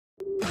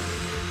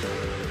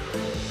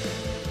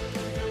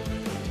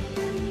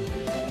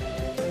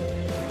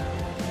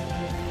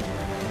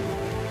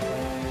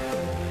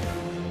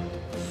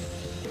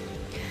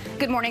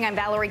Good morning, I'm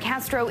Valerie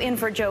Castro in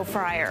for Joe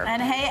Fryer.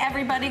 And hey,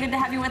 everybody, good to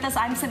have you with us.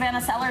 I'm Savannah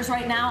Sellers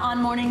right now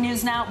on Morning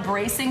News Now,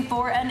 bracing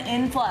for an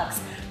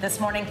influx. This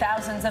morning,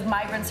 thousands of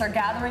migrants are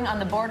gathering on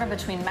the border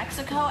between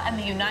Mexico and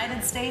the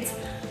United States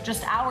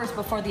just hours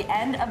before the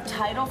end of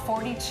Title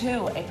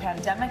 42, a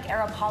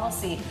pandemic-era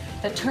policy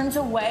that turns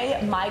away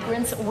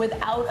migrants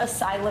without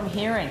asylum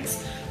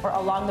hearings. We're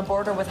along the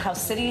border with how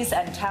cities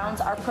and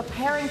towns are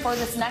preparing for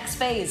this next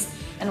phase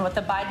and what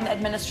the Biden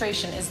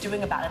administration is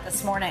doing about it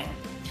this morning.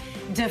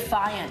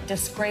 Defiant,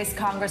 disgraced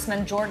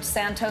Congressman George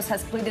Santos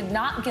has pleaded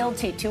not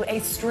guilty to a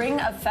string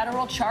of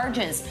federal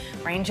charges,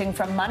 ranging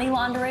from money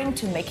laundering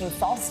to making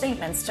false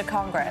statements to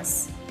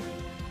Congress.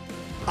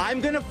 I'm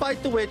going to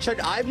fight the witch hunt.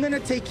 I'm going to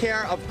take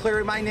care of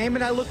clearing my name,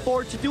 and I look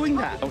forward to doing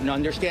that. I don't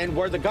understand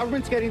where the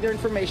government's getting their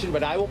information,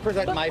 but I will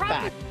present my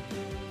facts.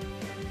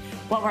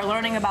 Well, we're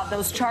learning about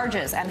those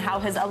charges and how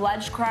his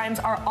alleged crimes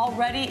are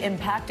already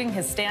impacting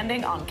his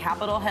standing on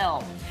Capitol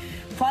Hill.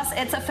 Plus,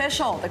 it's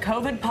official. The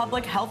COVID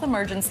public health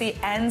emergency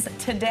ends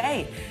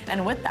today.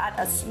 And with that,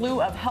 a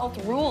slew of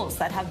health rules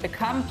that have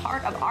become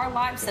part of our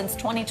lives since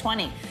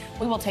 2020.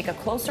 We will take a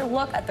closer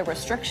look at the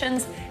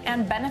restrictions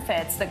and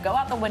benefits that go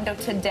out the window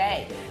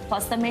today,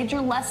 plus the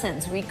major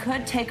lessons we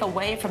could take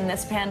away from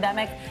this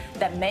pandemic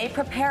that may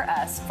prepare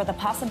us for the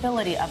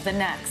possibility of the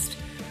next.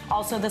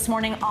 Also this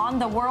morning on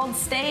the world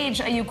stage,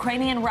 a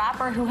Ukrainian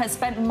rapper who has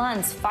spent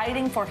months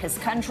fighting for his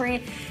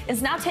country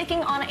is now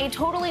taking on a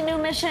totally new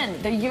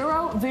mission, the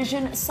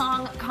Eurovision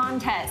Song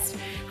Contest.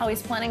 How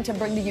he's planning to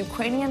bring the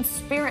Ukrainian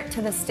spirit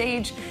to the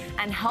stage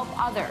and help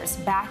others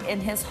back in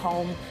his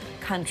home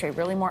country.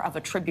 Really more of a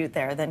tribute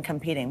there than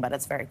competing, but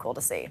it's very cool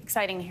to see.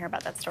 Exciting to hear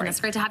about that story. And it's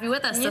great to have you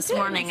with us this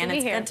morning, and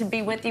it's good to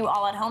be with you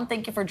all at home.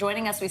 Thank you for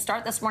joining us. We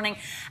start this morning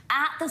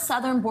at the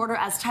southern border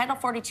as Title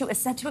 42 is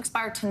set to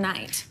expire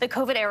tonight. The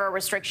COVID-era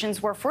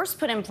restrictions were first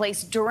put in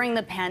place during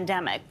the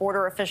pandemic.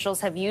 Border officials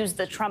have used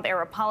the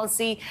Trump-era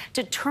policy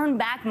to turn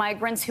back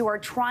migrants who are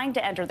trying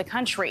to enter the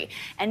country.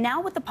 And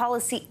now with the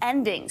policy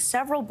ending,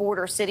 several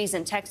border cities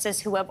in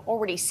Texas who have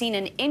already seen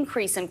an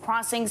increase in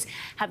crossings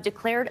have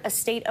declared a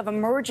state of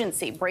emergency,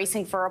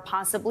 bracing for a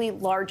possibly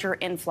larger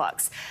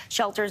influx.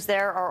 Shelters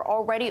there are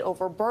already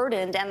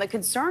overburdened, and the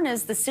concern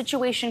is the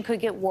situation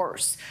could get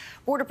worse.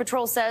 Border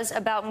Patrol says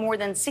about more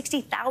than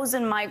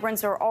 60,000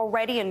 migrants are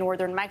already in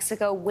northern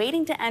Mexico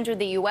waiting to enter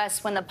the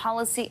U.S. when the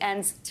policy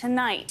ends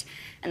tonight.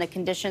 And the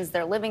conditions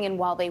they're living in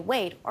while they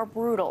wait are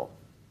brutal.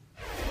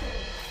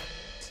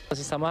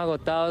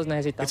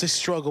 It's a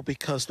struggle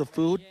because the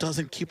food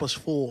doesn't keep us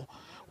full.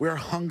 We're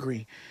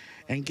hungry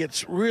and it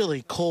gets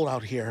really cold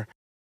out here.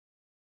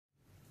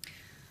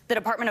 The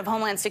Department of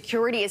Homeland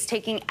Security is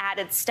taking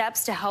added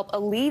steps to help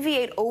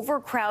alleviate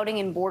overcrowding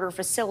in border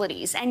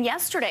facilities. And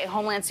yesterday,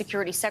 Homeland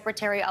Security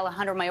Secretary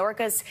Alejandro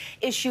Mayorkas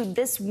issued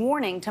this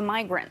warning to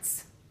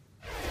migrants.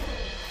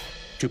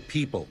 To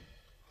people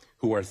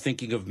who are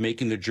thinking of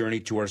making the journey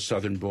to our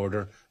southern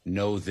border,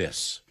 know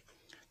this: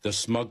 the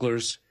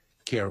smugglers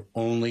care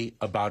only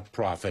about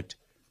profit,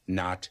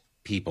 not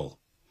people.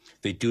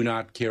 They do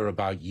not care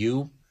about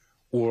you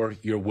or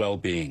your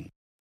well-being.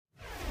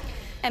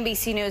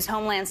 NBC News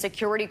Homeland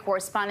Security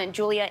correspondent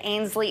Julia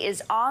Ainsley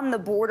is on the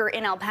border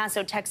in El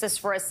Paso, Texas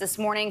for us this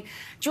morning.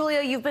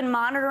 Julia, you've been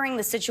monitoring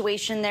the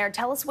situation there.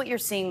 Tell us what you're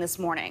seeing this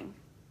morning.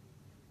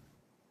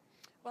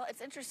 Well,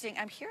 it's interesting.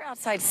 I'm here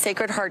outside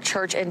Sacred Heart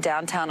Church in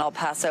downtown El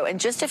Paso, and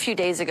just a few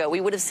days ago,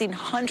 we would have seen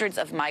hundreds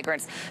of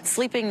migrants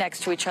sleeping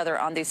next to each other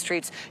on these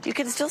streets. You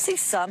can still see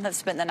some have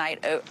spent the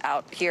night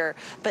out here,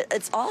 but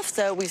it's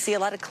also, we see a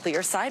lot of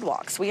clear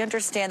sidewalks. We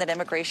understand that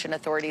immigration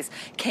authorities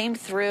came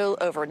through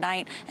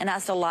overnight and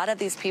asked a lot of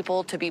these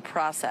people to be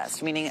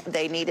processed, meaning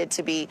they needed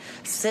to be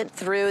sent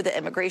through the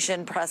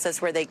immigration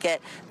process where they get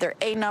their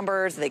A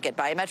numbers, they get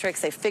biometrics,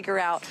 they figure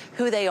out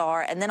who they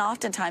are, and then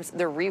oftentimes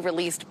they're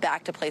re-released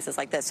back to places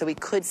like this. So we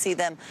could see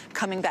them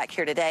coming back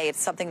here today.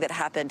 It's something that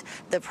happened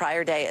the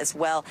prior day as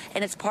well.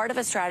 And it's part of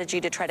a strategy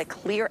to try to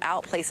clear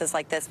out places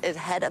like this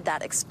ahead of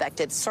that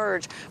expected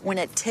surge when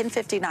at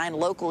 10:59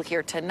 local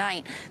here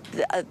tonight,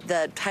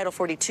 the Title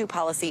 42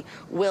 policy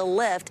will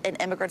lift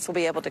and immigrants will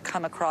be able to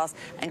come across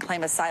and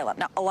claim asylum.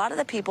 Now, a lot of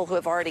the people who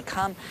have already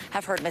come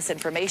have heard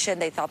misinformation.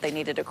 They thought they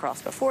needed to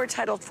cross before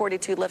Title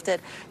 42 lifted.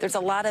 There's a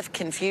lot of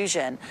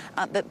confusion.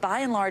 But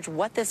by and large,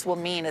 what this will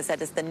mean is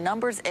that as the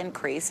numbers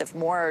increase, if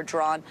more are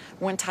drawn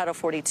when Title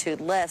 42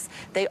 lifts,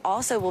 they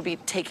also will be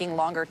taking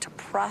longer to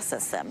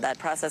process them, that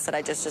process that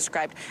I just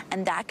described,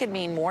 and that could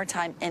mean more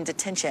time in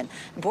detention.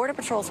 Border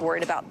Patrol is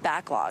worried about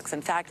backlogs.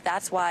 In fact,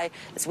 that's why,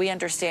 as we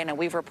understand and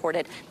we've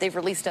reported, they've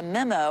released a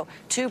memo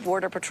to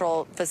Border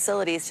Patrol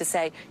facilities to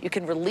say you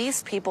can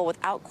release people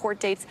without court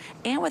dates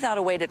and without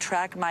a way to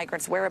track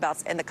migrants'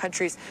 whereabouts in the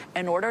countries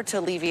in order to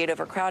alleviate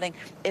overcrowding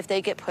if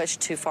they get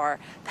pushed too far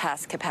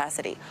past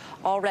capacity.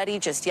 Already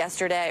just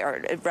yesterday,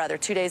 or rather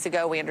 2 days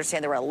ago, we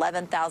understand there were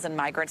 11,000 12,000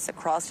 migrants that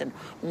crossed in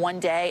one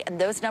day, and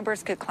those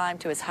numbers could climb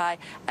to as high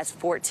as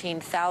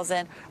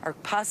 14,000 or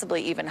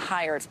possibly even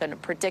higher. It's been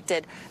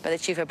predicted by the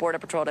chief of Border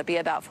Patrol to be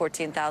about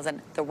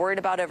 14,000. They're worried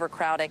about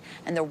overcrowding,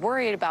 and they're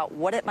worried about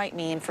what it might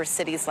mean for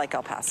cities like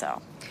El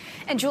Paso.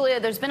 And Julia,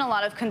 there's been a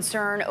lot of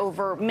concern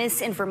over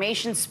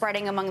misinformation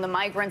spreading among the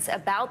migrants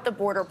about the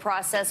border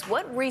process.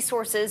 What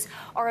resources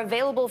are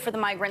available for the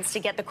migrants to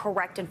get the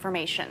correct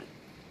information?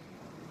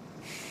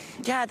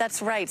 Yeah,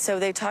 that's right. So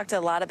they talked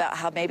a lot about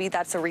how maybe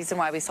that's the reason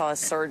why we saw a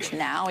surge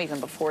now, even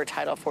before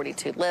Title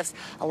 42 lifts.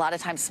 A lot of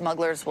times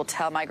smugglers will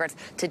tell migrants,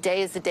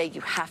 today is the day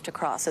you have to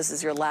cross. This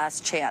is your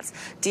last chance.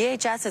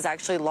 DHS has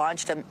actually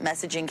launched a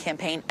messaging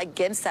campaign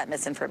against that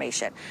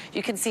misinformation.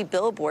 You can see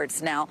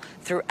billboards now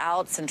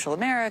throughout Central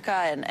America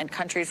and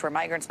countries where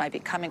migrants might be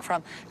coming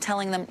from,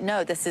 telling them,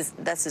 no, this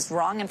is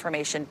wrong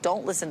information.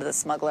 Don't listen to the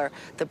smuggler.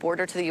 The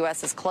border to the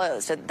U.S. is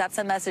closed. And that's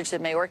a message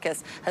that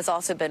Mayorkas has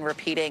also been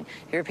repeating.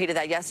 He repeated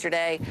that yesterday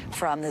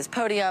from his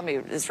podium. He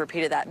has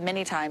repeated that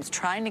many times,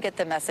 trying to get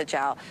the message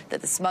out that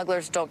the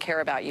smugglers don't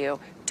care about you.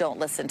 Don't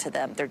listen to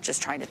them. They're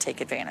just trying to take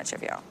advantage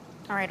of you.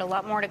 All right, a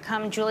lot more to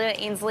come. Julia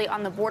Ainsley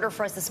on the border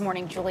for us this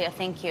morning. Julia,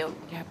 thank you.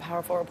 Yeah,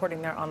 powerful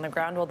reporting there on the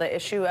ground. Well, the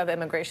issue of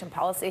immigration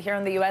policy here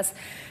in the U.S.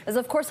 is,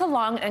 of course, a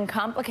long and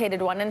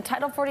complicated one, and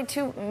Title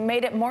 42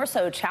 made it more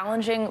so,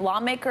 challenging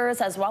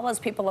lawmakers as well as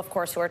people, of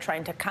course, who are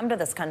trying to come to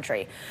this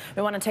country.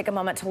 We want to take a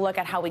moment to look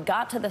at how we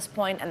got to this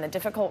point and the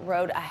difficult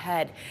road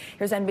ahead.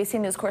 Here's NBC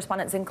News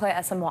correspondent Zincle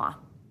Asamoah.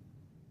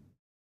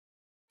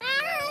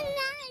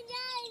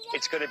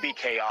 It's going to be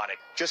chaotic.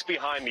 Just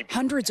behind me,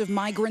 hundreds of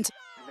migrants.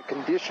 The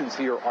conditions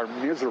here are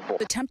miserable.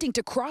 Attempting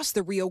to cross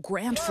the Rio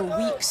Grande for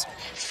weeks.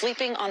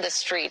 Sleeping on the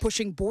street.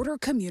 Pushing border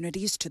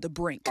communities to the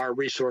brink. Our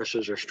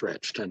resources are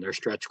stretched, and they're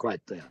stretched quite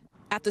thin.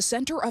 At the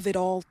center of it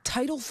all,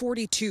 Title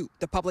 42.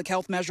 The public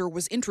health measure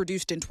was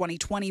introduced in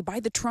 2020 by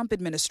the Trump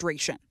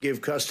administration.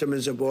 Give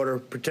Customs and Border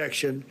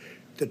Protection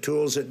the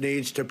tools it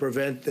needs to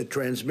prevent the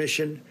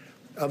transmission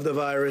of the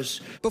virus.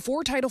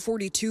 Before Title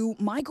 42,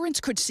 migrants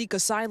could seek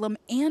asylum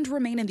and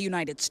remain in the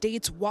United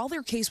States while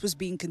their case was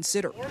being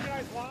considered.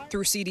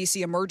 Through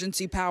CDC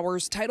emergency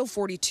powers, Title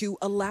 42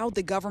 allowed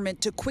the government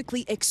to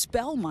quickly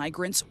expel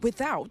migrants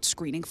without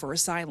screening for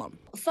asylum.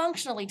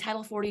 Functionally,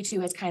 Title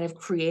 42 has kind of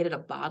created a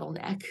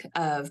bottleneck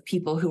of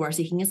people who are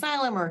seeking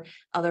asylum or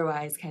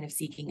otherwise kind of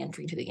seeking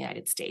entry to the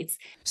United States.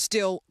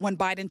 Still, when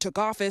Biden took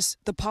office,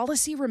 the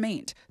policy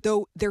remained,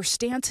 though their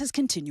stance has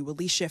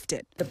continually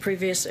shifted. The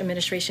previous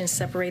administration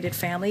separated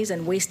families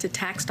and wasted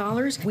tax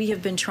dollars. We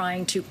have been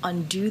trying to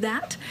undo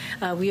that.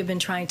 We have been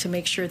trying to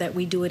make sure that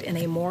we do it in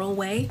a moral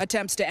way.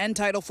 Attempts to end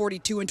Title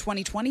 42 in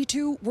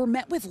 2022 were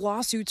met with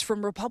lawsuits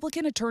from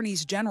Republican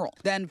attorneys general.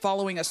 Then,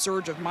 following a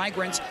surge of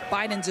migrants,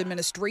 Biden's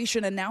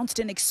administration announced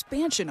an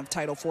expansion of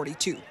Title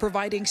 42,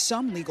 providing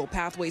some legal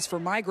pathways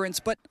for migrants,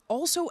 but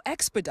also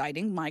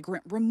expediting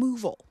migrant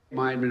removal.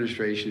 My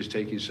administration is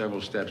taking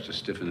several steps to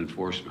stiffen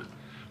enforcement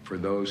for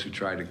those who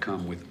try to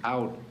come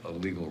without a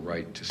legal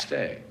right to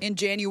stay. In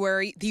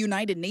January, the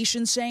United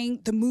Nations saying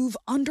the move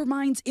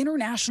undermines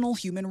international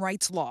human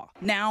rights law.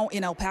 Now,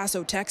 in El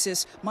Paso,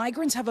 Texas,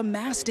 migrants have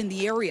amassed in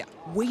the area,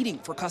 waiting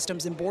for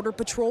Customs and Border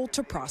Patrol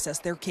to process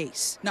their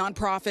case.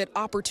 Nonprofit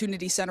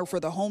Opportunity Center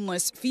for the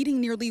Homeless feeding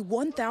nearly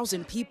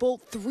 1,000 people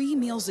 3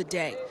 meals a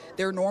day.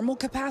 Their normal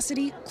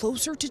capacity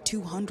closer to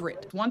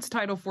 200. Once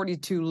Title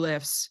 42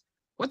 lifts,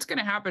 what's going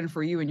to happen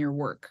for you and your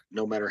work?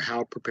 No matter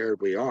how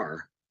prepared we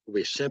are,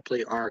 we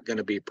simply aren't going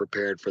to be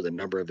prepared for the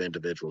number of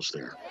individuals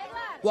there.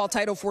 While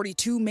Title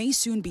 42 may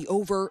soon be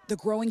over, the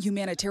growing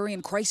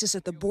humanitarian crisis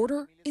at the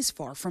border is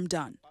far from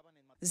done.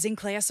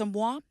 Zincle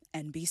Asamoah,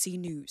 NBC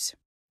News.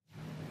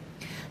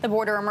 The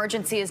border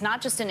emergency is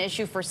not just an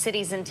issue for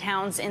cities and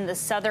towns in the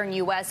southern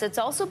U.S. It's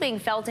also being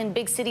felt in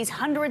big cities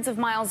hundreds of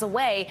miles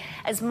away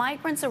as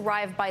migrants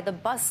arrive by the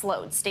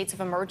busload. States of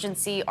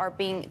emergency are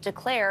being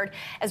declared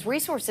as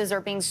resources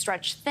are being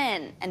stretched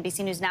thin.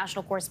 NBC News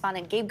national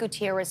correspondent Gabe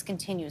Gutierrez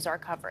continues our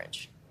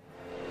coverage.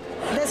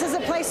 This is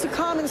a place to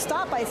come and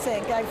stop, I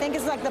think. I think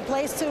it's like the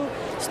place to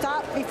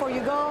stop before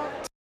you go.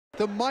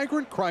 The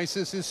migrant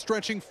crisis is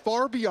stretching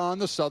far beyond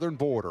the southern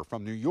border,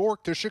 from New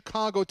York to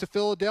Chicago to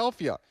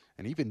Philadelphia,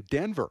 and even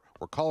Denver,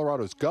 where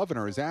Colorado's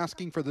governor is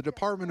asking for the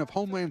Department of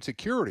Homeland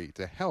Security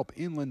to help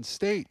inland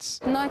states.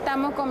 No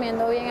estamos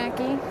comiendo bien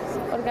aquí,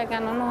 porque acá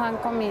no nos dan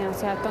comida, o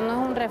sea, esto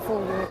no es un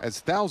refugio.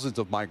 As thousands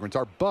of migrants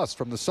are bused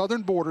from the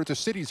southern border to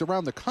cities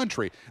around the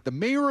country, the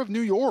mayor of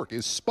New York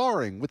is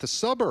sparring with the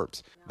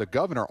suburbs. The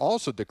governor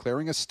also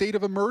declaring a state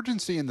of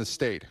emergency in the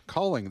state,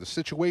 calling the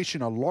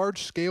situation a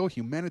large-scale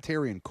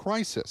humanitarian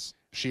crisis.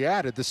 She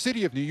added the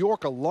city of New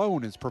York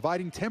alone is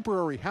providing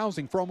temporary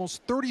housing for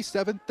almost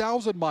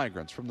 37,000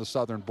 migrants from the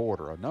southern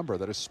border, a number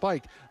that has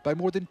spiked by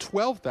more than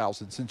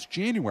 12,000 since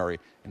January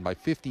and by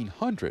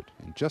 1,500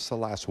 in just the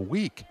last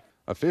week.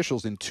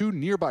 Officials in 2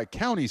 nearby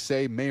counties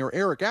say Mayor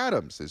Eric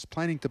Adams is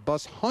planning to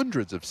bus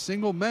hundreds of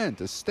single men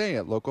to stay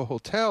at local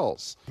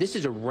hotels. This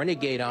is a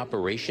renegade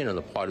operation on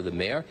the part of the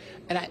mayor,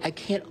 and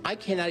I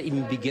cannot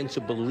even begin to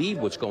believe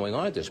what's going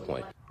on at this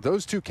point.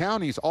 Those two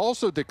counties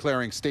also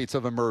declaring states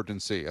of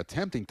emergency,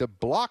 attempting to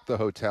block the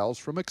hotels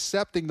from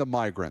accepting the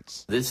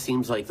migrants. This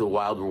seems like the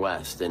Wild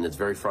West, and it's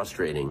very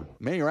frustrating.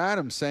 Mayor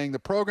Adams saying the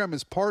program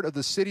is part of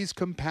the city's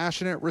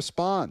compassionate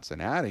response,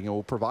 and adding it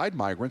will provide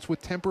migrants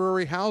with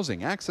temporary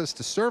housing, access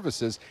to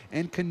services,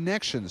 and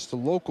connections to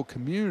local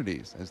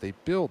communities as they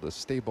build a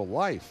stable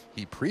life.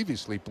 He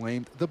previously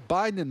blamed the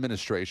Biden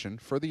administration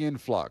for the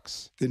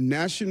influx. The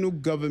national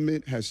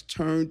government has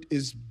turned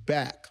its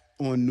back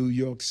on New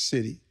York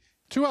City.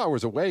 2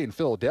 hours away in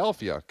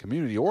Philadelphia,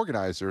 community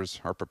organizers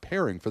are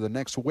preparing for the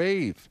next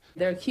wave.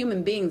 There are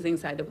human beings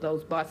inside of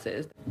those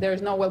buses.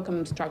 There's no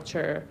welcome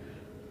structure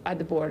at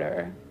the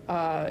border,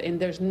 and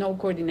there's no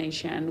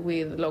coordination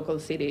with local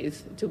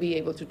cities to be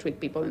able to treat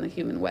people in a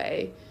human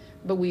way.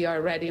 But we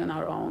are ready on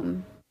our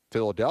own.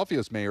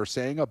 Philadelphia's mayor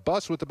saying a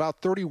bus with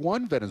about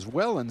 31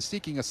 Venezuelans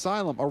seeking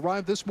asylum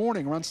arrived this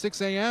morning around 6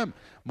 a.m.,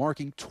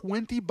 marking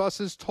 20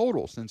 buses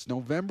total since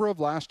November of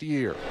last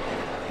year.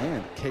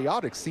 And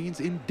chaotic scenes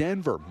in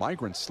Denver,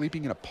 migrants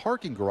sleeping in a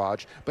parking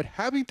garage but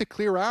having to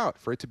clear out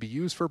for it to be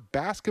used for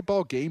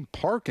basketball game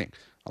parking.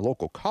 A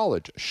local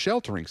college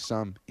sheltering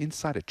some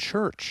inside a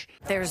church.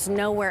 There's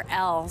nowhere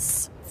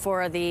else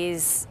for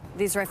these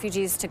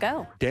refugees to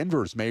go.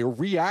 Denver's mayor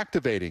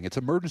reactivating its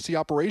emergency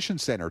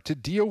operations center to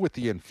deal with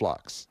the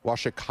influx, while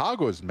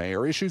Chicago's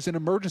mayor issues an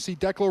emergency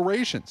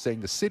declaration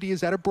saying the city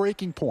is at a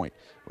breaking point,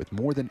 with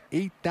more than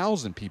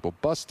 8,000 people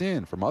bussed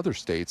in from other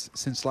states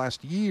since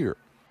last year.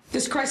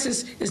 This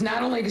crisis is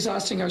not only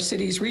exhausting our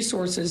city's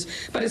resources,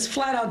 but it's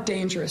flat out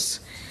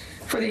dangerous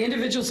for the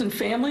individuals and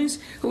families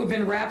who have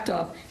been wrapped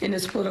up in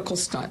this political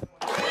stunt.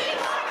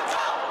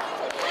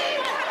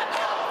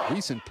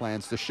 Recent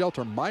plans to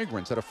shelter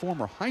migrants at a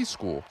former high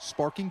school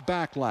sparking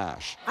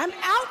backlash. I'm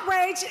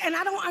outraged, and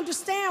I don't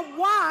understand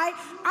why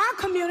our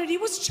community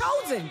was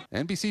chosen.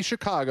 NBC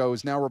Chicago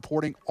is now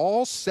reporting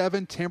all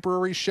 7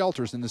 temporary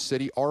shelters in the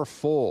city are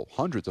full.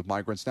 Hundreds of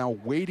migrants now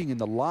waiting in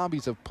the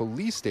lobbies of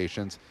police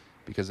stations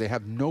because they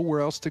have nowhere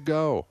else to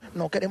go.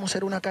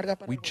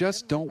 We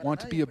just don't want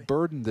to be a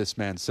burden, this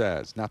man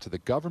says. Not to the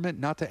government,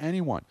 not to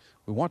anyone.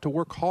 We want to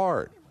work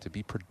hard to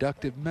be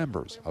productive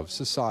members of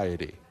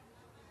society.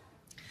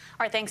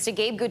 Our thanks to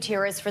Gabe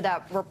Gutierrez for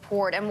that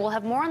report. And we'll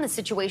have more on the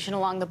situation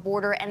along the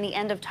border and the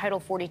end of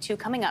Title 42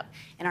 coming up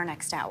in our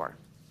next hour.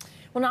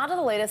 Well, now to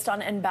the latest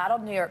on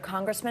embattled New York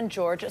Congressman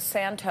George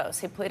Santos.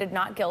 He pleaded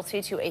not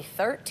guilty to a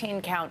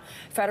 13-count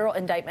federal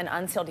indictment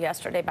unsealed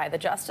yesterday by the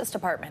Justice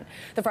Department.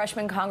 The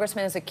freshman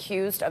congressman is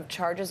accused of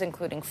charges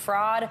including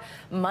fraud,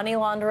 money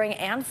laundering,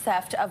 and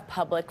theft of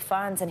public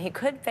funds, and he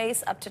could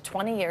face up to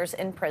 20 years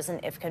in prison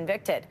if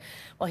convicted.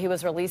 Well, he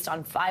was released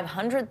on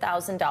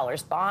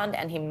 $500,000 bond,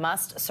 and he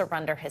must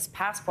surrender his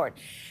passport.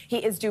 He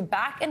is due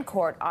back in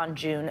court on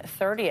June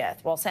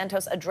 30th, while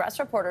Santos addressed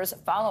reporters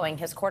following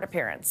his court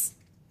appearance.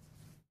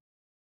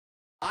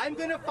 I'm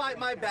going to fight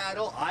my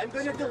battle. I'm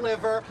going to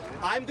deliver.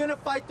 I'm going to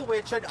fight the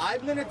witch hunt.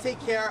 I'm going to take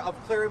care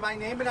of clearing my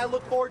name, and I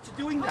look forward to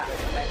doing that.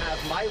 I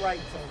have my right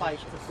to fight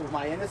to prove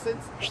my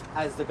innocence,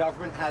 as the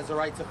government has the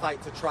right to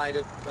fight to try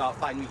to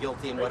find me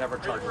guilty in whatever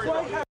charges.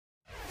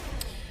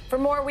 For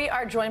more, we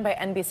are joined by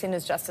NBC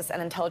News Justice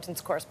and Intelligence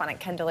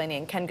correspondent Ken Delaney.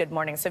 And Ken, good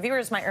morning. So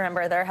viewers might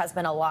remember there has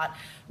been a lot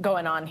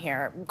going on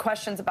here.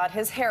 Questions about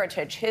his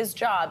heritage, his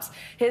jobs,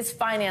 his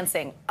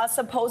financing, a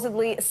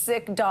supposedly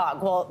sick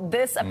dog. Well,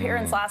 this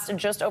appearance lasted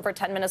just over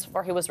 10 minutes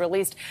before he was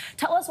released.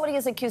 Tell us what he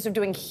is accused of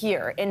doing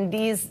here in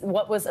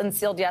what was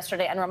unsealed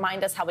yesterday, and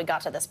remind us how we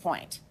got to this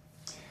point.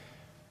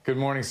 Good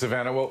morning,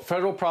 Savannah. Well,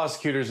 federal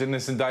prosecutors in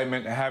this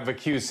indictment have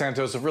accused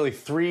Santos of really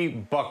 3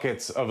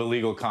 buckets of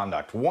illegal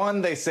conduct.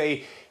 One, they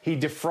say he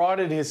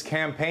defrauded his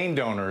campaign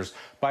donors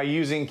by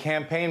using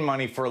campaign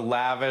money for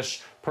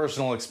lavish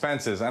personal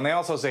expenses. And they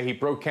also say he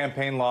broke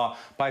campaign law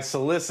by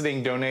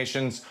soliciting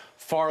donations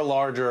far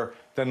larger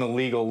than the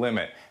legal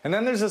limit. And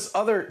then there's this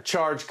other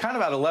charge kind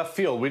of out of left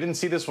field. We didn't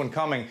see this one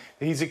coming.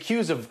 He's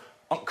accused of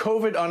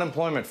COVID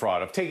unemployment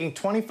fraud, of taking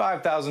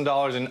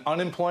 $25,000 in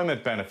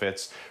unemployment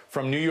benefits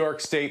from New York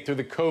State through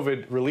the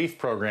COVID relief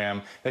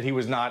program that he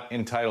was not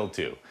entitled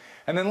to.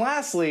 And then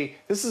lastly,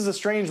 this is a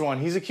strange one.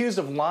 He's accused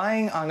of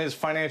lying on his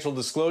financial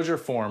disclosure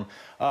form,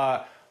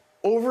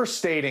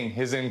 overstating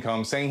his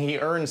income, saying he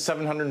earned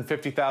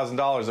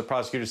 $750,000 that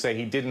prosecutors say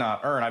he did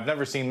not earn. I've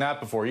never seen that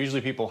before.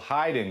 Usually people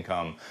hide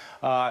income.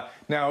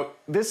 Now,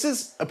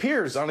 this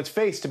appears on its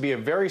face to be a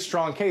very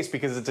strong case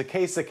because it's a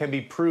case that can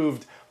be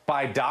proved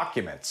by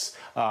documents,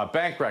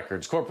 bank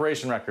records,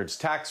 corporation records,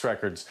 tax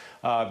records,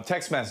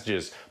 text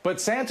messages.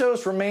 But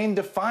Santos remained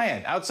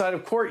defiant outside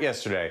of court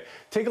yesterday.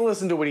 Take a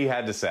listen to what he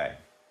had to say.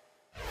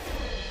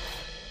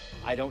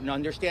 I don't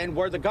understand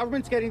where the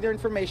government's getting their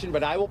information,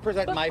 but I will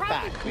present my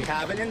facts. We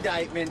have an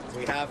indictment.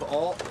 We have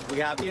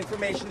the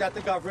information that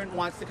the government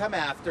wants to come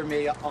after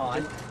me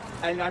on,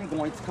 and I'm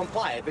going to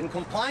comply. I've been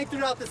complying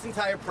throughout this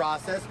entire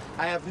process.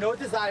 I have no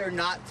desire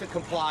not to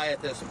comply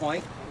at this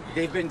point.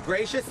 They've been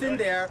gracious in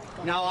there.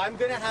 Now I'm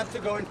going to have to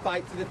go and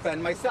fight to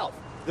defend myself.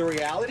 The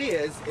reality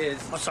is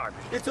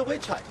it's a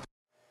witch hunt.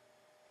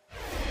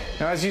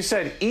 Now, as you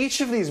said, each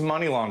of these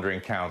money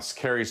laundering counts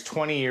carries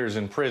 20 years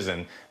in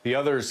prison. The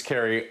others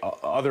carry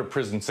other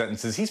prison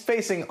sentences. He's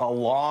facing a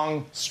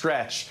long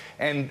stretch,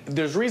 and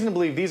there's reason to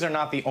believe these are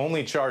not the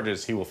only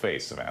charges he will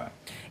face, Savannah.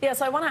 Yeah,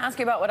 so I want to ask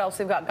you about what else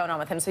we've got going on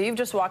with him. So you've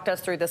just walked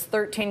us through this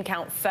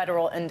 13-count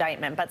federal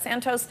indictment. But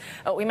Santos,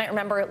 we might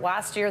remember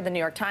last year, the New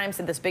York Times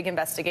did this big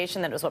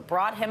investigation that was what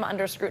brought him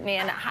under scrutiny,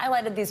 and it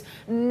highlighted these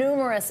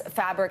numerous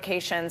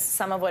fabrications,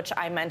 some of which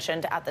I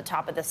mentioned at the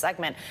top of this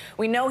segment.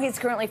 We know he's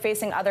currently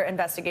facing other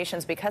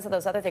investigations because of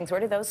those other things. Where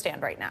do those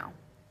stand right now?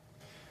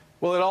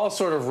 Well, it all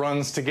sort of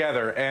runs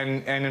together,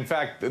 and in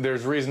fact,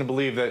 there's reason to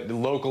believe that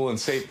local and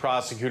state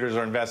prosecutors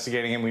are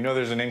investigating him. We know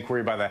there's an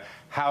inquiry by the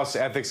House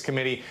Ethics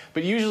Committee,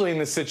 but usually in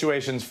these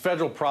situations,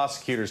 federal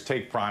prosecutors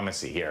take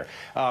primacy here.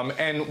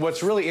 And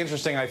what's really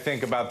interesting, I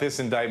think, about this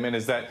indictment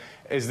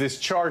is this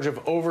charge of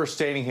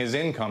overstating his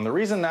income. The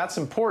reason that's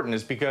important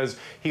is because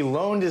he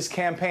loaned his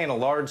campaign a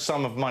large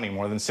sum of money,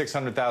 more than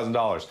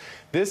 $600,000.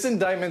 This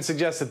indictment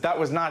suggests that that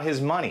was not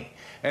his money,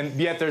 and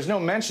yet there's no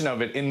mention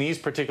of it in these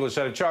particular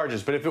set of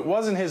charges. But if it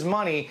wasn't his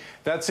money,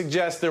 that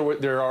suggests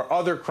there are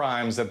other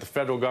crimes that the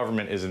federal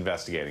government is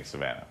investigating,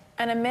 Savannah.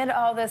 And amid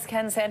all this,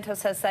 Ken,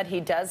 Santos has said he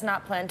does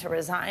not plan to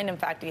resign. In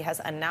fact, he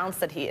has announced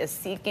that he is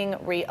seeking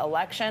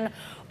re-election.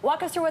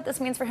 Walk us through what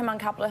this means for him on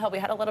Capitol Hill. We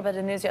had a little bit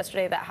of news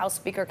yesterday that House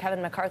Speaker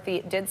Kevin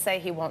McCarthy did say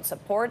he won't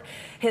support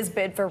his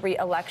bid for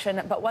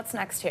re-election. But what's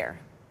next here?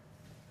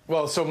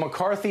 Well, so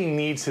McCarthy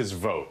needs his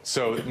vote.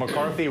 So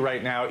McCarthy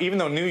right now, even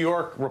though New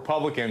York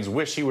Republicans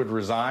wish he would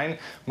resign,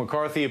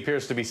 McCarthy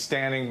appears to be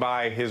standing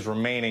by his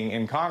remaining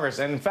in Congress.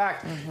 And in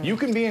fact, you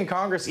can be in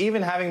Congress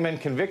even having been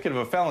convicted of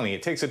a felony.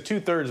 It takes a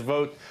 2/3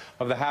 vote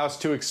of the House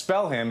to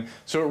expel him.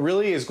 So it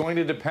really is going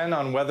to depend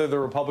on whether the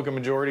Republican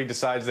majority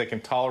decides they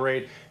can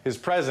tolerate his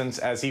presence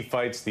as he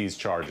fights these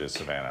charges,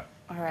 Savannah.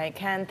 All right,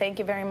 Ken, thank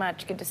you very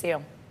much. Good to see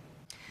you.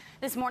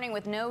 This morning,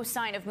 with no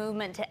sign of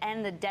movement to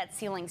end the debt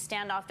ceiling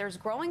standoff, there's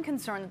growing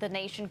concern that the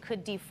nation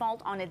could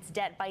default on its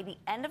debt by the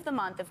end of the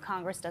month if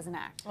Congress doesn't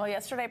act. Well,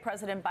 yesterday,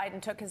 President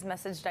Biden took his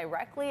message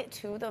directly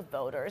to the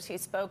voters. He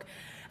spoke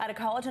at a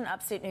college in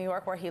upstate New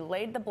York where he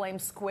laid the blame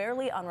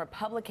squarely on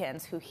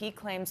Republicans who he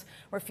claims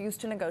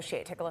refused to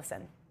negotiate. Take a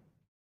listen.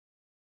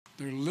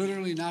 They're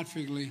literally, not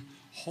figuratively,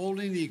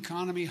 holding the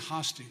economy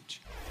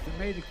hostage. I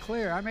made it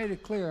clear,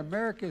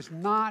 America is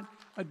not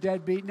a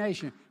deadbeat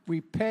nation. We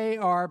pay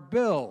our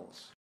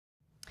bills.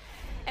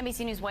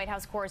 NBC News White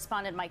House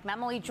correspondent Mike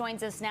Memoli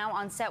joins us now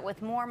on set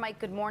with more. Mike,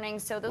 good morning.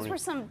 So those were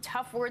some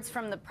tough words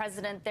from the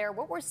president there.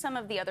 What were some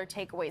of the other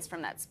takeaways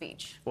from that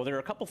speech? Well, there are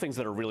a couple things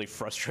that are really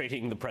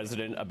frustrating the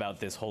president about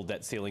this whole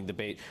debt ceiling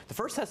debate. The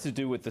first has to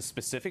do with the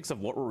specifics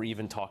of what we're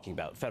even talking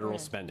about, federal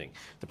spending.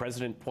 The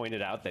president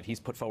pointed out that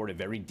he's put forward a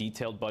very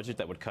detailed budget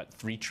that would cut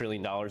 $3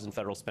 trillion in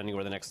federal spending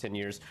over the next 10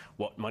 years,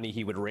 what money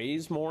he would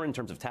raise more in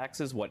terms of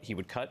taxes, what he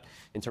would cut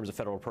in terms of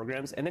federal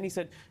programs. And then he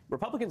said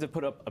Republicans have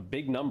put up a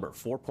big number,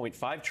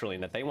 $4.5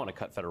 trillion, that they want to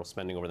cut federal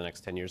spending over the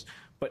next 10 years,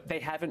 but they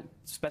haven't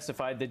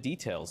specified the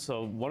details.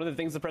 So one of the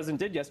things the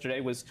president did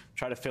yesterday was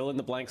try to fill in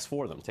the blanks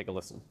for them. Take a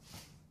listen.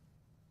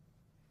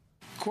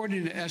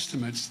 According to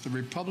estimates, the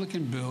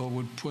Republican bill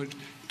would put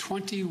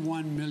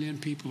 21 million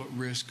people at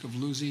risk of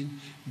losing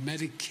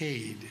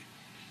Medicaid.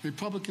 The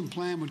Republican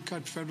plan would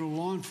cut federal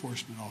law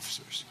enforcement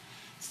officers,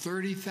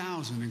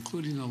 30,000,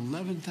 including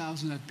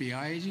 11,000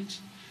 FBI agents,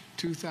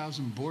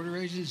 2,000 border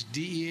agents,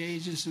 DEA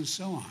agents, and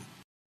so on.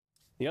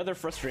 The other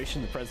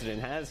frustration the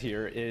president has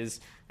here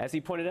is, as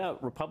he pointed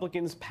out,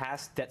 Republicans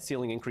passed debt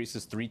ceiling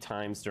increases 3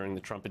 times during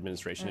the Trump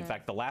administration. In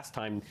fact, the last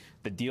time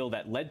the deal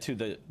that led to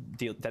the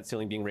debt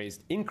ceiling being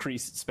raised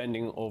increased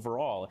spending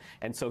overall.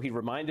 And so he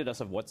reminded us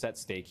of what's at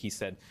stake. He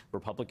said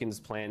Republicans'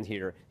 plan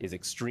here is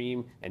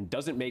extreme and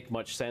doesn't make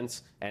much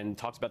sense, and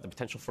talks about the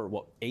potential for,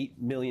 what,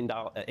 8 million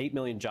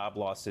job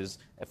losses,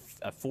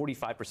 a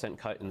 45%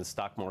 cut in the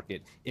stock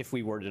market if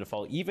we were to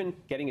default. Even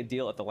getting a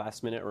deal at the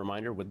last minute, a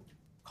reminder, would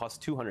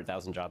cost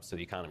 200,000 jobs to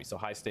the economy. So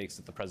high stakes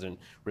that the president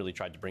really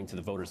tried to bring to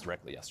the voters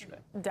directly yesterday.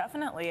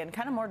 Definitely, and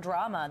kind of more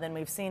drama than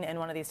we've seen in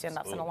one of these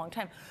standoffs in a long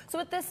time. So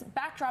with this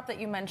backdrop that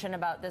you mentioned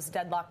about this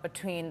deadlock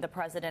between the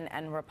president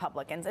and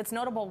Republicans, it's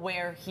notable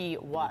where he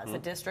was, a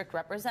district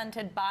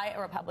represented by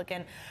a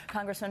Republican,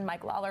 Congressman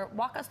Mike Lawler.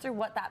 Walk us through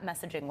what that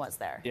messaging was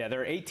there. Yeah,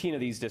 there are 18 of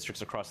these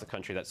districts across the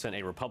country that sent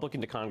a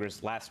Republican to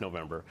Congress last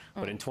November,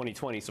 but in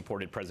 2020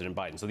 supported President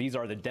Biden. So these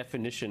are the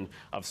definition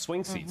of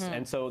swing seats.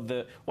 And so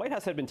the White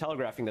House had been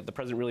telegraphing that the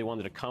president really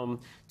wanted to come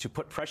to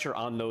put pressure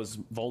on those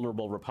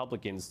vulnerable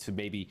Republicans to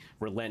maybe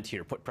relent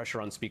here, put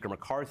pressure on Speaker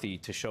McCarthy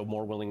to show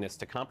more willingness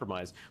to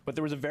compromise. But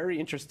there was a very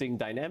interesting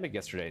dynamic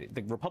yesterday.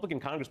 The Republican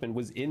congressman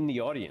was in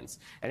the audience.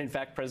 And in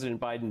fact,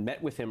 President Biden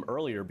met with him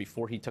earlier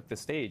before he took the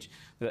stage.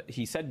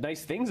 He said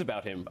nice things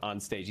about him on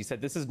stage. He said,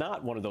 this is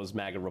not one of those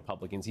MAGA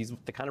Republicans. He's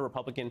the kind of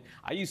Republican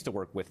I used to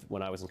work with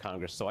when I was in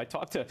Congress. So I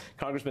talked to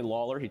Congressman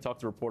Lawler. He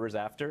talked to reporters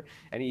after.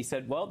 And he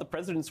said, well, the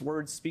president's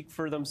words speak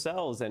for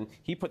themselves. And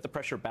he put the pressure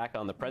pressure back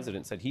on the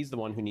president, said he's the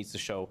one who needs to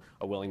show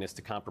a willingness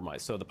to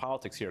compromise. So the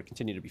politics here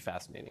continue to be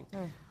fascinating.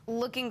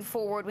 Looking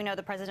forward, we know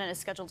the president is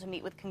scheduled to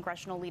meet with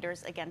congressional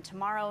leaders again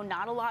tomorrow.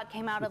 Not a lot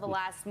came out of the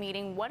last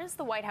meeting. What is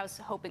the White House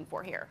hoping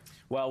for here?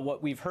 Well,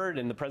 what we've heard,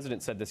 and the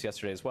president said this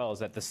yesterday as well, is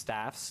that the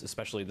staffs,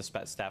 especially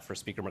the staff for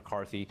Speaker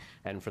McCarthy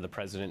and for the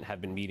president,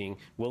 have been meeting,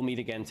 will meet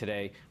again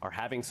today, are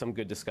having some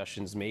good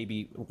discussions,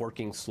 maybe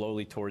working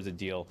slowly towards a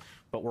deal.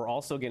 But we're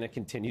also going to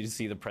continue to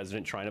see the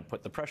president trying to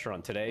put the pressure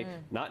on today,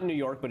 not in New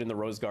York, but in the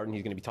Rose Garden.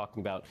 He's going to be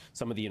talking about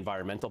some of the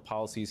environmental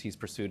policies he's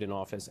pursued in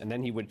office. And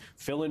then he would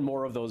fill in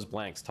more of those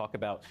blanks, talk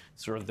about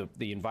sort of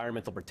the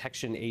Environmental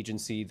Protection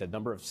Agency, the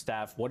number of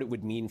staff, what it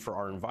would mean for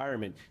our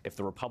environment if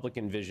the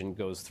Republican vision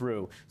goes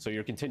through. So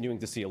you're continuing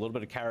to see a little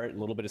bit of carrot and a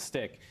little bit of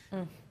stick.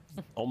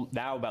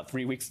 Now about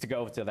 3 weeks to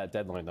go to that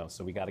deadline, though,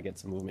 so we got to get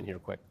some movement here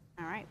quick.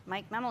 All right,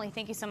 Mike Memoli,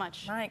 thank you so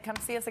much. All right, come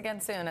see us again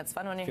soon. It's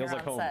fun when you're Feels here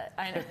like on home. set.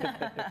 I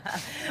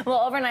know.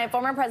 Well, overnight,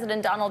 former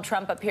President Donald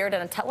Trump appeared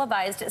in a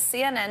televised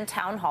CNN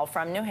town hall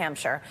from New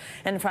Hampshire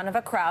in front of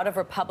a crowd of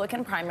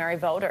Republican primary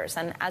voters.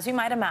 And as you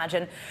might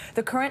imagine,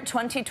 the current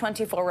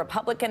 2024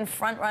 Republican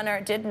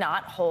frontrunner did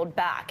not hold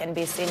back.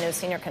 NBC News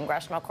senior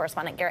congressional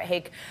correspondent Garrett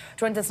Haake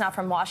joins us now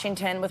from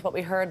Washington with what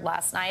we heard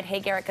last night.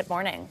 Hey, Garrett, good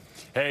morning.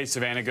 Hey,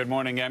 Savannah, good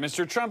morning. Yeah,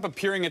 Mr. Trump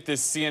appearing at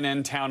this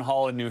CNN town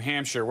hall in New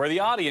Hampshire, where the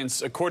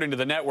audience, according to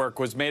the network,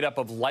 was made up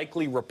of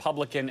likely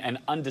Republican and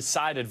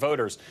undecided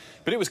voters.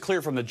 But it was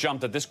clear from the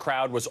jump that this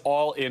crowd was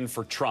all in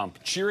for Trump,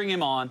 cheering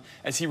him on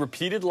as he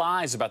repeated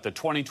lies about the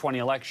 2020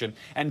 election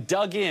and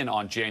dug in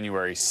on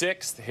January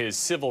 6th, his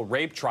civil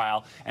rape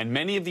trial, and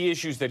many of the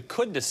issues that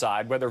could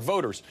decide whether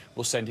voters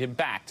will send him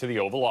back to the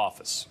Oval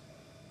Office.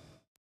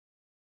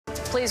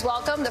 Please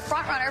welcome the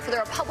frontrunner for the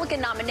Republican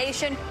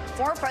nomination,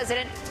 former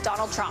President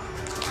Donald Trump.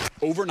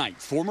 Overnight,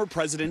 former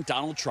President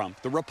Donald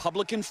Trump, the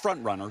Republican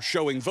frontrunner,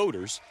 showing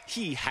voters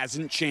he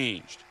hasn't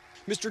changed.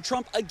 Mr.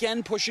 Trump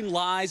again pushing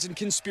lies and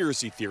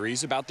conspiracy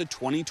theories about the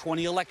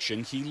 2020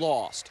 election he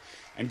lost,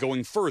 and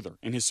going further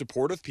in his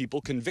support of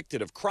people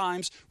convicted of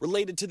crimes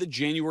related to the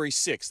January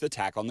 6th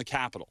attack on the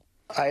Capitol.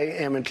 I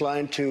am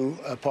inclined to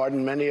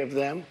pardon many of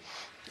them.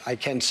 I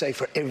can't say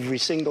for every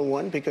single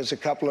one, because a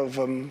couple of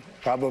them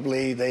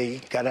probably they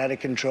got out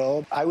of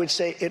control. I would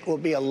say it will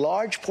be a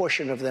large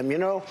portion of them. You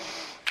know,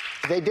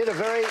 they did a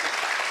very,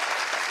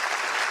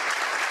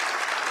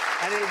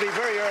 and it'll be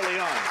very early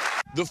on.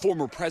 The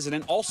former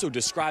president also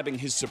describing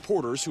his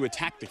supporters who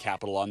attacked the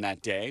Capitol on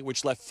that day,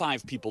 which left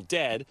 5 people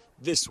dead,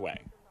 this way.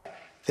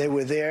 They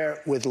were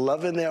there with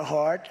love in their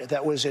heart.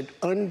 That was an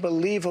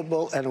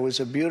unbelievable, and it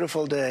was a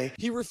beautiful day.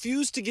 He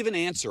refused to give an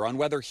answer on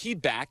whether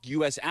he'd back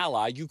U.S.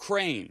 ally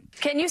Ukraine.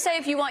 Can you say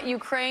if you want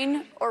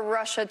Ukraine or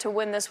Russia to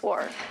win this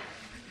war?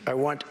 I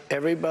want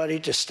everybody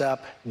to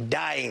stop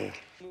dying.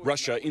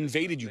 Russia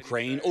invaded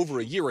Ukraine over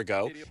a year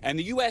ago, and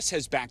the U.S.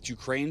 has backed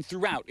Ukraine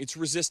throughout its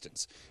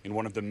resistance in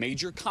one of the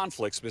major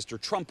conflicts Mr.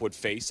 Trump would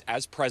face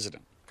as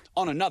president.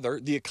 On another,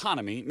 the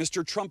economy,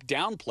 Mr. Trump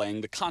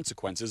downplaying the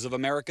consequences of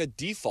America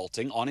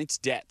defaulting on its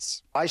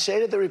debts. I say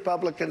to the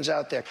Republicans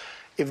out there,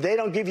 if they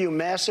don't give you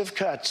massive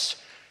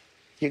cuts,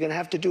 you're going to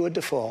have to do a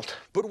default.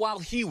 But while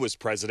he was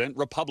president,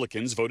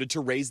 Republicans voted to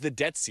raise the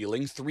debt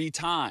ceiling 3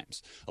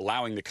 times,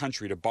 allowing the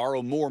country to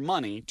borrow more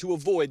money to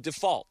avoid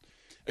default.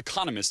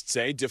 Economists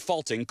say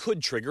defaulting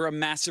could trigger a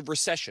massive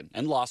recession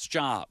and lost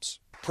jobs.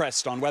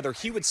 Pressed on whether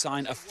he would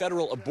sign a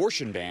federal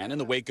abortion ban in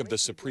the wake of the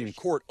Supreme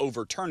Court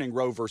overturning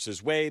Roe v.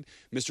 Wade,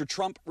 Mr.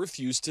 Trump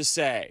refused to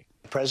say.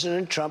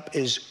 President Trump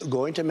is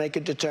going to make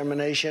a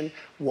determination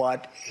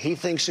what he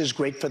thinks is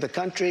great for the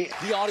country.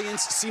 The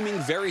audience seeming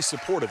very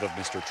supportive of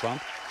Mr.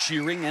 Trump,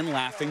 cheering and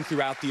laughing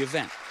throughout the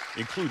event,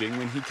 including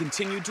when he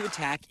continued to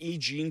attack E.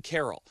 Jean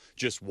Carroll,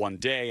 just one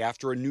day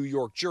after a New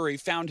York jury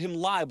found him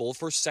liable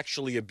for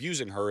sexually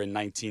abusing her in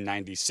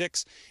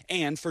 1996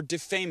 and for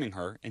defaming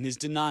her in his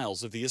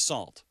denials of the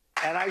assault.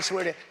 And I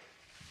swear to,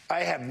 I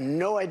have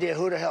no idea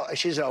who the hell,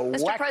 she's a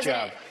whack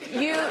job.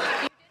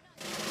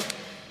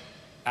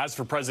 As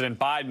for President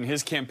Biden,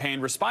 his campaign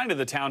responded to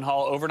the town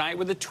hall overnight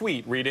with a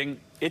tweet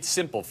reading, "It's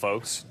simple,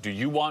 folks. Do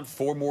you want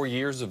 4 more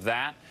years of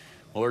that?"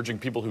 While urging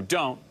people who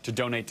don't to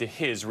donate to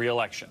his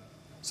re-election.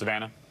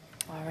 Savannah?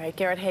 All right,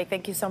 Garrett Haake,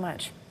 thank you so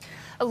much.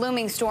 A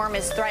looming storm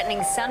is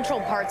threatening central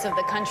parts of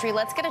the country.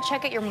 Let's get a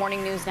check at your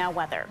Morning News Now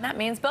weather. That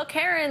means Bill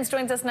Cairns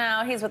joins us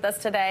now. He's with us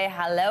today.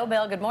 Hello,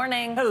 Bill. Good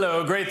morning.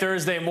 Hello. Great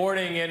Thursday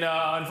morning, and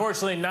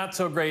unfortunately not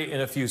so great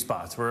in a few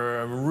spots.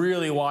 We're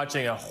really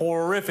watching a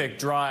horrific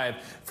drive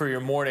for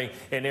your morning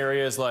in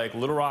areas like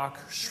Little Rock,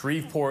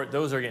 Shreveport.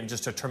 Those are getting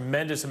just a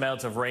tremendous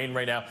amounts of rain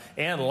right now,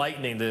 and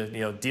lightning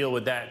to deal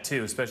with that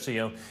too, especially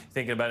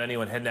thinking about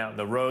anyone heading out on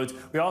the roads.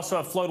 We also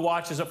have flood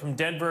watches up from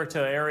Denver to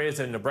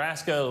areas in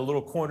Nebraska, a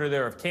little corner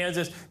there of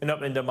Kansas and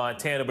up into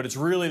Montana. But it's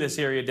really this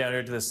area down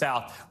here to the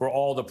south where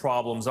all the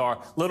problems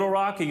are. Little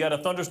Rock, you got a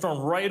thunderstorm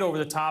right over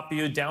the top of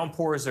you.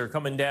 Downpours are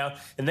coming down.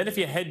 And then if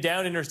you head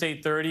down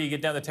Interstate 30, you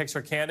get down to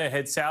Texarkana,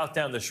 head south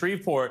down to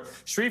Shreveport.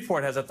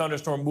 Shreveport has a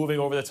thunderstorm moving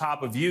over the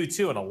top of you,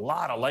 too, and a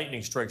lot of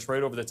lightning strikes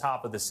right over the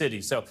top of the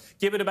city. So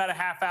give it about a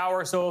half hour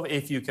or so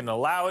if you can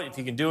allow it, if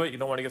you can do it. You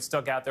don't want to get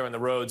stuck out there on the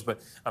roads,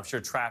 but I'm sure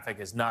traffic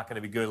is not going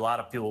to be good. A lot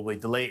of people will be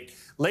delayed.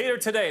 Later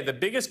today, the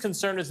biggest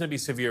concern is going to be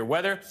severe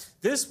weather.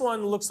 This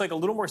one looks like a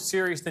little more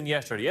serious than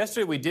yesterday.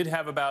 Yesterday, we did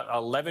have about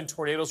 11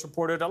 tornadoes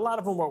reported. A lot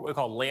of them were what we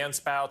call land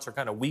spouts or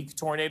kind of weak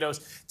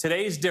tornadoes.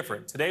 Today's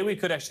different. Today, we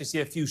could actually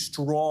see a few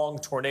strong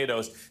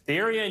tornadoes. The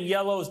area in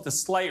yellow is the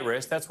slight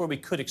risk. That's where we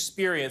could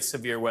experience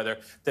severe weather.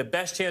 The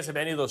best chance of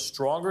any of those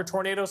stronger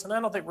tornadoes, and I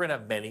don't think we're going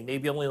to have many,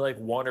 maybe only like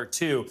one or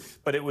two,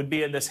 but it would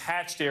be in this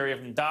hatched area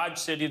from Dodge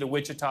City to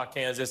Wichita,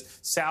 Kansas,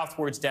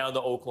 southwards down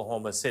to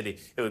Oklahoma City.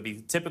 It would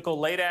be typical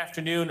late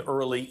afternoon,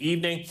 early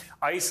evening,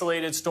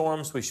 isolated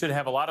storms. We should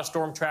have a lot of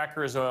storm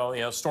trackers,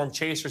 storm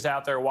chasers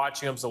out there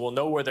watching them, so we'll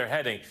know where they're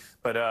heading.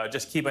 But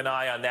just keep an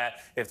eye on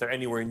that if they're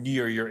anywhere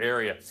near your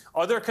area.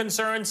 Other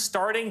concerns,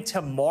 starting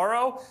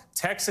tomorrow,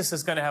 Texas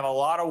is going to have a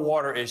lot of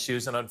water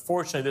issues, and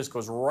unfortunately, this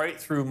goes right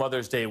through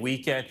Mother's Day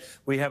weekend.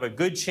 We have a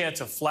good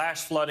chance of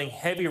flash flooding.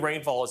 Heavy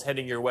rainfall is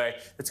heading your way.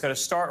 It's going to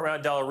start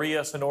around Del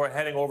Rio, Sonora,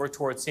 heading over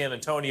towards San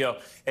Antonio,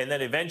 and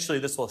then eventually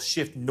this will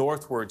shift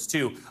northwards,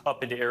 too,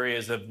 up into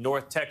areas of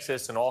North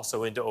Texas and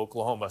also into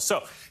Oklahoma.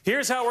 So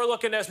here's how we're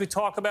looking as we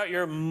talk about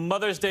your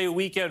Mother's Day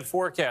weekend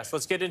forecast.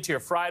 Let's get into your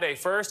Friday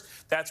first.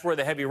 That's where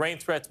the heavy rain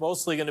threat's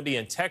mostly going to be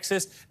in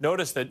Texas.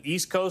 Notice the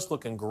East Coast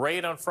looking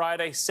great on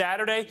Friday.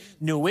 Saturday,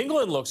 New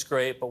England looks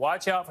great, but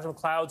watch out for some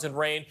clouds and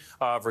rain.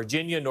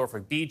 Virginia,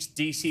 Norfolk Beach,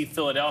 D.C.,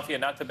 Philadelphia,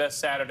 not the best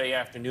Saturday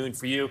afternoon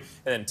for you.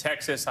 And then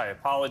Texas, I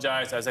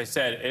apologize. As I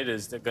said, it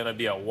is going to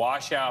be a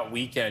washout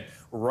weekend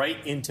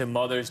right into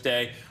Mother's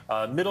Day.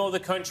 Middle of the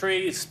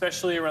country,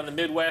 especially around the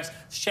Midwest,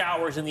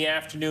 showers in the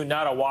afternoon,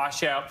 not a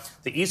washout.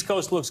 The East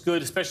Coast looks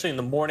good, especially in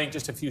the morning,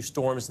 just a few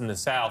storms in the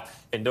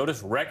south. And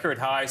notice record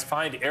highs,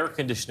 find air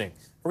conditioning.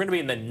 We're going to be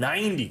in the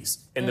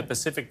 90s in the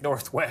Pacific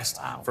Northwest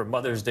for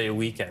Mother's Day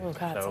weekend. Oh,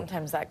 God,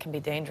 sometimes that can be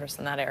dangerous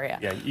in that area.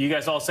 Yeah, you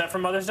guys all set for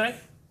Mother's Day?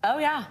 Oh,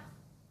 yeah.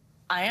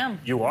 I am.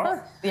 You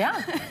are?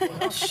 Yeah.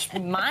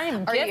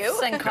 Mine, are gifts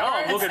you? And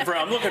cards. No,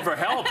 I'm looking for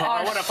help.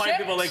 I want to find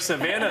people like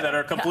Savannah that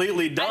are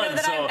completely done.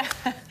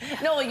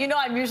 No, you know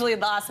I'm usually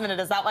the last minute.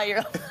 Is that why you're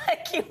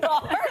like you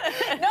are?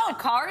 No,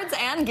 cards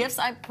and gifts.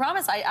 I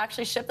promise. I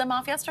actually shipped them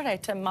off yesterday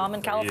to Mom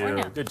in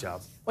California. Good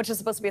job. Which is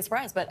supposed to be a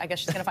surprise, but I guess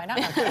she's going to find out.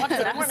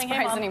 Good morning,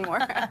 hey, Mom. Anymore.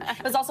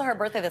 It was also her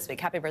birthday this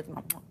week. Happy birthday,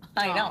 Mom.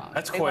 I know.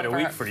 That's quite a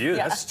week for you.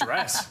 Yeah. That's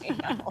stress.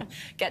 I know.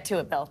 Get to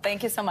it, Bill.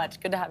 Thank you so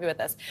much. Good to have you with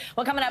us.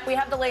 Well, coming up, we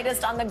have the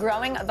latest on the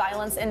growing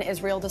violence in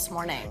Israel this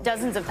morning.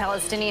 Dozens of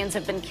Palestinians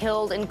have been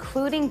killed,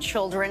 including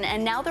children,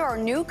 and now there are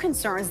new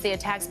concerns the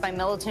attacks by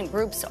militant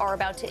groups are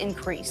about to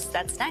increase.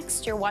 That's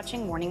next. You're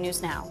watching Morning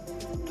News Now.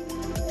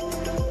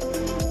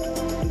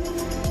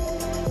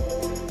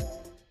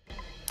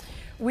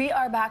 We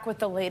are back with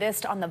the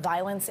latest on the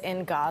violence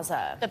in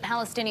Gaza. The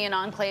Palestinian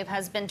enclave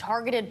has been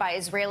targeted by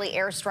Israeli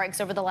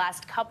airstrikes over the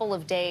last couple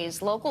of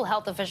days. Local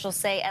health officials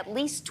say at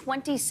least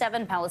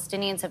 27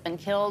 Palestinians have been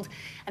killed,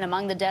 and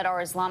among the dead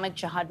are Islamic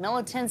Jihad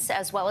militants,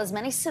 as well as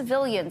many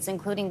civilians,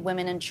 including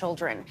women and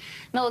children.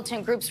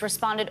 Militant groups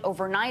responded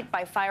overnight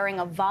by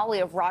firing a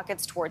volley of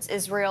rockets towards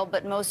Israel,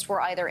 but most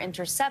were either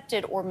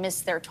intercepted or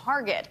missed their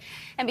target.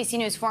 NBC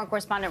News foreign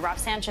correspondent Raf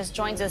Sanchez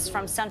joins us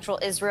from central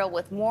Israel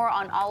with more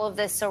on all of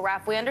this. So,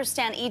 Raf, we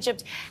understand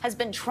Egypt has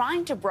been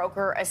trying to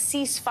broker a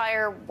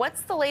ceasefire.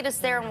 What's the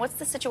latest there, and what's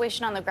the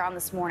situation on the ground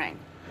this morning?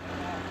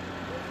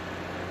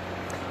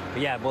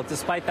 Yeah, well,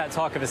 despite that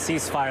talk of a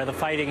ceasefire, the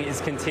fighting is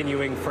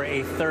continuing for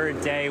a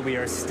third day. We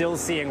are still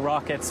seeing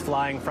rockets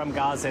flying from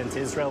Gaza into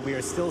Israel. We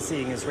are still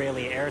seeing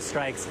Israeli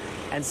airstrikes.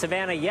 And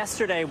Savannah,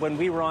 yesterday when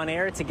we were on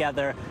air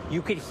together,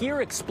 you could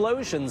hear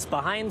explosions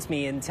behind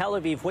me in Tel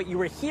Aviv. What you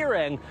were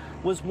hearing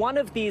was one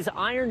of these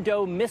Iron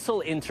Dome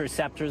missile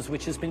interceptors,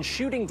 which has been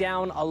shooting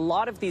down a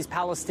lot of these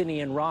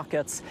Palestinian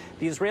rockets.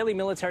 The Israeli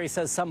military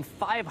says some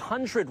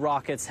 500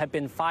 rockets have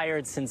been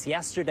fired since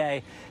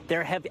yesterday.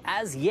 There have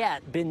as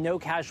yet been no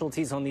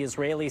casualties on the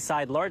Israeli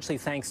side, largely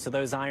thanks to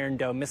those Iron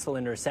Dome missile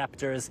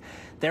interceptors.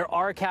 There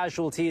are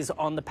casualties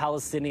on the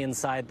Palestinian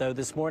side, though.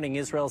 This morning,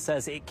 Israel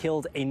says it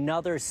killed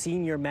another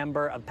senior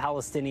member of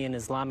Palestinian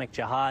Islamic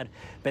Jihad,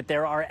 but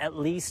there are at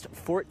least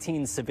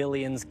 14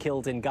 civilians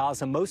killed in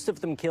Gaza, most of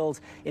them killed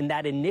in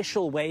that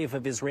initial wave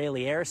of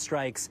Israeli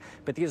airstrikes.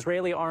 But the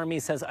Israeli army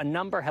says a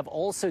number have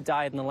also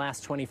died in the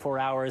last 24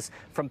 hours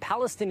from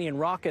Palestinian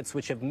rockets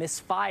which have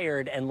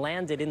misfired and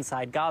landed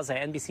inside Gaza.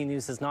 NBC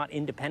News has not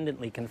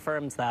independently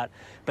confirmed that.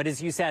 But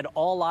as you said,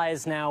 all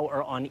eyes now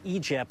are on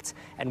Egypt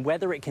and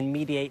whether it can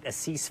mediate a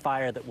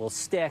ceasefire that will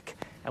stick.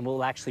 and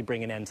will actually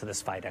bring an end to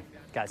this fighting.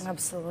 Guys.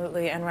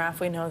 Absolutely. And Raf,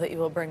 we know that you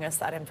will bring us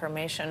that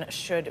information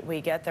should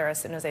we get there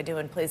as soon as I do.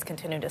 And please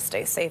continue to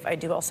stay safe. I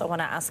do also want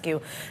to ask you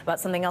about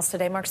something else.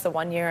 Today marks the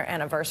 1-year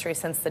anniversary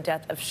since the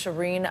death of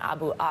Shireen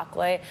Abu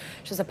Akleh.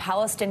 She's a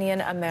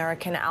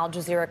Palestinian-American Al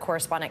Jazeera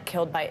correspondent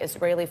killed by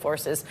Israeli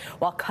forces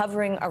while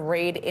covering a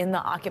raid in the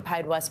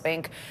occupied West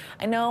Bank.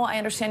 I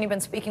understand you've been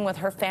speaking with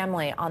her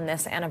family on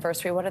this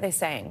anniversary. What are they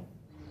saying?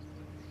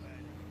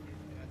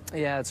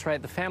 Yeah, that's right.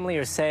 The family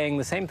are saying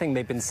the same thing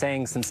they've been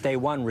saying since day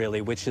one,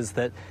 really, which is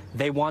that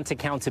they want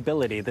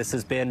accountability. This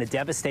has been a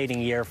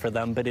devastating year for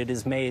them, but it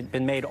has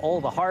been made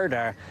all the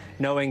harder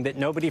knowing that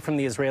nobody from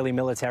the Israeli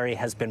military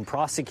has been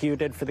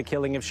prosecuted for the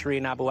killing of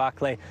Shireen Abu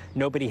Akleh.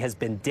 Nobody has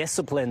been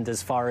disciplined,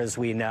 as far as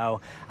we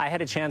know. I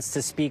had a chance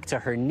to speak to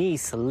her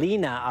niece,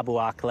 Lina Abu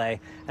Akleh,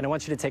 and I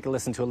want you to take a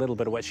listen to a little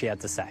bit of what she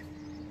had to say.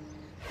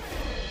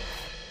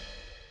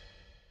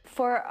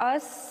 For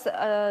us,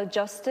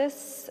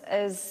 justice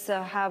is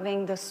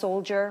having the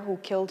soldier who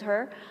killed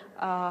her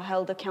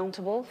held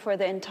accountable, for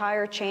the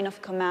entire chain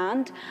of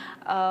command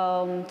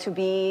to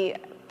be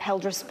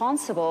held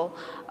responsible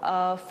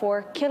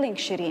for killing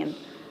Shireen.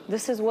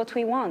 This is what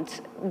we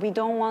want. We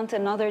don't want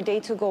another day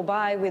to go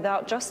by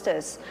without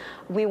justice.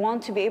 We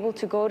want to be able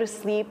to go to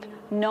sleep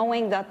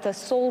knowing that the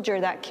soldier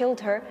that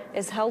killed her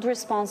is held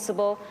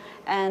responsible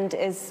and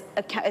is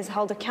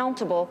held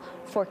accountable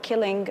for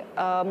killing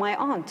my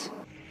aunt.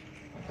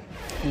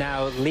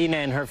 Now, Lina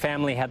and her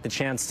family had the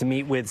chance to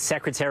meet with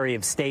Secretary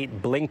of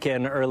State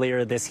Blinken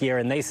earlier this year,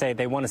 and they say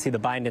they want to see the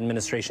Biden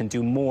administration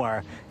do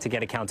more to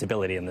get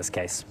accountability in this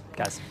case.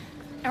 Guys.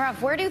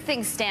 Raf, where do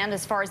things stand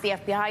as far as the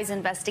FBI's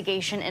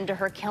investigation into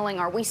her killing?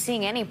 Are we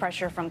seeing any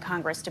pressure from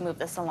Congress to move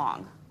this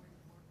along?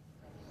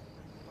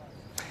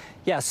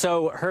 Yeah,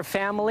 so her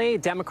family,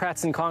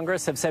 Democrats in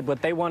Congress, have said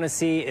what they want to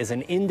see is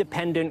an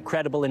independent,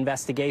 credible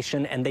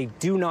investigation, and they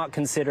do not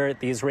consider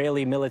the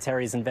Israeli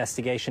military's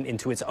investigation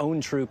into its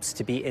own troops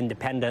to be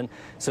independent.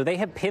 So they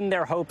have pinned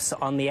their hopes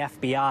on the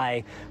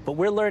FBI. But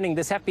we're learning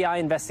this FBI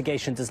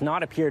investigation does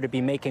not appear to be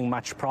making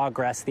much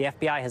progress. The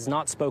FBI has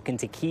not spoken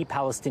to key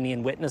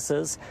Palestinian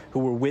witnesses who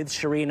were with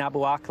Shireen Abu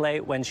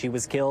Akleh when she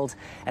was killed,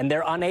 and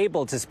they're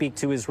unable to speak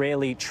to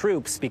Israeli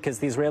troops because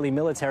the Israeli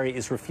military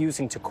is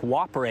refusing to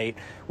cooperate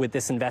with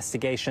this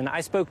investigation.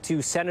 I spoke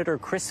to Senator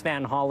Chris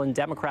Van Hollen,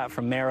 Democrat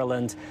from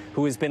Maryland,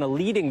 who has been a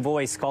leading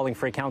voice calling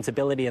for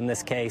accountability in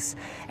this case.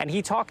 And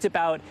he talked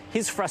about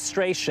his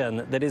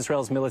frustration that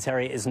Israel's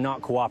military is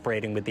not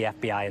cooperating with the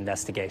FBI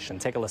investigation.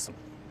 Take a listen.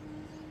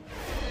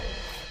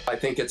 I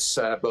think it's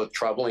both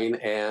troubling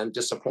and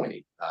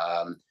disappointing.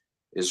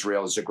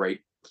 Israel is a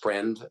great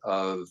friend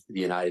of the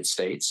United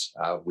States.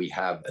 We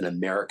have an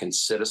American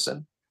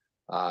citizen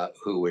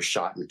who was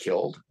shot and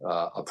killed,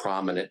 a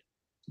prominent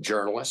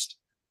journalist.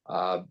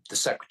 The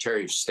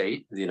Secretary of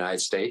State of the United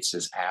States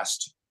has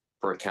asked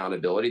for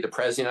accountability. The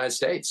President of the United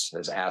States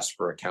has asked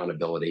for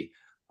accountability,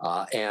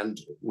 and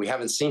we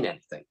haven't seen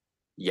anything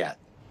yet.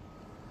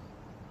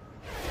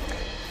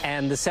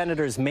 And the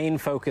senator's main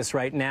focus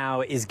right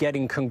now is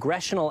getting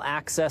congressional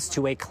access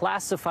to a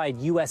classified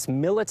U.S.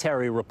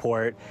 military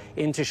report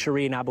into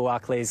Shireen Abu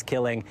Akleh's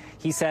killing.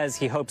 He says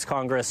he hopes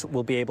Congress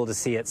will be able to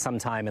see it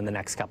sometime in the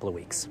next couple of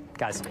weeks.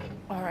 Guys.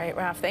 All right,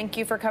 Raf, thank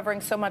you for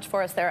covering so much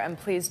for us there, and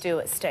please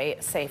do stay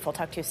safe. We'll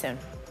talk to you soon.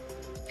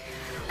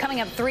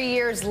 Coming up 3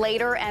 years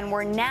later, and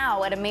we're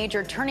now at a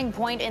major turning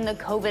point in the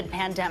COVID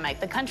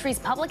pandemic. The country's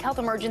public health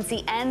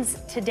emergency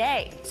ends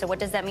today. So what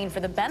does that mean for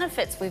the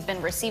benefits we've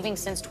been receiving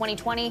since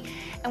 2020?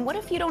 And what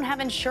if you don't have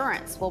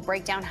insurance? We'll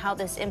break down how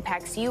this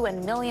impacts you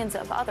and millions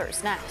of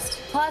others next.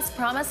 Plus,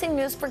 promising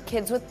news for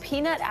kids with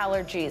peanut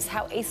allergies,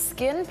 how a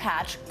skin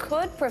patch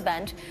could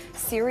prevent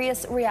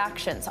serious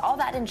reactions. All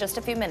that in just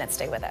a few minutes.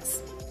 Stay with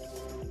us.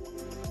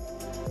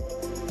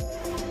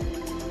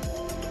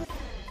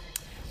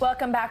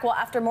 Welcome back. Well,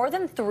 after more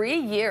than 3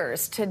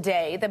 years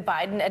today, the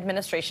Biden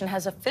administration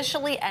has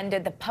officially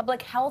ended the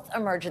public health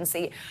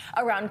emergency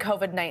around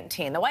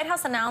COVID-19. The White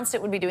House announced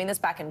it would be doing this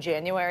back in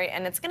January,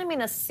 and it's going to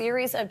mean a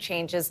series of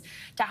changes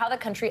to how the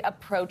country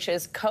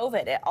approaches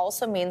COVID. It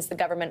also means the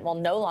government will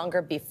no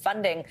longer be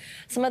funding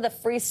some of the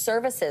free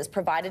services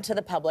provided to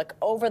the public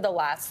over the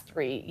last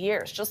 3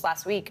 years. Just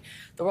last week,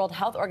 the World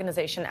Health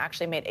Organization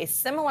actually made a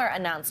similar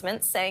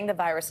announcement saying the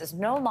virus is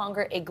no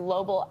longer a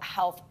global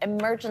health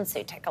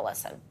emergency. Take a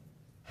listen.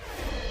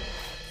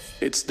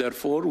 It's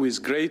therefore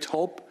with great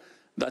hope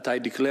that I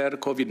declare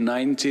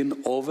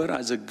COVID-19 over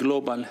as a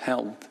global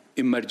health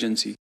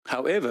emergency.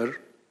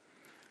 However,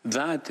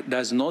 that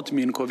does not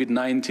mean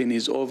COVID-19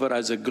 is over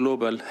as a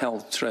global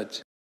health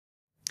threat.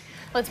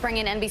 Let's bring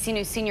in NBC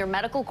News senior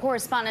medical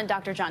correspondent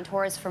Dr. John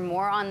Torres for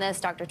more on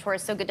this. Dr.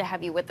 Torres, so good to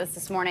have you with us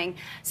this morning.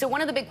 So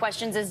one of the big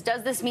questions is,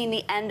 does this mean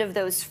the end of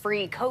those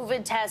free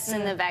COVID tests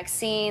and the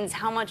vaccines?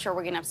 How much are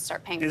we going to have to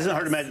start paying for this? Isn't it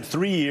hard to imagine?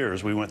 3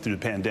 years we went through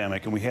the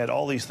pandemic, and we had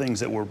all these things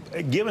that were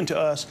given to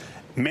us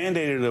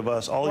mandated of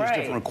us all these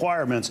different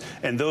requirements,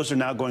 and those are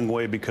now going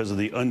away because of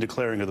the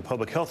undeclaring of the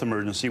public health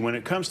emergency. When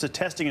it comes to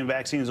testing and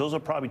vaccines, those are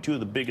probably two of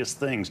the biggest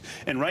things.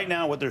 And right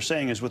now what they're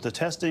saying is with the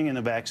testing and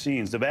the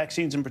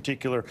vaccines in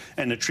particular,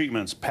 and the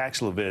treatments,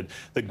 Paxlovid,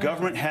 the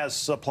government has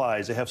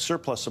supplies. They have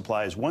surplus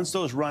supplies. Once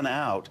those run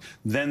out,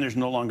 then there's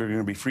no longer going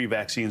to be free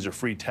vaccines or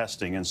free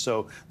testing. And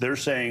so they're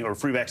saying, or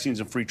free vaccines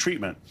and free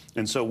treatment.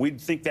 And so we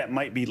think that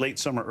might be late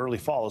summer, early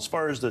fall. As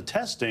far as the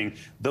testing,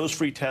 those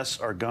free tests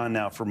are gone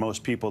now for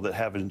most people that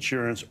have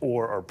insurance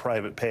or are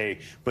private pay.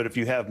 But if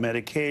you have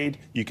Medicaid,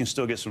 you can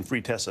still get some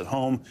free tests at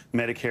home.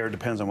 Medicare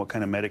depends on what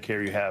kind of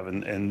Medicare you have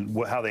and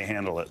how they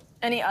handle it.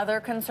 Any other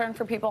concern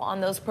for people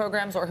on those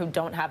programs or who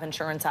don't have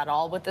insurance at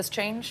all with this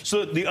change?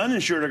 So the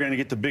uninsured are going to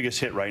get the biggest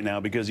hit right now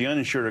because the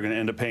uninsured are going to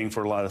end up paying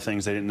for a lot of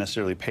things they didn't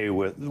necessarily pay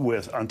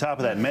with. On top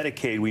of that,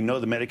 Medicaid, we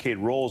know the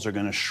Medicaid rolls are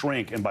going to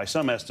shrink, and by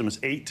some estimates,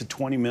 8 to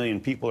 20 million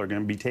people are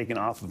going to be taken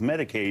off of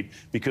Medicaid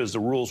because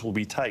the rules will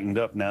be tightened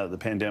up now that the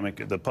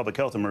pandemic, the public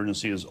health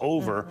emergency is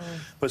over.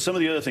 But some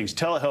of the other things,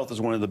 telehealth is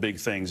one of the big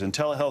things, and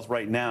telehealth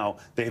right now,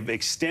 they've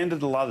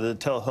extended a lot of the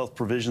telehealth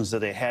provisions that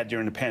they had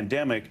during the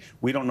pandemic.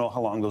 We don't know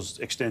how long those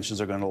extensions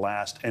are going to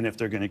last and if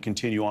they're going to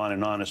continue on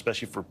and on,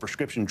 especially for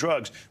prescription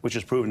drugs, which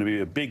has proven to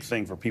be a big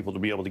thing for people to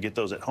be able to get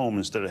those at home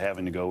instead of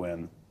having to go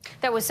in.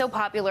 That was so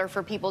popular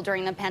for people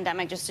during the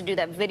pandemic, just to do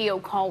that video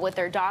call with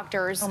their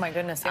doctors. Oh my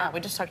goodness, yeah, we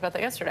just talked about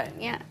that yesterday.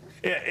 Yeah.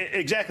 Yeah,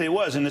 exactly, it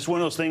was, and it's one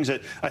of those things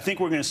that I think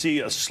we're going to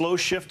see a slow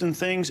shift in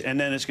things, and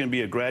then it's going to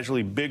be a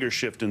gradually bigger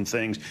shift in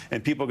things,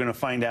 and people are going to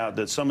find out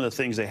that some of the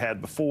things they had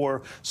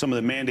before, some of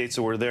the mandates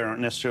that were there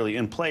aren't necessarily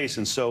in place,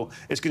 and so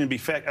it's going to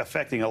be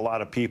affecting a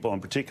lot of people,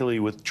 and particularly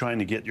with trying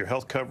to get your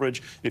health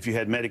coverage. If you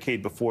had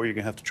Medicaid before, you're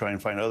going to have to try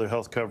and find other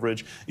health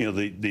coverage. You know,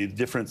 the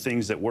different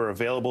things that were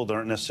available that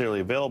aren't necessarily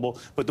available.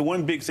 But the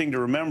one big thing to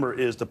remember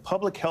is the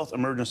public health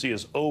emergency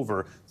is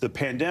over. The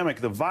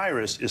pandemic, the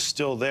virus, is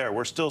still there.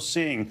 We're still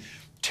seeing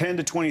 10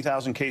 to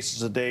 20,000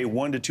 cases a day,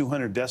 1 to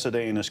 200 deaths a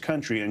day in this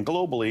country. And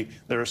globally,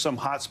 there are some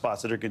hot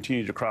spots that are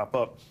continuing to crop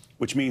up,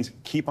 which means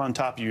keep on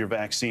top of your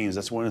vaccines.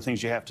 That's one of the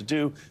things you have to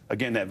do.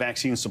 Again, that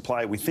vaccine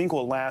supply we think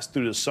will last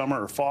through the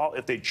summer or fall.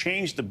 If they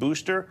change the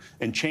booster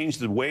and change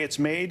the way it's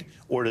made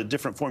or the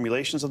different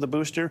formulations of the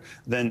booster,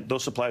 then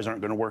those supplies aren't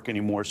going to work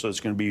anymore. So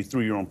it's going to be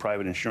through your own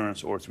private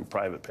insurance or through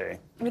private pay.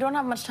 We don't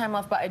have much time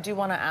left, but I do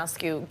want to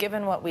ask you,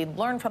 given what we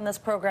learned from this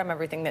program,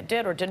 everything that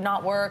did or did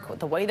not work,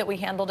 the way that we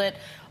handled it,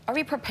 are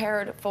we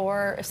prepared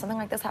for if something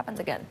like this happens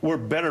again? We're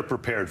better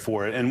prepared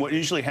for it. And what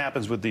usually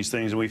happens with these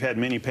things, and we've had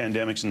many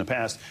pandemics in the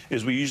past,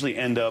 is we usually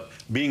end up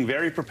being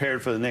very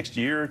prepared for the next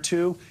year or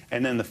two,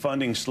 and then the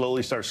funding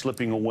slowly starts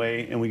slipping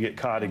away, and we get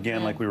caught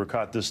again like we were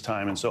caught this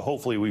time. And so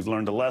hopefully we've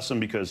learned a lesson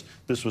because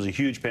this was a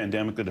huge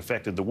pandemic that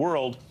affected the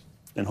world.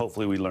 And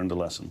hopefully we learned a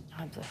lesson.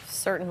 I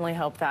certainly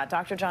hope that.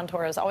 Dr. John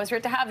Torres, always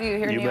great to have you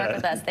here in New York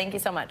with us. Thank you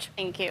so much.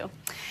 Thank you.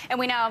 And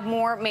we now have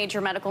more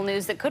major medical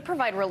news that could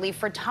provide relief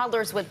for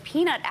toddlers with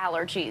peanut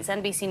allergies.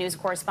 NBC News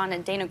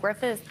correspondent Dana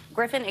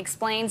Griffin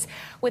explains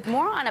with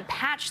more on a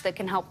patch that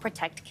can help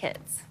protect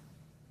kids.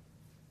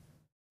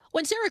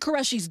 When Sarah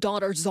Qureshi's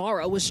daughter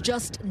Zara was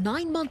just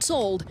 9 months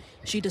old,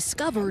 she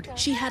discovered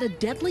she had a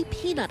deadly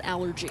peanut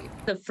allergy.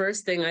 The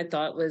first thing I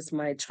thought was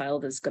my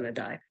child is going to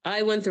die.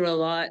 I went through a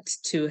lot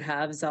to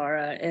have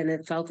Zara, and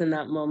it felt in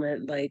that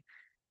moment like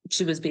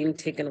she was being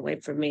taken away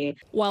from me.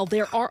 While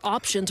there are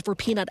options for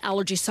peanut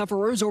allergy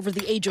sufferers over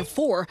the age of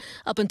 4,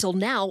 up until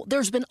now,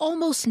 there's been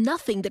almost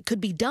nothing that could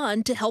be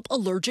done to help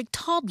allergic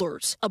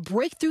toddlers. A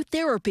breakthrough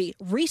therapy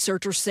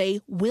researchers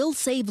say will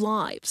save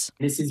lives.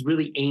 This is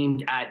really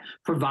aimed at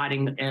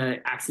providing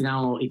an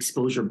accidental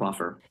exposure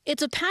buffer.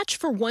 It's a patch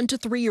for 1 to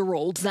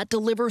 3-year-olds that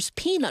delivers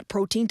peanut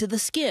protein to the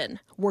skin,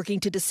 working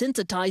to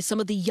desensitize some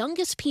of the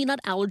youngest peanut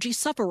allergy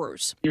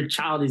sufferers. Your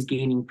child is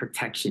gaining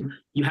protection.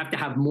 You have to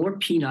have more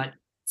peanut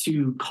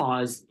to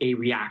cause a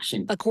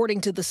reaction.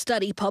 According to the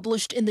study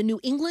published in the New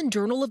England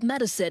Journal of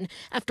Medicine,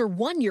 after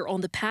 1 year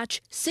on the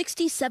patch,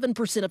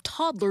 67% of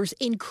toddlers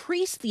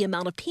increased the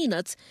amount of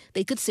peanuts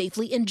they could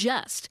safely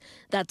ingest.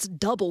 That's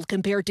doubled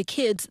compared to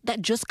kids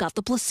that just got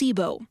the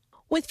placebo.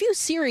 With few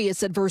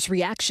serious adverse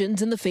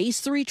reactions in the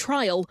Phase 3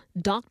 trial,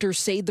 doctors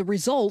say the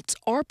results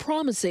are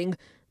promising,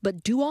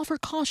 but do offer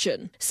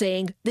caution,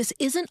 saying this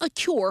isn't a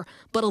cure,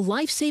 but a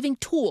life-saving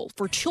tool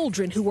for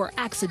children who are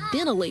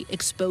accidentally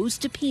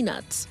exposed to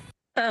peanuts.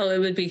 Oh, it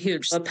would be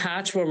huge. A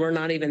patch where we're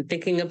not even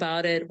thinking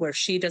about it, where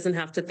she doesn't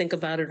have to think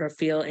about it or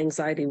feel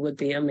anxiety would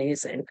be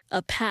amazing.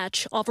 A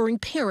patch offering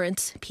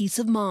parents peace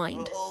of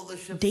mind.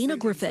 Dana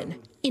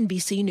Griffin,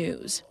 NBC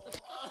News.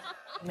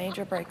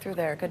 Major breakthrough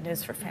there. Good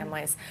news for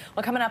families.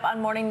 Well, coming up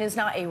on Morning News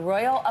Now, a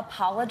royal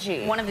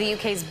apology. One of the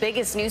UK's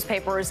biggest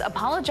newspapers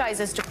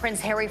apologizes to Prince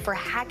Harry for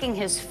hacking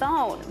his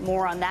phone.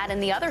 More on that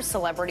and the other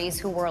celebrities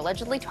who were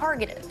allegedly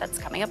targeted. That's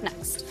coming up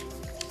next.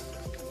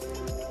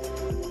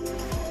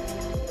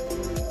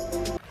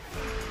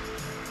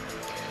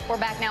 We're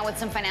back now with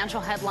some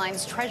financial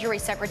headlines. Treasury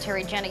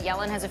Secretary Janet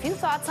Yellen has a few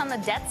thoughts on the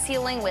debt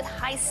ceiling with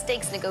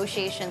high-stakes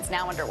negotiations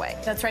now underway.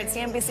 That's right.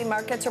 CNBC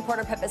Markets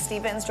reporter Pippa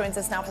Stevens joins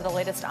us now for the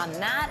latest on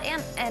that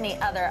and any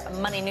other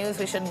money news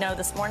we should know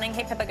this morning.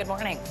 Hey, Pippa, good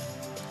morning.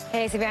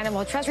 Hey, Savannah.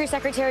 Well, Treasury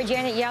Secretary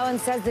Janet Yellen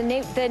says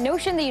the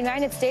notion the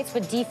United States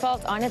would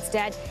default on its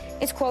debt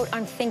is, quote,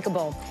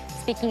 unthinkable.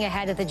 Speaking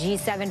ahead of the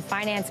G7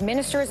 finance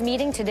ministers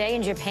meeting today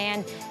in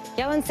Japan,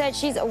 Yellen said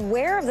she's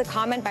aware of the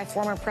comment by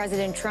former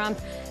President Trump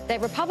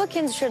that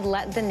Republicans should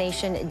let the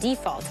nation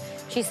default.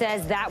 She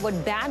says that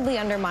would badly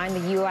undermine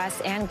the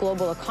U.S. and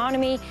global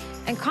economy,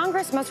 and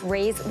Congress must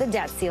raise the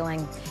debt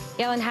ceiling.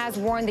 Yellen has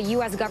warned the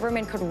U.S.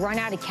 government could run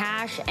out of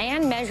cash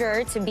and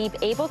measure to be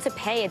able to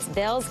pay its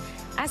bills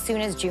as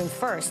soon as June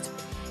 1st.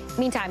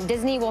 Meantime,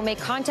 Disney will make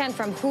content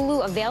from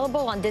Hulu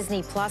available on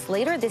Disney Plus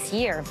later this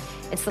year.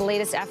 It's the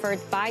latest effort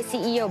by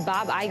CEO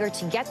Bob Iger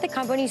to get the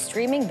company's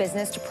streaming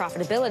business to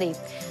profitability.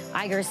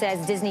 Iger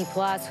says Disney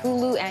Plus,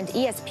 Hulu, and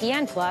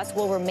ESPN Plus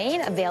will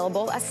remain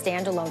available as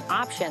standalone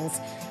options.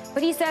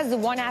 But he says the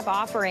one-app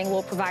offering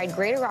will provide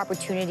greater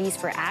opportunities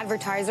for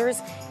advertisers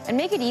and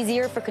make it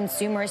easier for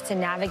consumers to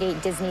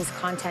navigate Disney's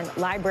content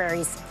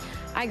libraries.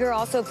 Iger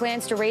also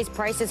plans to raise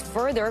prices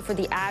further for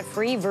the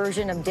ad-free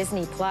version of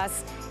Disney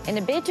Plus in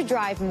a bid to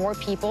drive more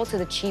people to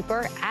the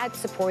cheaper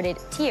ad-supported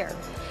tier.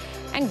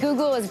 And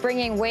Google is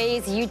bringing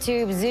Waze,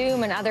 YouTube,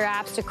 Zoom, and other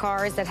apps to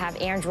cars that have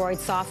Android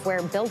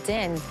software built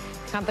in.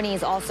 The company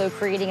is also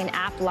creating an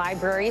app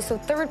library so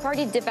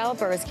third-party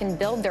developers can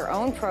build their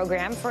own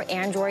program for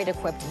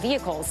Android-equipped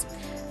vehicles.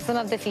 Some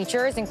of the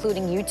features,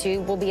 including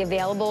YouTube, will be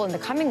available in the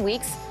coming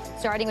weeks,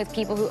 starting with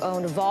people who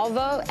own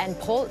Volvo and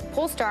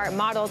Polestar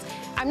models.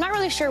 I'm not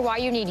really sure why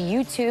you need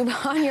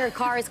YouTube on your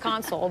car's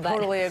console, but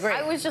Totally agree.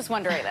 I was just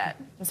wondering that.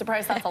 I'm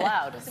surprised that's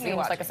allowed. It seems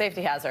like a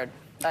safety hazard,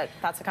 but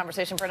that's a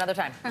conversation for another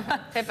time.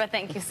 Pippa,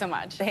 thank you so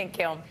much. Thank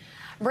you.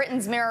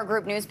 Britain's Mirror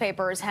Group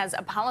Newspapers has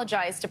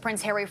apologized to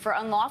Prince Harry for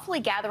unlawfully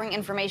gathering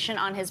information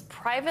on his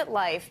private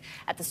life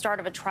at the start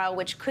of a trial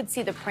which could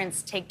see the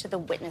prince take to the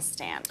witness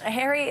stand.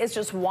 Harry is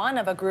just one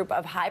of a group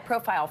of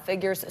high-profile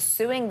figures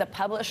suing the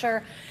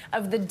publisher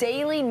of the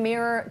Daily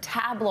Mirror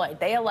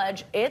tabloid. They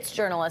allege its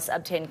journalists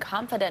obtained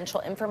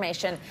confidential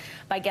information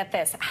by, get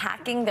this,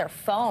 hacking their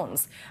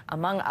phones,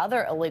 among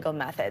other illegal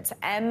methods.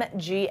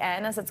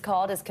 MGN, as it's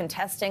called, is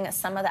contesting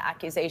some of the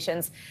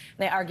accusations.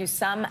 They argue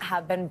some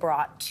have been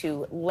brought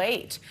to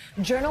late.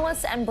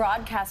 Journalist and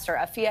broadcaster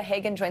Afia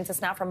Hagen joins us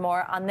now for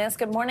more on this.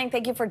 Good morning.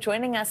 Thank you for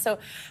joining us. So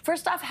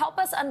first off, help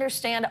us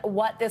understand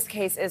what this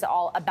case is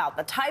all about.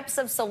 The types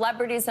of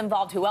celebrities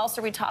involved, who else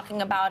are we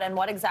talking about, and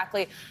what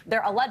exactly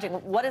they're alleging.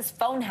 What is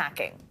phone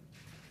hacking?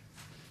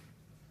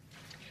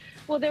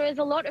 Well, there is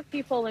a lot of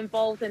people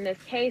involved in this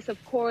case.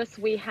 Of course,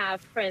 we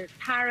have Prince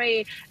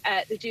Harry,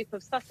 the Duke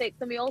of Sussex,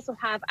 and we also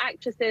have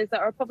actresses that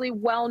are probably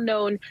well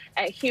known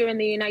here in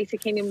the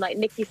United Kingdom, like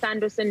Nikki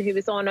Sanderson, who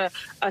was on a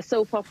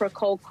soap opera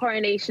called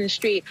Coronation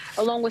Street,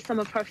 along with some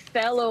of her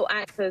fellow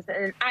actors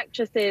and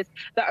actresses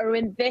that are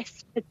in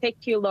this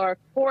particular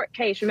court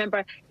case.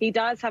 Remember, he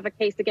does have a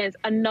case against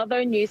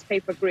another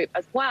newspaper group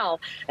as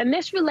well. And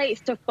this relates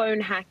to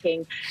phone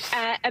hacking.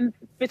 And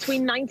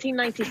between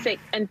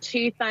 1996 and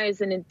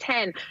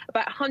 2010,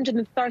 about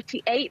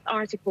 138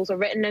 articles are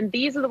written, and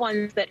these are the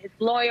ones that his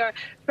lawyer,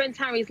 Prince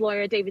Harry's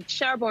lawyer, David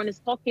Sherborne, is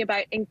talking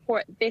about in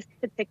court this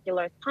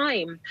particular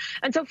time.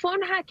 And so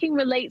phone hacking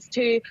relates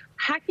to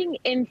hacking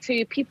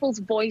into people's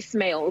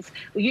voicemails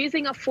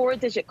using a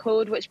 4-digit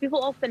code, which people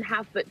often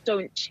have but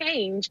don't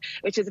change,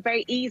 which is a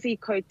very easy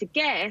code to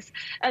guess.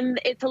 And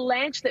it's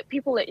alleged that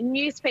people at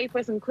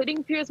newspapers,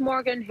 including Piers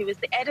Morgan, who is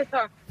the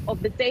editor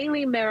of the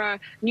Daily Mirror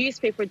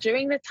newspaper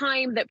during the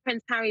time that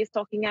Prince Harry is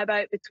talking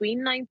about, between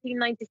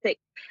 1996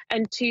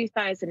 and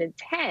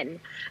 2010,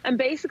 and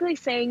basically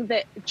saying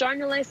that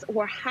journalists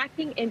were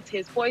hacking into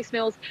his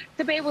voicemails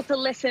to be able to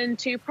listen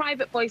to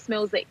private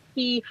voicemails that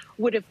he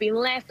would have been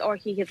left or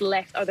he had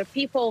left other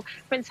people.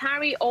 Prince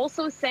Harry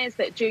also says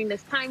that during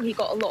this time he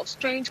got a lot of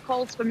strange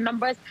calls from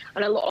numbers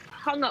and a lot of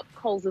hung-up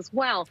calls as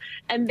well.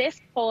 And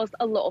this caused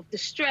a lot of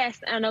distress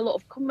and a lot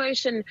of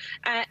commotion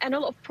and a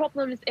lot of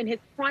problems in his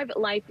private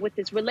life with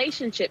his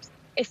relationships,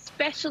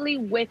 especially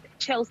with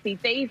Chelsea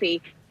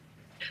Davy.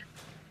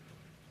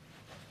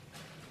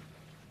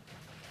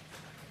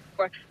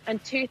 In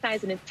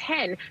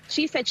 2010,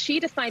 she said she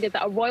decided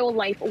that a royal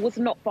life was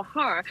not for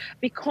her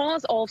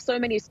because of so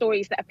many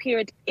stories that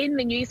appeared in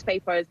the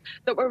newspapers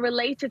that were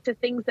related to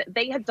things that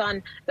they had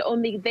done that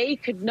only they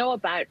could know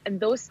about, and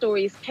those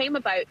stories came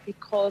about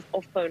because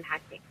of phone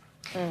hacking.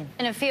 And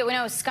Afia, we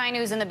know Sky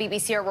News and the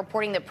BBC are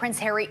reporting that Prince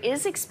Harry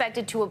is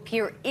expected to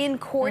appear in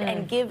court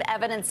and give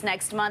evidence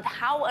next month.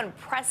 How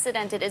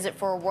unprecedented is it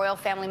for a royal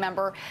family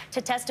member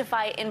to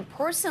testify in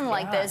person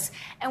like this?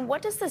 And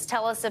what does this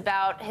tell us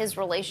about his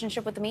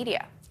relationship with the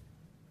media?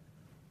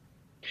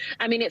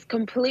 I mean, it's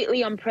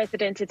completely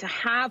unprecedented to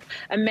have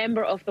a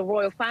member of the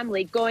royal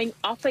family going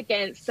up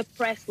against the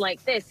press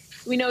like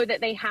this. We know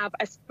that they have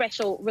a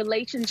special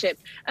relationship,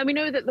 and we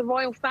know that the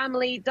royal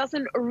family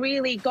doesn't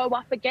really go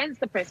up against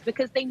the press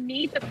because they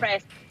need the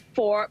press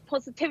for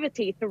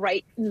positivity, to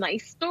write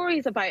nice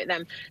stories about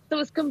them. So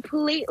it's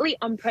completely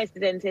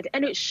unprecedented,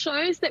 and it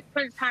shows that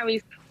Prince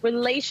Harry's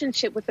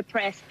relationship with the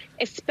press,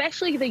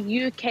 especially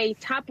the UK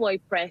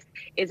tabloid press,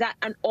 is at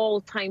an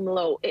all-time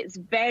low. It's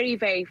very,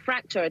 very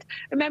fractured.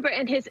 Remember,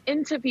 in his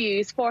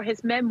interviews for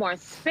his memoir,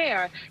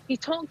 Spare, he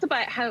talked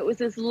about how it was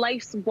his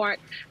life's work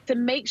to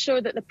make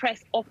sure that the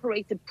press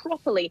operated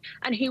properly,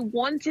 and he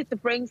wanted to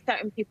bring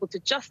certain people to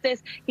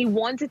justice. He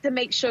wanted to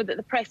make sure that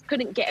the press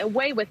couldn't get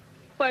away with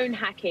phone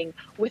hacking,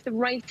 with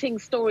writing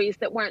stories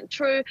that weren't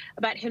true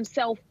about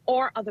himself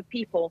or other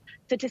people.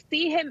 So to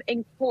see him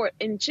in court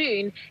in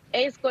June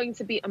is going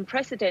to be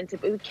unprecedented,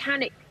 but we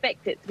can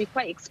expect it to be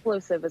quite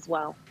explosive as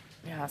well.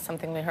 Yeah,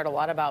 something we heard a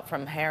lot about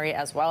from Harry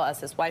as well as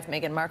his wife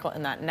Meghan Markle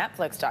in that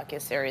Netflix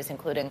docuseries,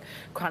 including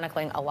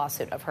chronicling a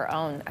lawsuit of her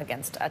own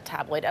against a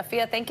tabloid.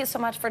 Afia, thank you so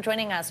much for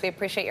joining us. We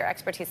appreciate your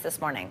expertise this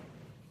morning.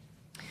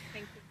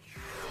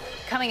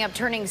 Coming up,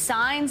 turning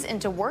signs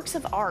into works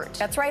of art.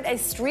 That's right. A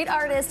street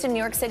artist in New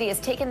York City has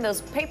taken those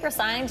paper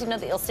signs, you know,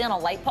 that you'll see on a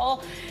light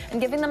pole, and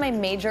giving them a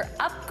major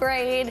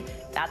upgrade.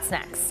 That's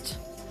next.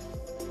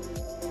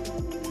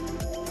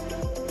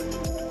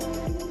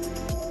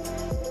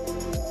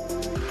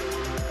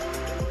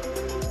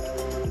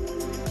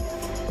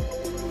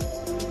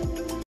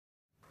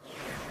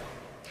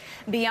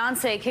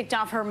 Beyonce kicked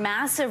off her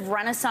massive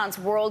Renaissance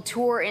World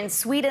Tour in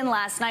Sweden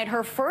last night,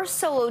 her first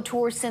solo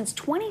tour since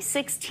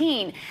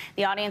 2016.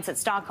 The audience at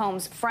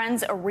Stockholm's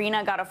Friends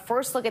Arena got a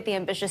first look at the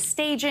ambitious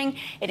staging.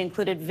 It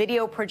included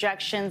video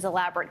projections,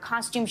 elaborate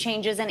costume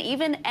changes, and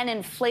even an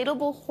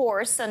inflatable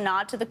horse, a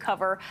nod to the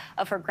cover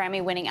of her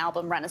Grammy-winning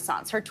album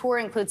Renaissance. Her tour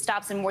includes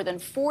stops in more than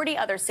 40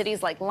 other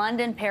cities like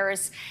London,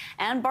 Paris,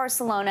 and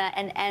Barcelona,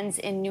 and ends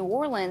in New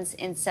Orleans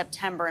in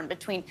September. And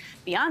between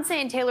Beyonce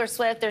and Taylor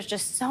Swift, there's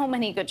just so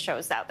many good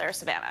shows out there,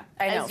 Savannah,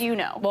 as you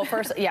know. Well,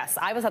 first, yes,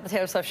 I was at the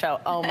Taylor Swift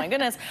show. Oh, my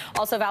goodness.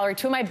 Also, Valerie,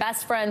 two of my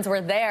best friends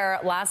were there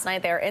last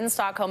night. They're in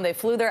Stockholm. They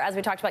flew there, as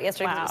we talked about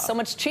yesterday. Wow. It was so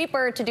much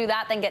cheaper to do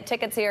that than get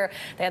tickets here.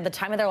 They had the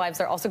time of their lives.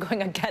 They're also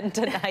going again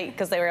tonight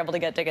because they were able to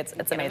get tickets.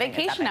 It's amazing. A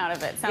vacation out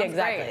of it. Sounds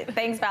exactly. great.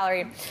 Thanks,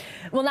 Valerie.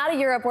 Well, now to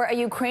Europe, where a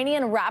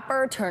Ukrainian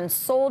rapper turned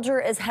soldier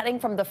is heading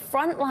from the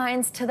front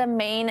lines to the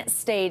main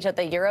stage at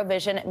the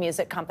Eurovision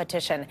music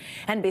competition.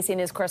 NBC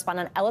News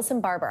correspondent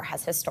Ellison Barber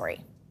has his story.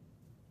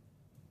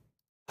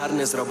 On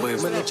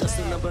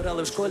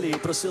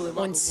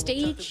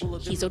stage,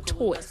 he's a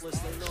toy.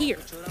 Here,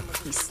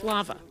 he's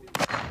Slava,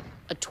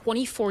 a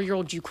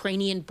 24-year-old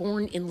Ukrainian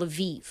born in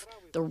Lviv,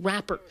 the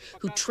rapper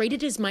who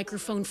traded his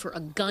microphone for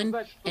a gun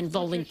and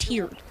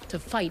volunteered to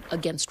fight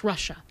against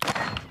Russia.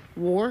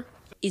 War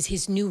is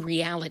his new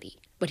reality,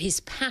 but his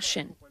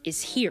passion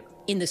is here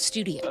in the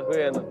studio.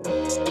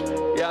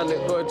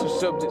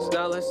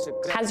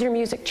 Has your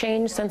music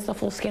changed since the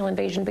full-scale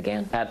invasion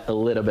began? Add a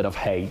little bit of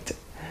hate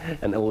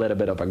and a little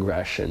bit of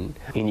aggression.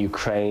 In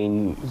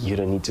Ukraine, you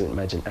don't need to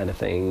imagine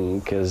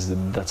anything because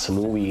that's a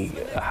movie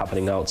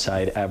happening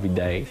outside every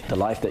day. The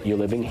life that you're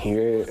living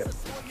here,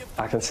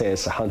 I can say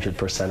it's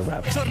 100%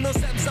 rap.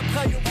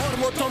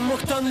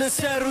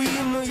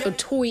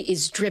 Otoy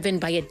is driven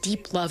by a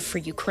deep love for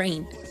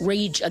Ukraine,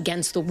 rage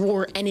against the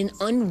war, and an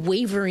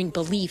unwavering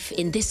belief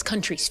in this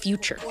country's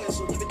future.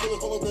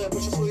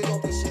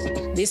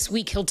 This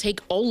week, he'll take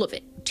all of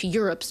it to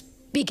Europe's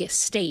biggest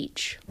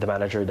stage. The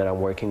manager that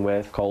I'm working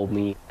with called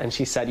me and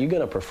she said, "You're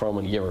gonna perform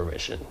on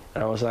Eurovision."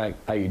 And I was like,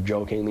 "Are you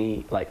joking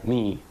me? Like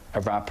me,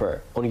 a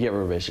rapper on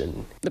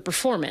Eurovision?" The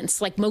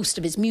performance, like most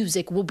of his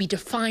music, will be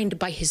defined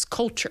by his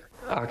culture.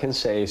 I can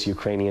say it's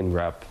Ukrainian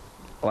rap,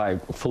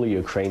 like fully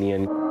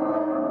Ukrainian.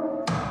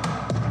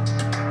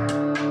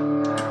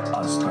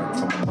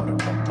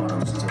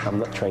 I'm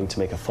not trying to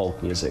make a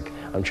folk music.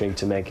 I'm trying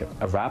to make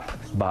a rap,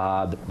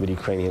 but with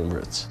Ukrainian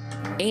roots.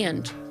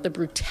 And the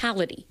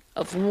brutality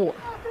of war.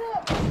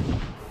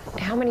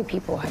 How many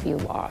people have you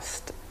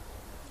lost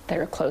that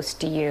are close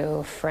to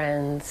you,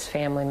 friends,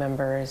 family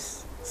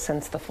members,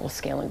 since the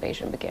full-scale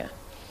invasion began?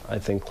 I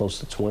think close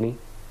to 20,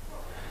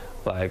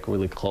 like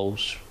really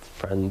close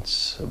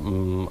friends.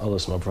 I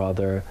lost my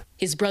brother.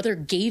 His brother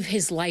gave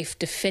his life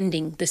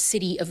defending the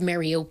city of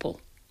Mariupol.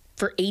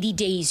 For 80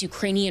 days,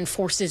 Ukrainian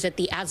forces at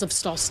the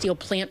Azovstal steel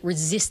plant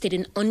resisted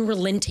an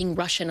unrelenting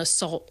Russian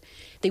assault.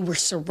 They were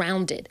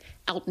surrounded,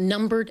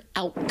 outnumbered,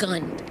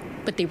 outgunned,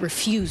 but they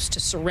refused to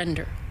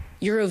surrender.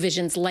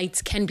 Eurovision's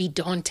lights can be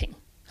daunting.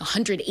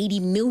 180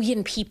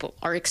 million people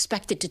are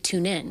expected to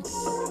tune in. But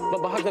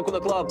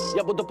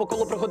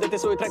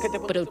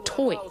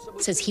Otoy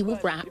says he will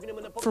rap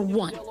for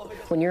one.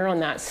 When you're on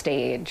that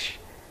stage,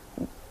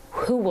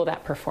 who will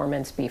that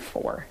performance be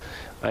for?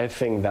 I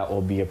think that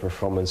will be a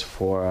performance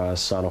for a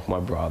son of my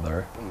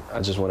brother. I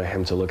just wanted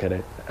him to look at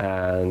it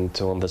and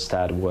to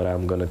understand what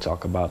I'm going to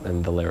talk about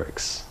in the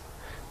lyrics,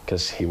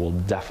 because he will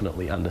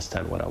definitely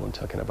understand what I'm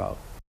talking about.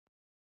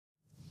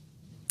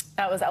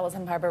 That was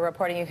Ellison Barber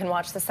reporting. You can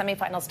watch the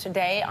semifinals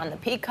today on the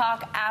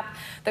Peacock app.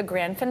 The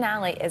grand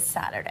finale is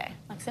Saturday.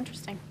 Looks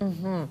interesting.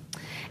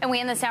 And we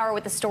end this hour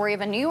with the story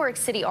of a New York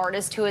City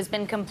artist who has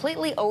been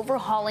completely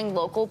overhauling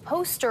local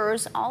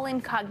posters, all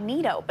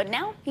incognito. But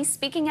now he's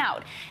speaking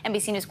out.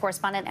 NBC News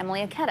correspondent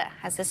Emily Aketa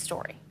has this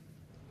story.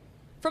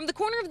 From the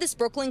corner of this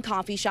Brooklyn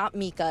coffee shop,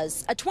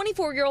 Mika's, a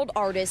 24-year-old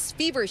artist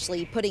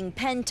feverishly putting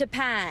pen to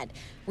pad,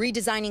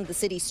 redesigning the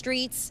city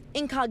streets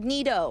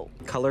incognito.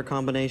 Color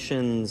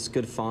combinations,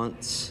 good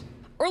fonts.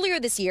 Earlier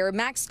this year,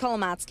 Max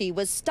Kolomatsky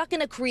was stuck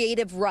in a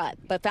creative rut,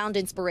 but found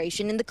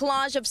inspiration in the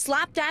collage of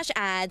slapdash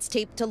ads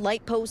taped to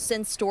light posts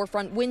and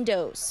storefront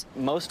windows.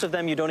 Most of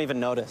them you don't even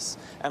notice.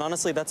 And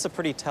honestly, that's a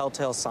pretty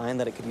telltale sign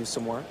that it could use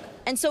some work.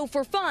 And so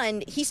for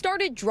fun, he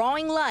started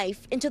drawing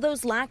life into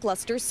those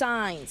lackluster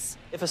signs.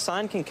 If a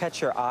sign can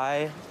catch your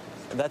eye,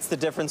 that's the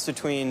difference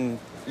between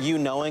you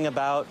knowing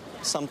about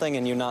something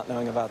and you not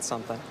knowing about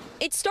something.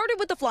 It started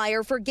with a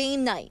flyer for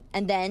game night,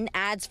 and then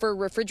ads for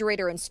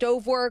refrigerator and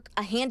stove work,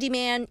 a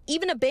handyman,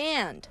 even a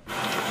band.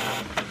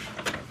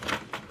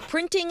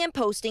 Printing and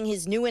posting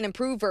his new and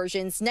improved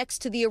versions next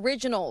to the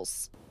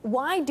originals.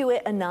 Why do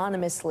it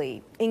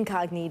anonymously,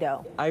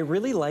 incognito? I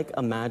really like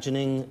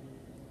imagining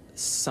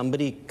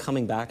somebody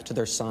coming back to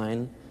their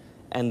sign,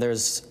 and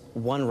there's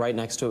one right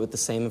next to it with the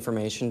same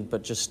information,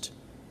 but just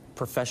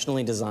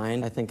professionally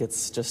designed. I think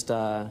it's just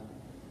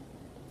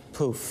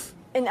poof.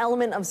 An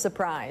element of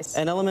surprise.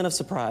 An element of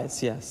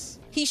surprise, yes.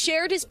 He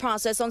shared his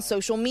process on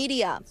social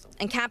media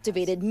and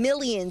captivated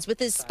millions with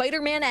his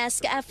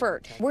Spider-Man-esque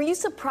effort. Were you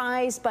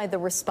surprised by the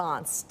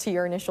response to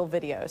your initial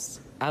videos?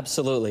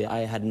 Absolutely.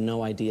 I had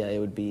no idea it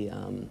would be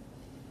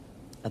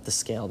at the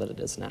scale that it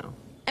is now.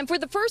 And for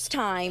the first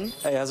time,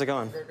 hey, how's it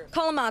going?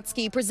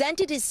 Kolomatsky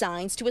presented his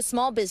signs to a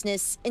small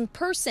business in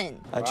person.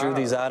 I drew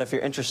these out if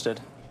you're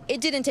interested. It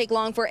didn't take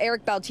long for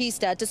Eric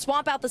Bautista to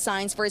swap out the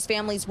signs for his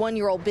family's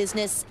one-year-old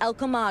business, El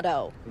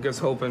Camado. It gives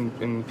hope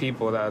in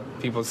people that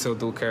people still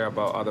do care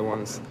about other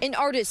ones. An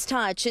artist's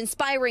touch,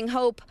 inspiring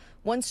hope,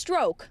 one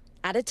stroke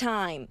at a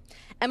time.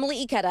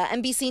 Emily Ikeda,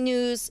 NBC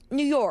News,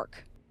 New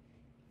York.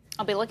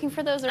 I'll be looking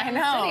for those around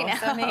the city now.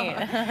 So neat.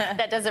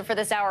 That does it for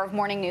this hour of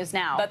Morning News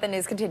Now. But the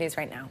news continues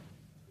right now.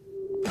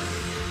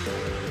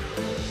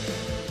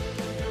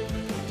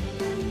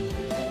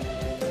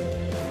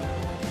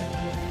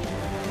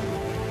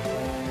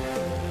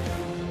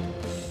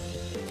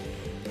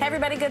 Hey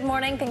everybody, good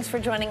morning. Thanks for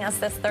joining us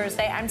this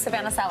Thursday. I'm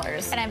Savannah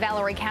Sellers. And I'm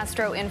Valerie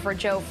Castro in for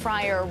Joe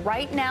Fryer.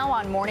 Right now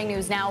on Morning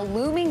News Now,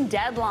 looming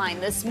deadline.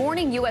 This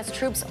morning, U.S.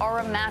 troops are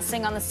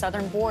amassing on the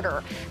southern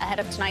border ahead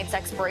of tonight's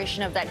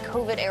expiration of that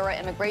COVID-era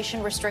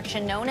immigration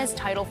restriction known as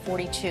Title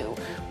 42.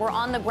 We're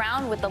on the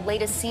ground with the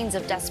latest scenes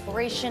of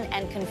desperation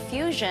and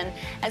confusion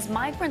as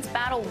migrants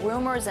battle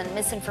rumors and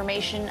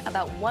misinformation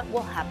about what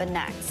will happen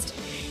next.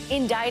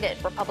 Indicted,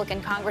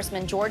 Republican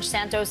Congressman George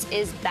Santos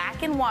is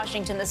back in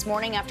Washington this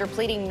morning after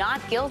pleading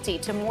not guilty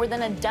to more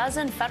than a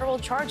dozen federal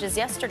charges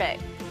yesterday.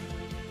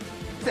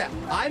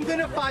 I'm going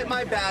to fight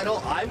my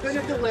battle. I'm going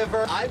to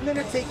deliver. I'm going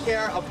to take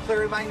care of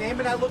clearing my name,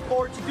 and I look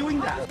forward to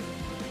doing that.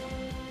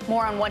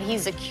 More on what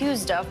he's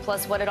accused of,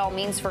 plus what it all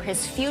means for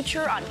his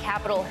future on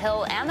Capitol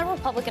Hill and the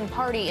Republican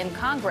Party in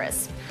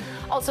Congress.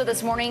 Also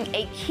this morning,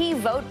 a key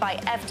vote by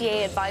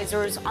FDA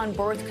advisors on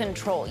birth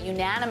control,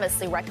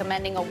 unanimously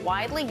recommending a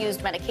widely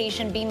used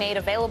medication be made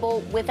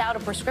available without a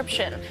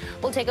prescription.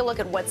 We'll take a look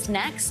at what's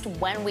next,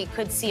 when we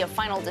could see a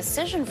final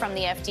decision from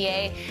the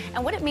FDA,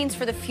 and what it means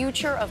for the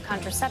future of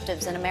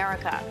contraceptives in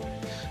America.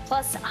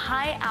 Plus,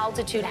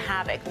 high-altitude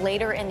havoc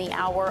later in the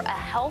hour, a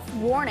health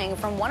warning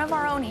from one of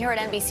our own here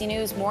at NBC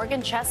News,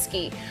 Morgan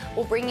Chesky.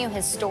 We'll bring you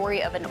his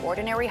story of an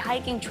ordinary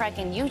hiking trek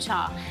in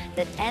Utah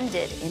that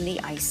ended in the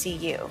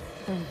ICU.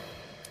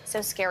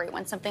 So scary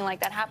when something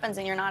like that happens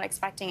and you're not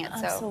expecting it.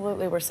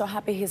 Absolutely. We're so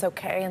happy he's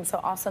okay, and so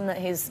awesome that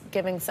he's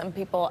giving some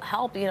people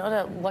help, you know,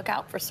 to look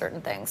out for certain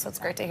things. So it's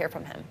great to hear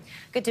from him.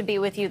 Good to be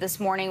with you this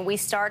morning. We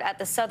start at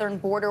the southern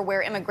border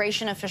where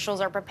immigration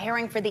officials are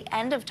preparing for the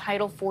end of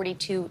Title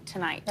 42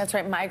 tonight. That's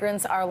right.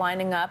 Migrants are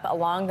lining up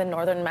along the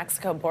northern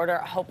Mexico border,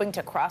 hoping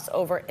to cross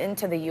over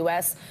into the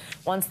U.S.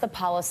 once the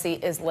policy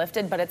is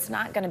lifted, but it's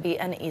not going to be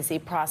an easy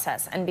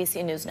process.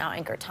 NBC News Now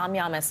anchor Tom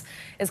Yamas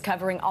is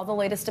covering all the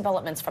latest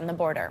developments from the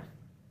border.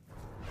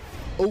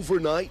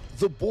 Overnight,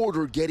 the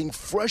border getting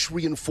fresh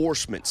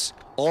reinforcements.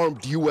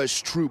 Armed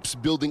U.S. troops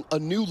building a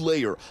new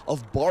layer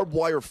of barbed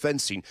wire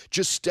fencing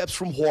just steps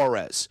from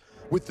Juarez.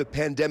 With the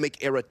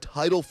pandemic-era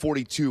Title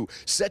 42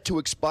 set to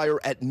expire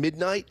at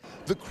midnight,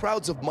 the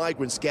crowds of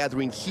migrants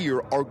gathering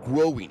here are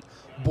growing.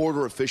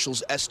 Border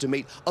officials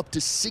estimate up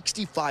to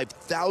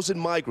 65,000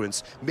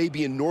 migrants may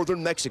be in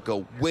northern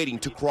Mexico waiting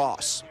to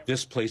cross.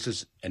 This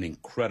places an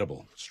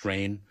incredible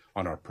strain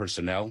on our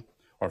personnel,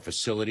 our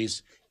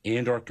facilities,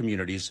 and our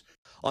communities.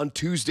 On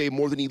Tuesday,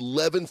 more than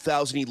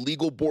 11,000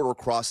 illegal border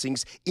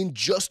crossings in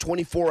just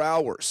 24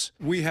 hours.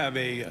 We have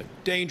a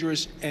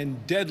dangerous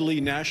and deadly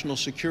national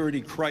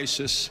security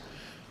crisis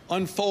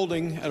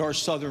unfolding at our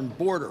southern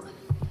border,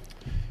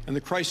 and the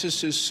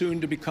crisis is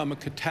soon to become a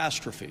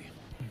catastrophe.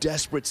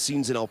 desperate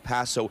scenes in El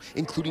Paso,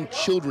 including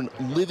children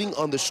living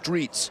on the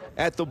streets.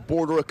 At the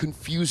border, a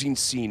confusing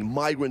scene.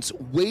 Migrants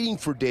waiting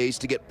for days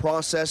to get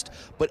processed,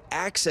 but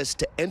access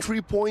to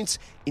entry points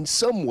in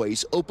some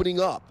ways opening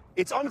up.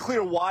 It's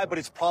unclear why, but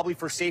it's probably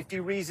for safety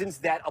reasons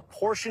that a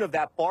portion of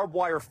that barbed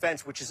wire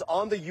fence, which is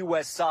on the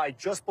U.S. side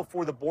just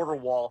before the border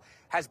wall,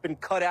 has been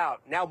cut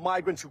out. Now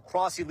migrants who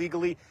cross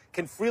illegally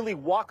can freely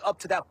walk up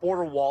to that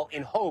border wall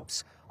in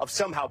hopes of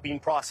somehow being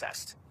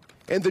processed.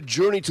 And the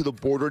journey to the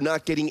border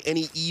not getting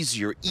any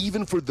easier,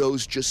 even for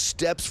those just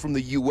steps from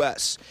the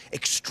U.S.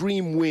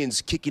 Extreme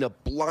winds kicking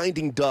up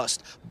blinding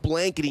dust,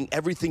 blanketing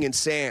everything in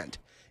sand.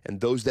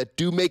 And those that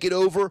do make it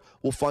over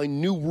will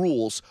find new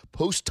rules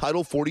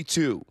post-Title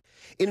 42.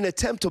 In an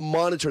attempt to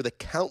monitor the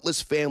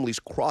countless families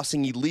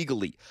crossing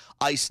illegally,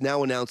 ICE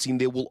now announcing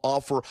they will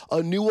offer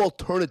a new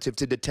alternative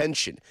to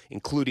detention,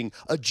 including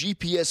a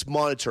GPS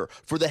monitor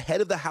for the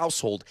head of the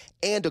household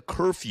and a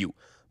curfew.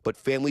 But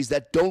families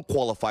that don't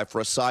qualify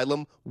for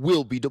asylum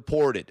will be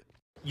deported.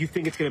 You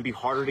think it's going to be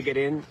harder to get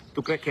in?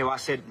 ¿Tú crees que va a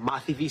ser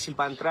más difícil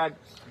para entrar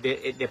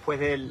después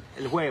del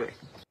jueves?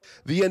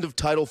 The end of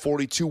Title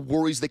 42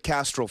 worries the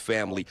Castro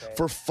family.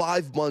 For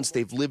 5 months,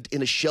 they've lived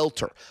in a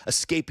shelter,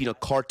 escaping a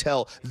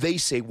cartel they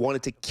say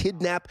wanted to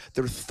kidnap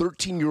their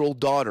 13-year-old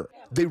daughter.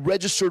 They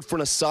registered for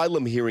an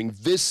asylum hearing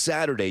this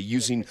Saturday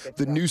using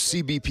the new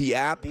CBP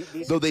app,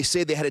 though they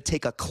say they had to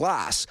take a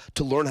class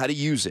to learn how to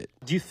use it.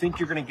 Do you think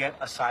you're going to get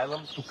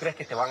asylum? ¿Tú crees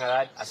que te van a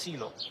dar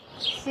asilo?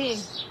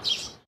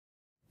 Sí.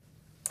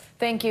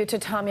 Thank you to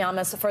Tom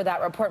Yamas for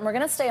that report. And we're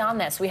going to stay on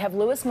this. We have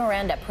Luis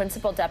Miranda,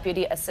 Principal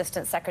Deputy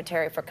Assistant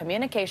Secretary for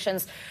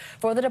Communications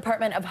for the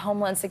Department of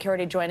Homeland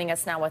Security, joining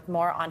us now with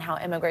more on how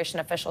immigration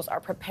officials are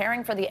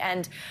preparing for the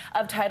end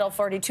of Title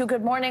 42.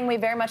 Good morning. We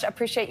very much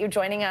appreciate you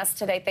joining us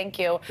today. Thank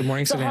you. Good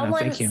morning, Savannah.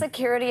 Homeland Thank you.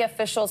 Security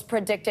officials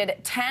predicted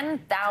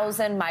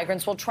 10,000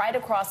 migrants will try to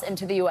cross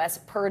into the U.S.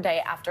 per day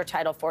after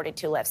Title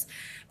 42 lifts.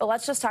 But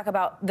let's just talk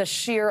about the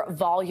sheer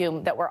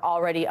volume that we're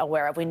already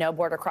aware of. We know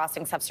border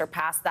crossings have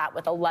surpassed that,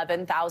 with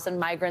 11,000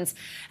 migrants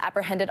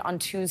apprehended on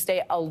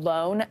Tuesday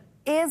alone.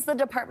 Is the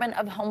Department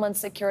of Homeland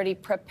Security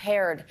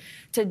prepared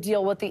to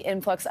deal with the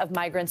influx of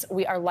migrants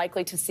we are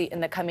likely to see in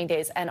the coming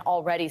days and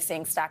already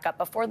seeing stack up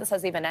before this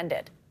has even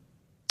ended?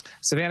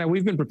 Savannah,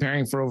 we've been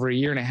preparing for over a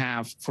year and a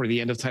half for the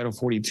end of Title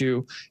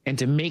 42, and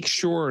to make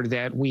sure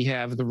that we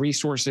have the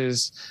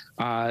resources,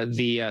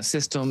 the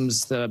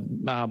systems, the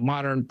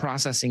modern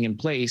processing in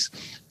place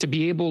to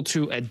be able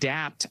to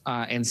adapt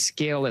and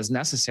scale as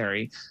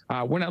necessary.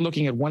 We're not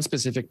looking at one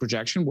specific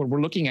projection. What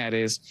we're looking at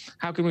is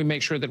how can we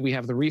make sure that we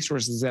have the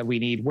resources that we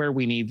need, where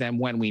we need them,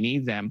 when we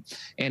need them,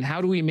 and how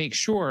do we make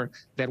sure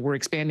that we're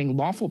expanding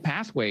lawful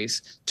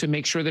pathways to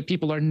make sure that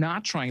people are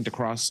not trying to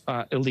cross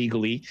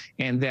illegally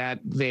and that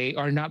they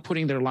are not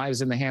putting their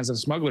lives in the hands of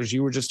smugglers.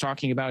 You were just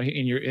talking about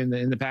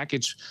in the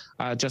package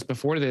just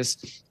before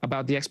this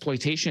about the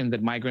exploitation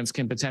that migrants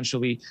can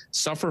potentially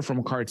suffer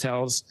from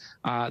cartels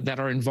that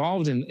are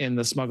involved in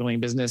the smuggling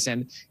business,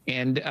 and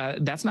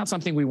that's not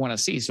something we want to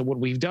see. So what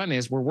we've done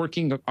is we're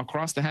working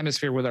across the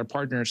hemisphere with our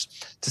partners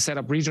to set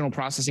up regional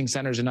processing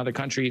centers in other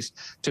countries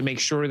to make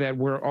sure that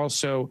we're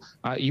also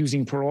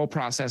using parole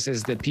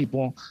processes that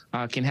people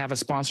can have a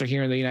sponsor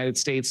here in the United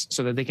States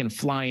so that they can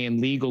fly in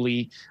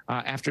legally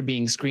after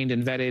being screened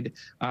and vetted.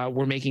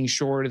 We're making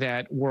sure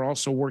that we're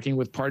also working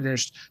with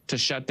partners to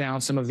shut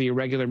down some of the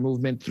irregular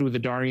movement through the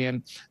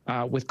Darien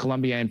with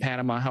Colombia and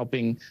Panama,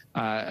 helping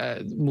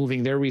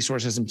moving their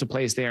resources into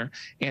place there.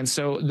 And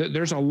so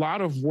there's a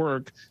lot of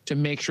work to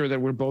make sure that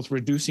we're both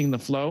reducing the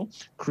flow,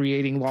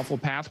 creating lawful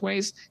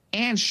pathways,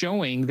 and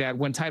showing that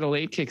when Title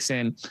 8 kicks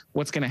in,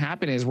 what's going to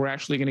happen is we're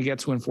actually going to get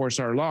to enforce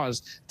our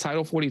laws.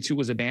 Title 42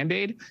 was a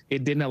Band-Aid.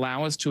 It didn't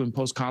allow us to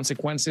impose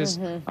consequences,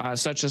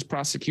 such as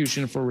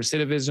prosecution for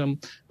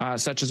recidivism,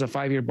 such as a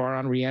 5-year bar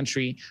on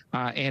reentry.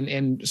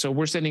 And so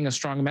we're sending a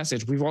strong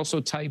message. We've also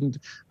tightened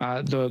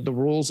the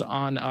rules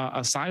on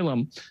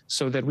asylum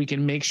so that we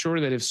can make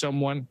sure that if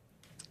someone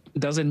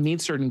doesn't meet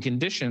certain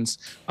conditions,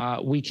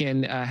 we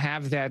can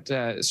have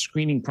that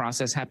screening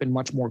process happen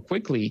much more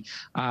quickly.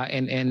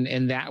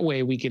 And that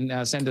way we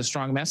can send a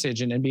strong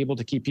message and be able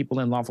to keep people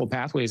in lawful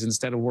pathways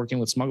instead of working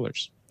with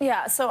smugglers.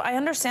 Yeah, so I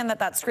understand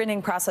that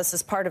screening process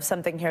is part of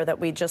something here that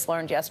we just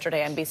learned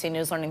yesterday. NBC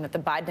News learning that the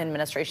Biden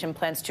administration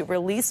plans to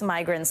release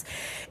migrants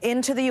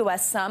into the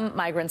U.S., some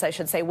migrants, I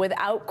should say,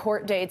 without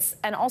court dates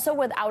and also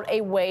without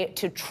a way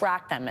to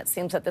track them. It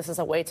seems that this is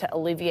a way to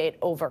alleviate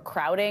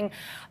overcrowding.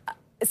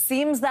 It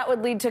seems that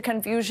would lead to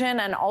confusion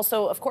and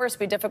also, of course,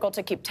 be difficult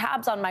to keep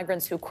tabs on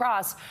migrants who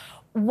cross.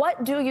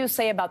 What do you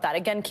say about that?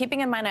 Again, keeping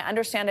in mind, I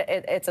understand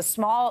it's a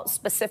small,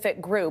 specific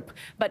group,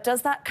 but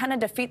does that kind of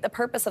defeat the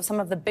purpose of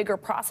some of the bigger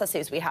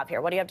processes we have here?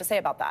 What do you have to say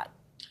about that?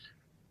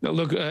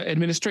 Look,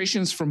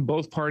 administrations from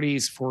both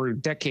parties for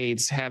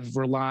decades have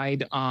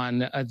relied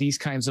on these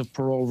kinds of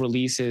parole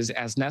releases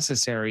as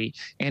necessary,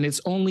 and it's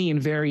only in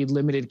very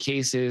limited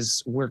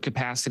cases where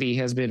capacity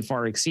has been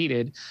far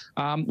exceeded.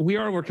 We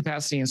are over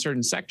capacity in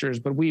certain sectors,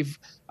 but we've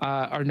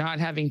are not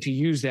having to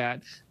use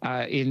that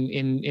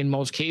in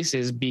most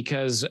cases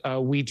because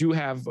we do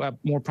have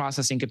more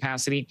processing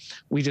capacity.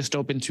 We just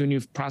opened 2 new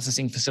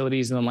processing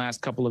facilities in the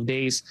last couple of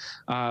days.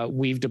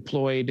 We've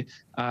deployed,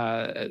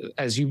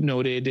 as you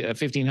noted,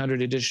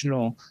 1,500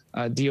 additional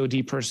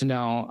DoD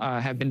personnel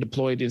have been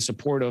deployed in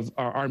support of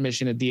our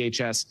mission at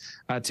DHS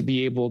to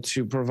be able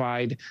to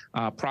provide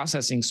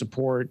processing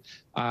support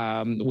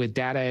with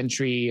data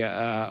entry,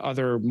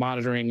 other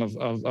monitoring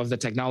of the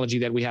technology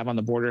that we have on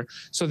the border.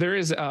 So there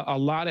is a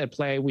lot at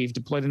play. We've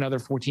deployed another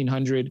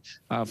 1,400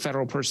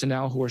 federal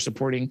personnel who are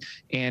supporting.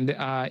 And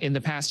in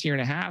the past year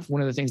and a half,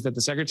 one of the things that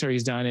the Secretary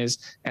has done is,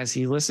 as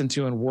he listened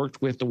to and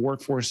worked with the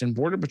workforce in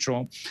Border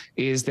Patrol,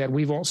 is that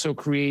we've also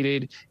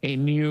created a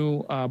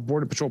new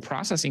Border Patrol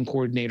processing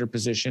coordinator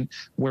position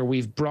where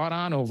we've brought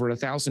on over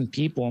 1,000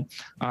 people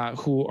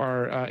who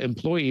are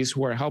employees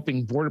who are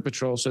helping Border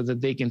Patrol so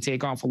that they can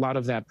take off a lot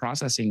of that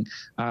processing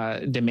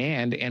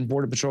demand, and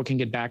Border Patrol can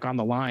get back on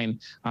the line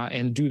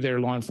and do their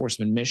law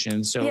enforcement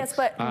mission. So yes,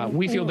 but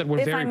we feel that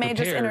we're very prepared. If I may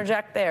just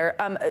interject there,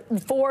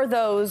 for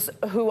those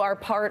who are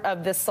part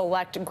of this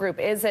select group,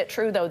 is it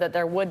true, though, that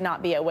there would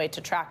not be a way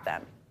to track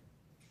them?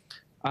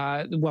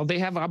 Well, they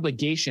have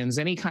obligations.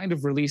 Any kind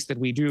of release that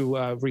we do,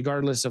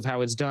 regardless of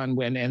how it's done,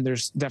 and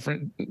there's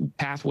different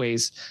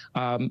pathways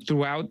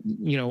throughout,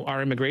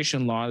 our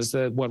immigration laws.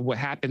 What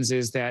happens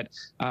is that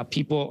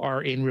people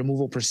are in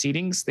removal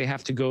proceedings. They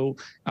have to go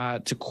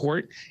to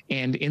court,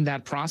 and in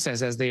that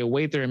process, as they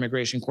await their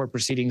immigration court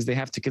proceedings, they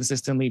have to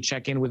consistently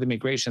check in with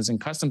Immigrations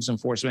and Customs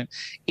Enforcement.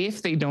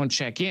 If they don't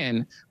check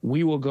in,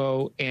 we will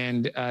go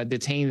and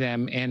detain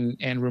them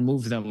and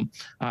remove them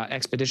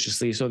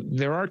expeditiously. So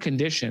there are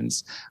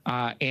conditions.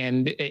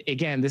 And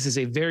again, this is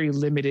a very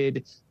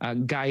limited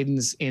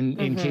guidance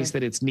in case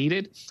that it's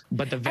needed.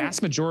 But the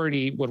vast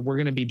majority, what we're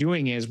going to be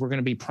doing is we're going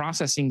to be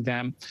processing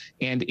them.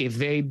 And if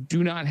they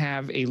do not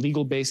have a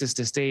legal basis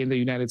to stay in the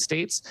United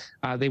States,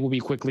 they will be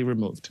quickly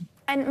removed.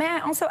 And may I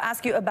also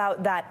ask you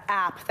about that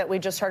app that we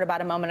just heard about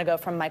a moment ago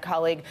from my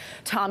colleague,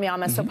 Tom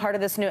Llamas. So part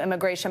of this new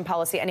immigration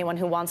policy, anyone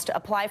who wants to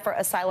apply for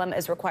asylum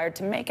is required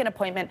to make an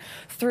appointment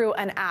through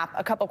an app.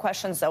 A couple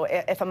questions, though.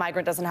 If a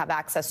migrant doesn't have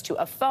access to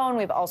a phone,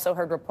 we've also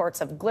heard reports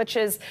of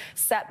glitches,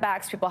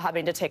 setbacks, people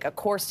having to take a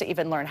course to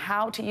even learn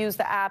how to use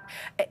the app.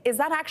 Is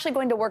that actually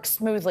going to work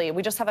smoothly?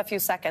 We just have a few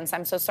seconds.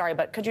 I'm so sorry,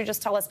 but could you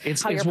just tell us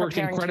how you're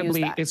preparing to use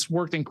that? It's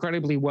worked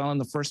incredibly well in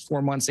the first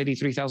 4 months.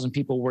 83,000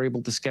 people were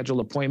able to schedule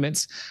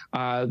appointments.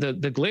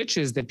 The glitch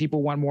is that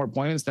people want more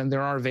appointments than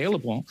there are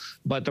available.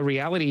 But the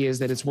reality is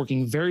that it's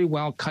working very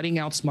well, cutting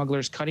out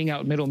smugglers, cutting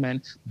out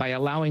middlemen by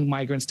allowing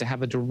migrants to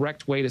have a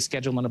direct way to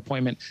schedule an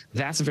appointment.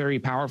 That's very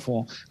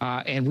powerful.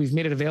 And we've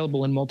made it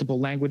available in multiple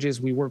languages.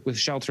 We work with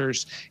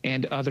shelters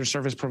and other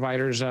service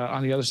providers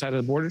on the other side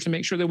of the border to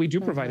make sure that we do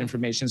provide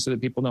information so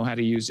that people know how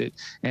to use it.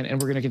 And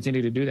we're going to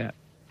continue to do that.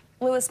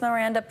 Louis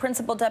Miranda,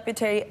 Principal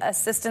Deputy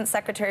Assistant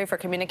Secretary for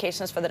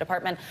Communications for the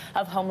Department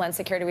of Homeland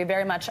Security. We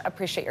very much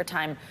appreciate your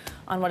time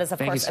on what is, of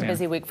course, a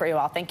busy week for you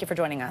all. Thank you for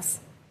joining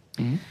us.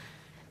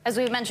 As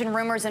we've mentioned,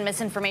 rumors and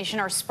misinformation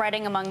are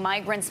spreading among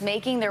migrants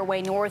making their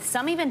way north.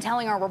 Some even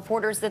telling our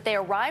reporters that they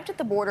arrived at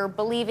the border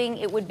believing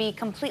it would be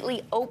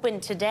completely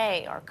open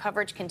today. Our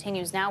coverage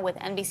continues now with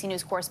NBC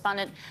News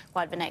correspondent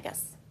Juan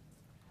Venegas.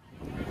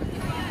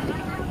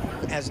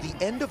 As the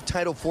end of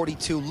Title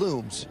 42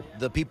 looms,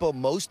 the people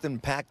most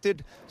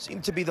impacted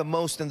seem to be the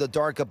most in the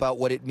dark about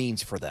what it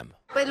means for them.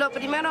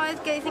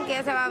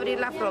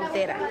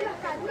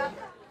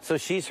 So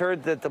she's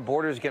heard that the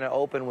border is going to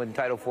open when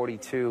Title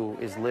 42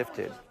 is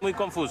lifted. Muy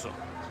confuso,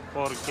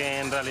 porque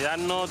en realidad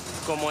no,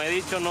 como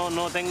he dicho,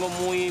 no tengo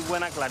muy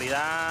buena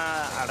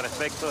claridad al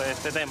respecto de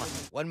este tema.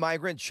 One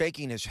migrant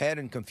shaking his head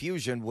in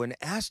confusion when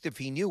asked if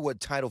he knew what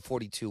Title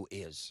 42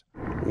 is.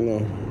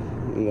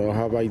 No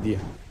have idea.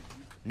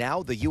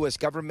 Now, the U.S.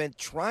 government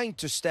trying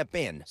to step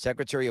in.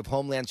 Secretary of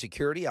Homeland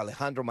Security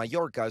Alejandro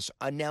Mayorkas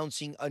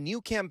announcing a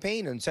new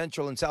campaign in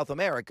Central and South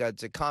America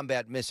to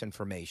combat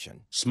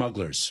misinformation.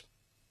 Smugglers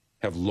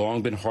have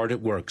long been hard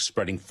at work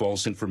spreading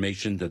false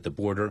information that the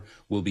border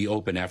will be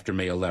open after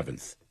May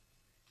 11th.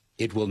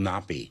 It will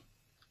not be.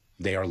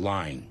 They are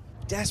lying.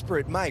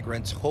 Desperate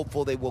migrants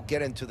hopeful they will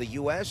get into the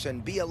U.S.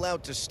 and be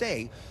allowed to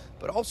stay,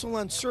 but also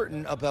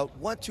uncertain about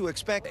what to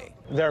expect.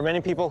 There are many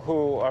people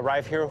who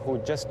arrive here who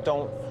just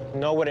don't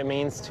know what it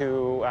means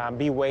to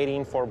be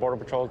waiting for Border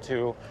Patrol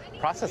to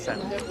process them.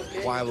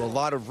 While a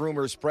lot of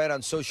rumors spread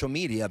on social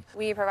media,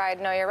 we provide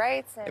Know Your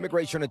Rights.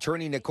 Immigration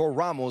attorney Nicole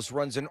Ramos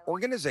runs an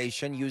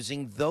organization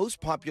using those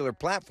popular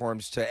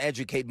platforms to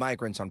educate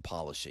migrants on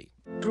policy.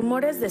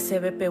 Rumores de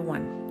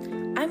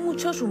CBP-1. Hay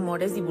muchos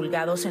rumores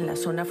divulgados en la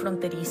zona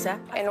fronteriza.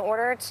 In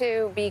order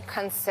to be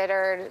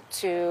considered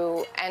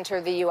to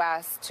enter the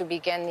U.S. to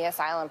begin the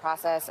asylum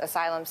process,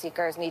 asylum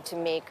seekers need to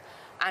make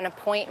an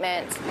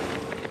appointment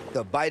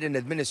The Biden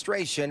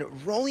administration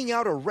rolling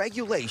out a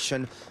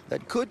regulation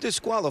that could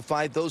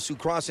disqualify those who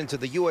cross into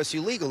the U.S.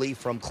 illegally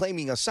from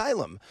claiming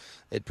asylum.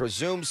 It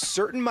presumes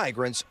certain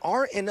migrants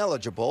are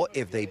ineligible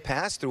if they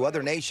pass through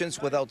other nations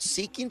without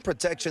seeking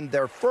protection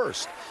there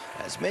first,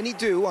 as many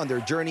do on their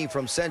journey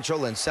from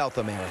Central and South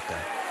America.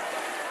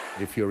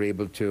 If you're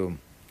able to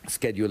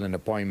schedule an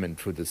appointment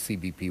through the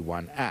CBP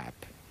One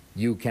app,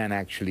 you can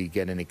actually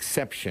get an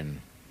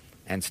exception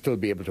and still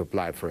be able to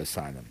apply for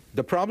asylum.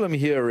 The problem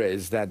here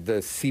is that the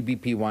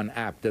CBP One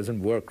app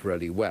doesn't work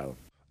really well.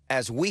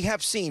 As we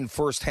have seen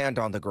firsthand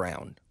on the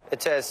ground.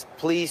 It says,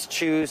 please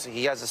choose,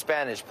 he has a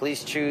Spanish,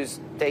 please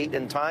choose date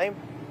and time.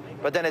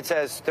 But then it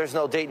says, there's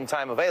no date and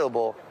time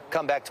available.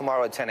 Come back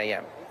tomorrow at 10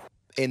 a.m.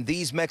 In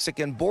these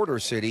Mexican border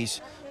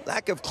cities,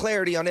 lack of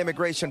clarity on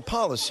immigration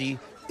policy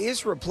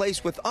is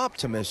replaced with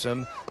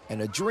optimism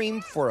and a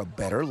dream for a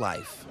better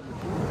life.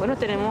 Bueno,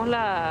 tenemos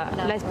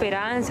la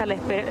esperanza,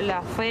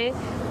 la fe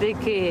de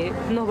que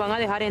nos van a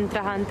dejar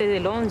entrar antes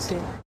del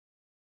 11.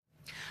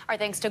 Our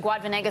thanks to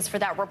Guad Venegas for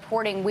that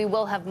reporting. We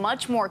will have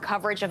much more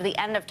coverage of the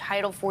end of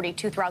Title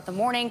 42 throughout the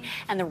morning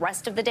and the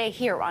rest of the day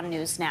here on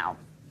News Now.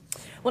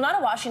 Well, not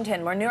in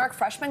Washington, where New York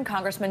freshman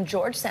Congressman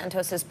George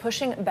Santos is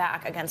pushing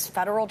back against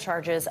federal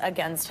charges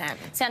against him.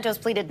 Santos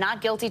pleaded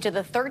not guilty to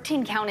the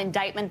 13-count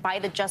indictment by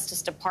the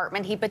Justice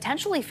Department. He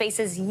potentially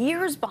faces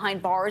years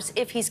behind bars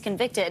if he's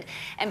convicted.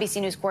 NBC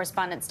News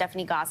correspondent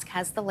Stephanie Gosk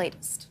has the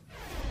latest.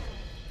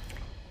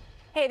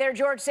 Hey there,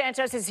 George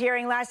Santos'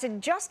 hearing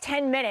lasted just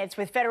 10 minutes,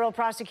 with federal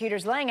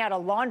prosecutors laying out a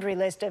laundry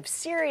list of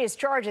serious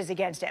charges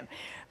against him.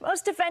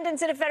 Most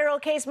defendants in a federal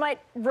case might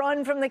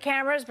run from the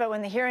cameras, but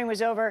when the hearing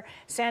was over,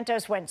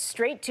 Santos went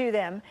straight to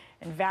them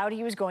and vowed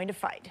he was going to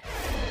fight.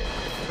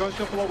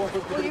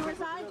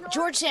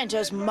 George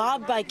Santos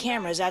mobbed by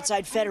cameras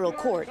outside federal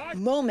court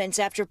moments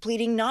after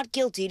pleading not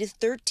guilty to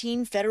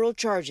 13 federal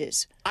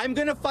charges. I'm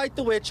going to fight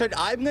the witch hunt.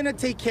 I'm going to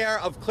take care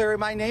of clearing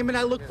my name, and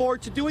I look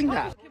forward to doing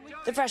that.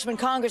 The freshman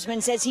congressman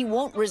says he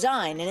won't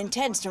resign and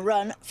intends to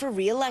run for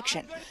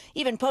re-election,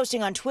 even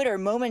posting on Twitter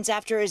moments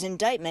after his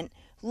indictment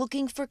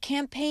looking for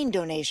campaign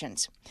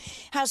donations.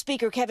 House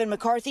Speaker Kevin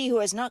McCarthy,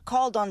 who has not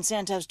called on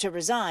Santos to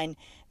resign,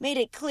 made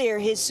it clear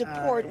his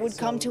support would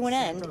come to an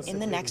end in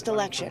the next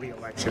election.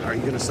 Are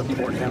you going to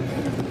support him?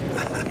 No,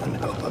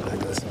 I'm not going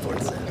to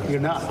support Santos. You're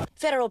not.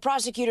 Federal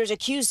prosecutors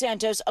accuse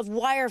Santos of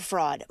wire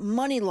fraud,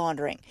 money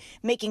laundering,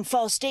 making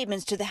false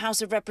statements to the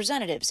House of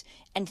Representatives,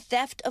 and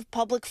theft of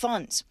public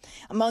funds.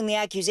 Among the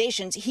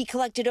accusations, he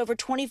collected over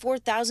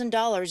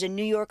 $24,000 in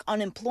New York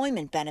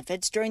unemployment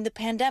benefits during the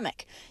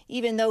pandemic,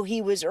 even though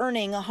he was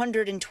earning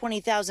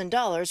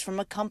 $120,000 from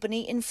a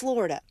company in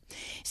Florida.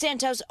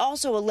 Santos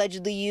also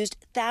allegedly used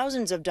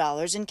thousands of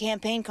dollars in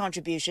campaign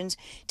contributions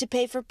to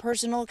pay for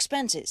personal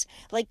expenses,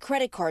 like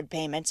credit card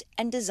payments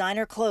and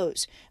designer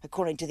clothes,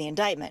 according to the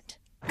indictment.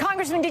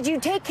 Congressman, did you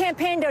take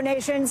campaign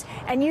donations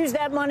and use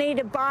that money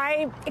to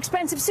buy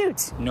expensive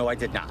suits? No, I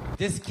did not.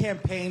 This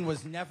campaign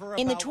was never about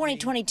In the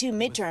 2022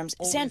 midterms,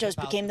 Santos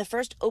became the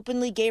first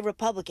openly gay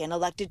Republican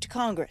elected to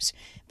Congress,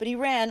 but he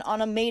ran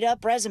on a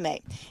made-up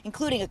resume,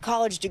 including a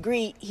college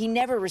degree he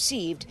never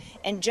received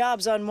and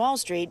jobs on Wall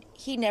Street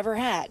he never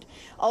had,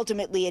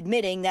 ultimately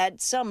admitting that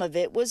some of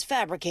it was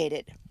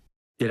fabricated.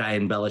 Did I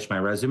embellish my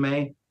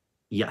resume?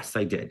 Yes,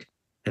 I did,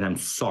 and I'm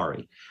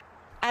sorry.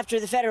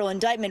 After the federal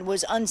indictment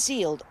was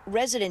unsealed,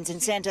 residents in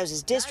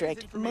Santos's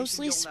district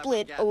mostly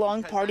split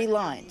along party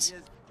lines.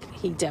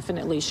 He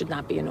definitely should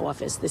not be in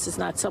office. This is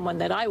not someone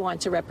that I want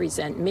to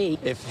represent me.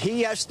 If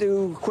he has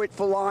to quit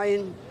for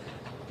lying,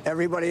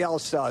 everybody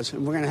else does,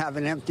 and we're going to have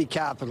an empty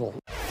Capitol.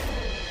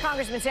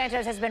 Congressman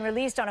Santos has been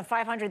released on a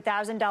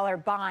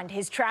 $500,000 bond.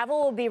 His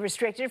travel will be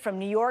restricted from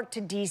New York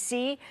to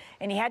D.C.,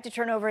 and he had to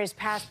turn over his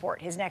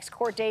passport. His next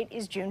court date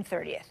is June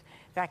 30th.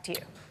 Back to you.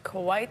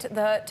 Quite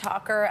the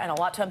talker and a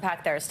lot to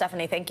unpack there.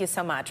 Stephanie, thank you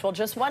so much. Well,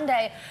 just one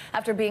day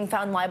after being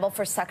found liable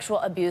for sexual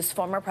abuse,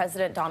 former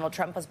President Donald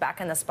Trump was back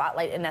in the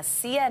spotlight in a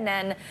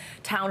CNN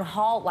town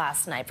hall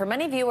last night. For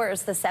many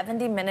viewers, the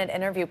 70-minute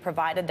interview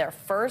provided their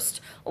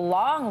first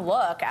long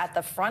look at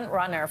the front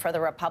runner for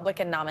the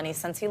Republican nominee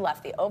since he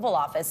left the Oval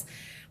Office.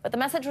 But the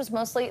message was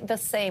mostly the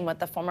same, with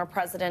the former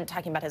president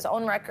talking about his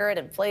own record,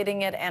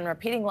 inflating it, and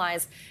repeating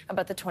lies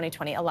about the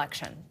 2020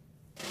 election.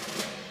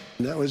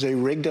 That was a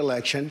rigged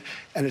election,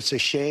 and it's a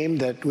shame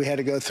that we had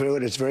to go through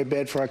it. It's very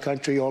bad for our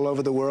country. All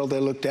over the world, they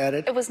looked at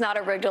it. It was not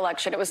a rigged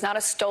election. It was not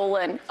a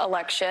stolen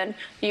election.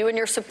 You and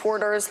your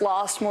supporters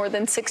lost more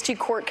than 60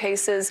 court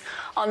cases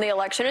on the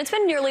election. It's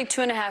been nearly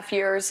 2.5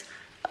 years.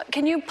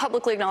 Can you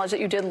publicly acknowledge that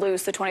you did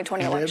lose the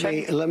 2020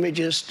 election? Let me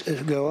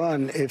just go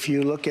on. If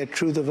you look at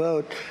True the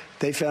Vote,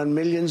 they found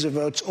millions of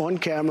votes on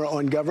camera,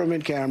 on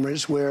government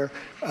cameras, where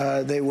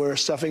they were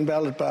stuffing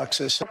ballot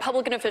boxes.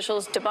 Republican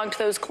officials debunked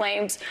those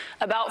claims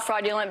about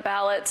fraudulent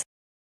ballots.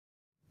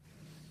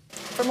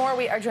 For more,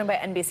 we are joined by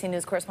NBC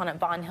News correspondent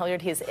Vaughn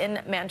Hilliard. He's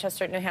in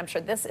Manchester, New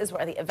Hampshire. This is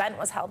where the event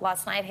was held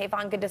last night. Hey,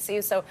 Vaughn, good to see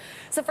you. So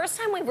it's the first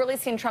time we've really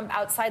seen Trump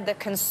outside the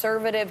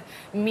conservative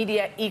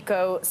media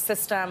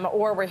ecosystem,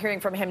 or we're hearing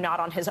from him not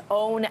on his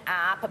own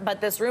app.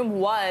 But this room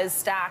was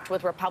stacked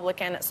with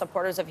Republican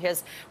supporters of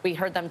his. We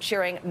heard them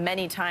cheering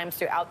many times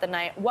throughout the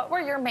night. What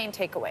were your main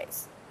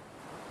takeaways?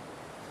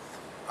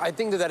 I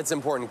think that it's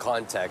important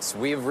context.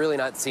 We have really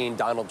not seen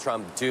Donald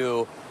Trump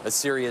do a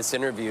serious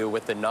interview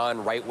with a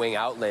non-right-wing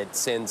outlet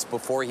since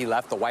before he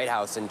left the White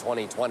House in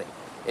 2020.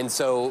 And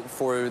so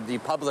for the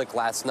public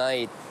last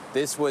night,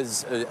 this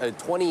was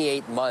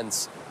 28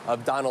 months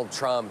of Donald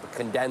Trump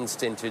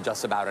condensed into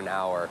just about an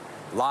hour.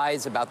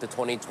 Lies about the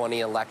 2020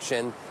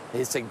 election,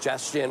 his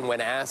suggestion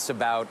when asked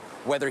about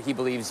whether he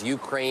believes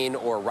Ukraine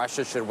or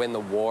Russia should win the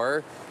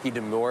war, he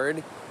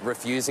demurred,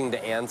 refusing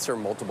to answer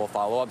multiple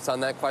follow-ups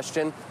on that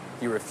question.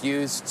 He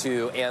refused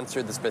to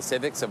answer the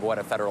specifics of what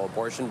a federal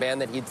abortion ban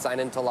that he'd sign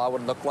into law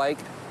would look like.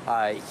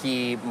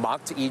 He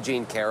mocked E.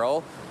 Jean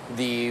Carroll,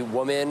 the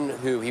woman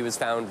who he was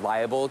found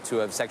liable to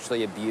have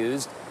sexually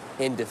abused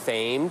and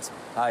defamed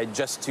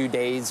just 2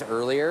 days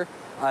earlier.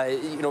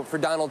 For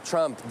Donald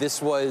Trump, this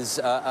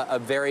was a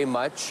very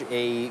much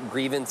a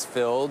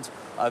grievance-filled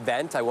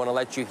event. I want to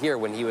let you hear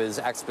when he was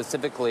asked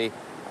specifically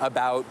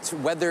about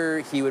whether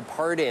he would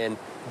pardon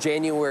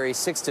January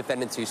 6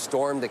 defendants who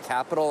stormed the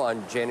Capitol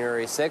on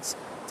January 6.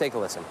 Take a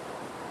listen.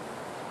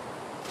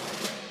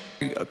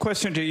 A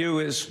question to you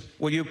is,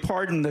 will you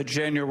pardon the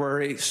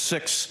January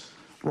 6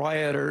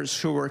 rioters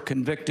who were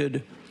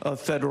convicted of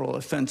federal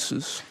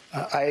offenses?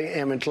 I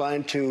am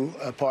inclined to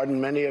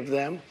pardon many of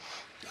them.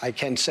 I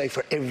can't say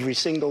for every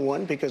single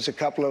one, because a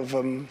couple of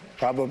them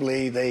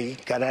probably they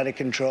got out of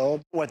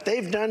control. What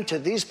they've done to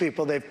these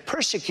people, they've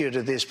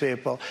persecuted these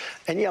people.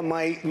 And yeah,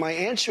 my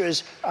answer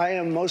is I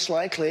am most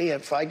likely,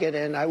 if I get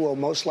in, I will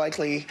most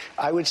likely,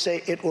 I would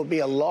say it will be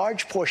a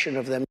large portion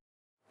of them.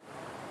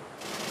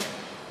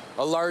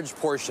 A large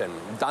portion.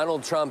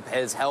 Donald Trump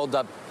has held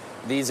up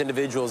these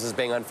individuals as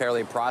being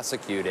unfairly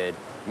prosecuted,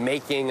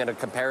 making a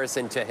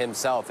comparison to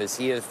himself as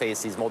he has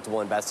faced these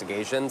multiple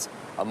investigations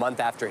a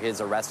month after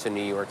his arrest in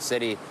New York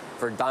City.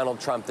 For Donald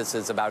Trump, this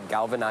is about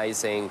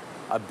galvanizing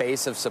a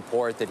base of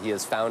support that he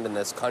has found in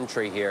this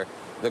country here.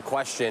 The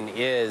question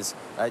is,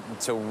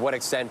 to what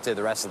extent did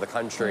the rest of the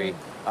country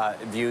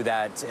view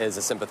that as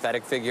a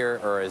sympathetic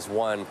figure or as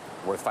one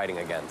worth fighting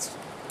against?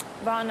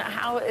 Vaughn,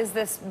 how is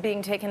this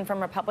being taken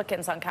from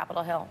Republicans on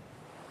Capitol Hill?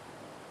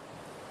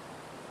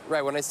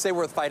 Right. When I say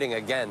worth fighting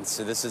against,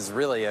 so this is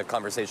really a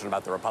conversation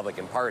about the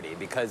Republican Party,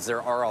 because there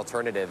are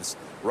alternatives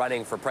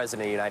running for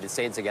president of the United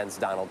States against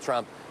Donald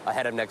Trump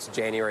ahead of next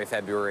January,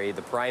 February,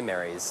 the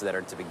primaries that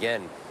are to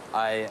begin.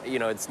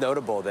 It's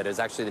notable that it's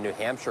actually the New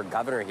Hampshire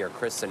governor here,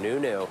 Chris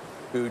Sununu,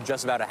 who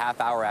just about a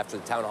half hour after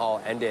the town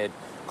hall ended,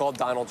 called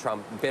Donald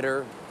Trump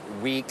bitter,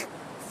 weak,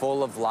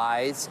 full of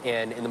lies,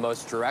 and in the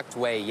most direct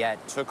way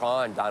yet took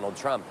on Donald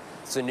Trump.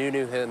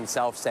 Sununu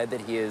himself said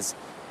that he is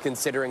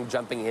considering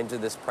jumping into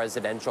this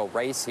presidential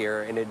race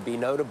here, and it'd be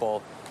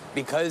notable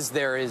because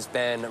there has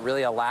been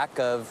really a lack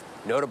of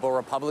notable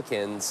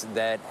Republicans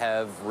that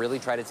have really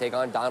tried to take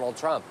on Donald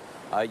Trump.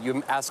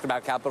 You asked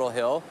about Capitol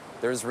Hill.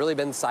 There's really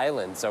been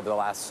silence over the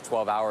last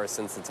 12 hours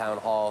since the town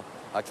hall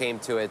came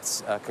to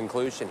its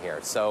conclusion here.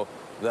 So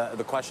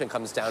the question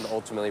comes down to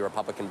ultimately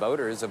Republican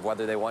voters of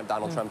whether they want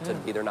Donald Trump to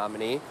be their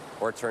nominee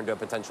or turn to a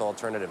potential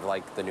alternative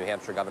like the New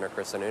Hampshire governor,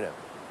 Chris Sununu.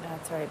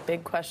 That's right.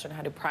 Big question.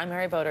 How do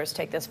primary voters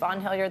take this?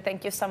 Vaughn Hilliard,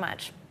 thank you so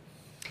much.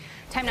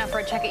 Time now for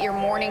a check at your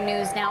morning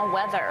news now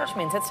weather. Which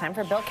means it's time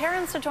for Bill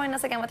Cairns to join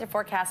us again with your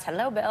forecast.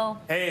 Hello, Bill.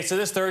 Hey, so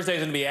this Thursday is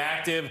going to be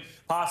active.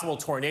 Possible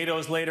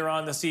tornadoes later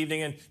on this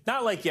evening, and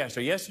not like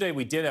yesterday. Yesterday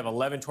we did have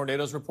 11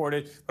 tornadoes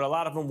reported, but a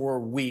lot of them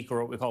were weak,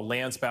 or what we call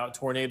landspout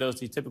tornadoes.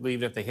 These typically,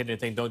 even if they hit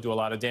anything, don't do a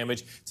lot of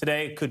damage.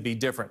 Today it could be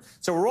different.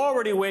 So we're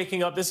already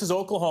waking up. This is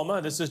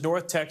Oklahoma. This is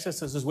North Texas.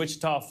 This is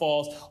Wichita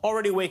Falls.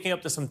 Already waking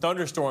up to some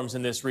thunderstorms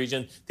in this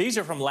region. These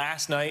are from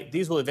last night.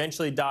 These will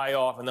eventually die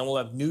off, and then we'll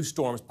have new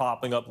storms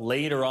popping up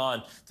later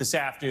on this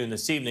afternoon,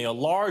 this evening. A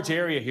large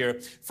area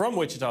here from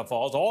Wichita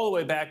Falls all the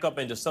way back up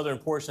into southern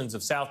portions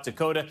of South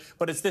Dakota,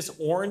 but it's this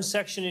orange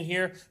section in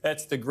here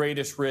that's the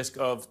greatest risk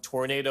of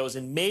tornadoes,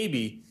 and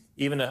maybe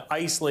even an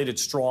isolated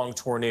strong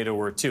tornado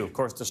or two. Of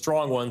course, the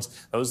strong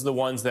ones, those are the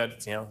ones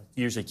that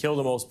usually kill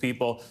the most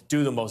people,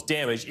 do the most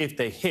damage if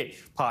they hit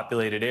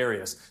populated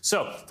areas.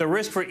 So the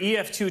risk for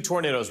EF2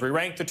 tornadoes, we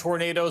rank the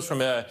tornadoes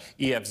from a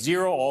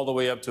EF0 all the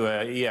way up to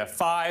a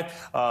EF5.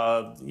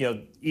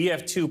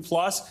 EF2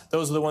 plus,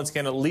 those are the ones that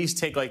can at least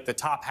take like the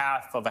top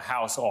half of a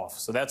house off.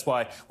 So that's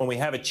why when we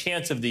have a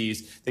chance of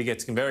these, they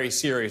get very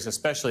serious,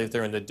 especially if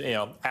they're in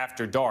the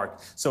after dark.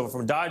 So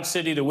from Dodge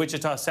City to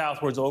Wichita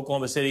southwards,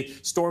 Oklahoma City,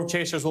 storm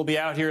chasers will be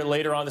out here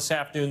later on this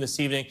afternoon, this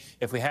evening,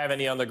 if we have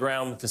any on the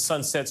ground. The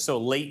sun sets so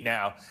late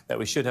now that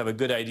we should have a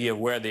good idea of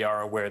where they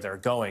are and where they're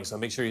going. So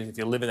make sure if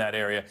you live in that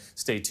area,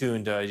 stay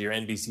tuned to your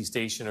NBC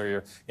station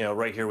or your,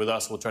 right here with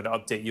us. We'll try to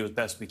update you as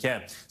best we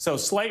can. So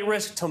slight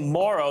risk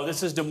tomorrow.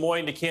 This is Des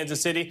Moines to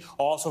Kansas City,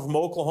 also from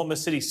Oklahoma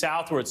City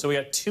southward. So we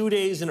got 2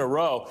 days in a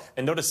row,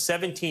 and notice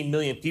 17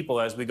 million people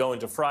as we go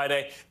into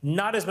Friday.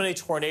 Not as many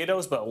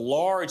tornadoes, but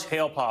large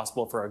hail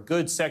possible for a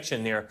good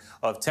section there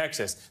of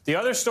Texas. The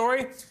other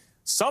story,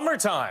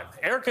 summertime,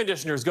 air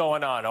conditioners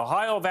going on.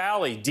 Ohio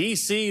Valley,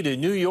 D.C. to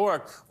New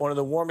York, one of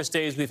the warmest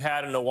days we've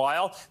had in a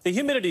while. The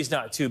humidity's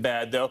not too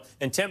bad, though,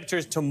 and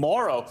temperatures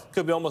tomorrow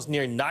could be almost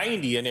near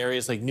 90 in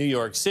areas like New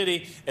York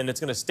City, and it's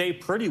going to stay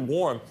pretty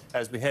warm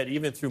as we head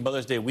even through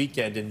Mother's Day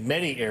weekend in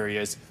many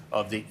areas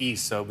of the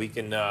east, so we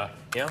can,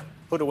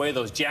 put away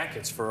those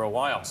jackets for a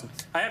while. So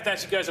I have to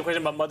ask you guys a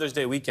question about Mother's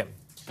Day weekend.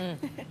 Do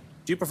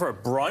you prefer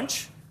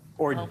brunch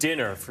or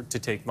dinner to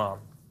take Mom,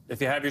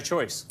 if you have your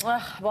choice?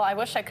 Well, I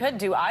wish I could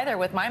do either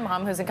with my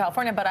mom, who's in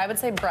California, but I would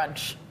say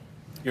brunch.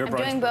 I'm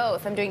doing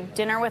both. I'm doing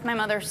dinner with my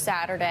mother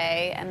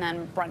Saturday and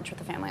then brunch with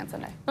the family on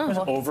Sunday.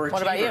 Overachiever.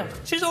 What about you?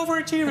 She's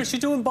overachiever. She's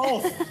doing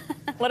both.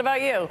 What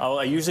about you? Oh,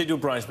 I usually do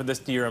brunch, but this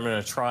year I'm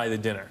going to try the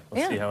dinner.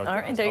 Let's see how it all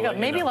right, there you go.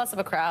 Maybe less of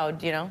a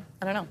crowd, I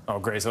don't know. Oh,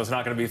 great. So it's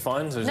not going to be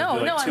fun? So No,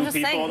 like I'm two just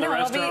people saying, in the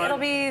restaurant? it'll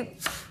be,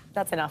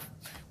 that's enough.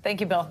 Thank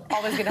you, Bill.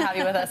 Always good to have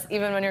you with us,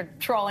 even when you're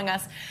trolling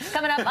us.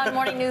 Coming up on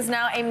Morning News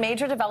Now, a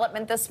major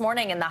development this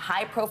morning in the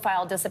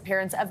high-profile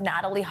disappearance of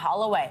Natalee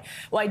Holloway.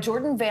 Why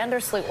Jordan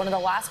Vandersloot, one of the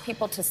last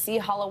people to see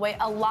Holloway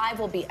alive,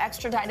 will be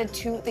extradited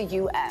to the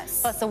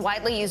U.S. Plus, the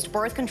widely used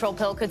birth control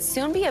pill could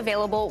soon be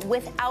available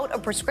without a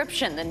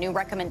prescription. The new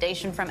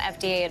recommendation from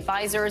FDA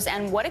advisors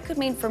and what it could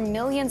mean for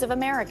millions of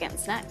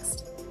Americans.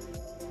 Next.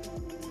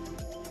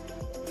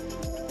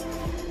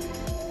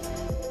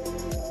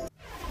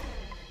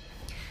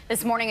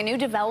 This morning, a new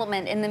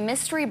development in the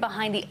mystery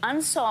behind the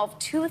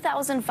unsolved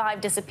 2005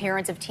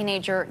 disappearance of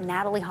teenager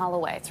Natalee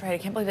Holloway. That's right. I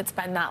can't believe it's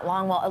been that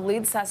long. Well, a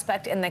lead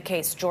suspect in the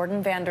case,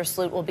 Jordan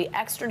Vandersloot, will be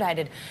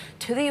extradited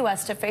to the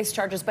U.S. to face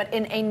charges, but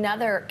in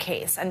another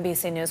case.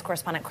 NBC News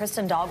correspondent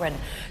Kristen Dahlgren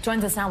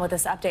joins us now with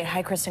this update.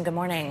 Hi, Kristen. Good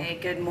morning. Hey,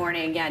 good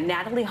morning. Yeah,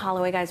 Natalee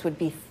Holloway, guys, would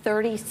be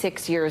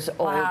 36 years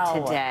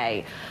old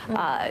today.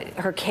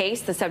 Her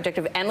case, the subject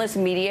of endless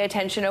media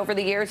attention over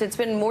the years. It's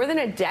been more than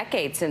a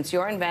decade since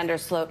Jordan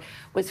Vandersloot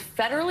was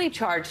federally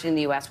charged in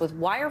the U.S. with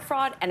wire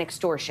fraud and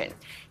extortion.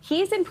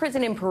 He's in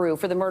prison in Peru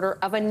for the murder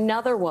of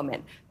another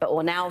woman, but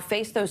will now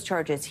face those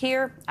charges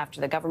here after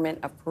the government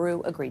of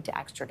Peru agreed to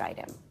extradite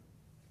him.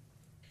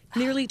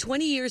 Nearly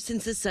 20 years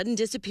since the sudden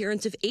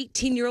disappearance of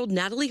 18-year-old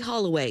Natalee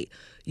Holloway,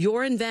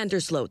 Jordan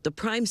Vandersloot, the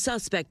prime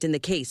suspect in the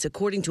case,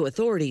 according to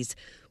authorities,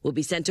 will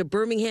be sent to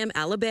Birmingham,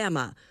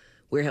 Alabama,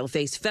 where he'll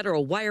face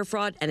federal wire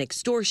fraud and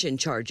extortion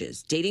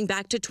charges dating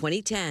back to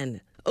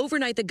 2010.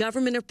 Overnight, the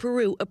government of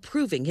Peru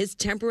approving his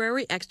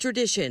temporary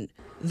extradition.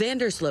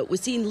 Vandersloot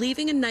was seen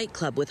leaving a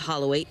nightclub with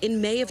Holloway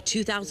in May of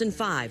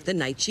 2005, the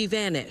night she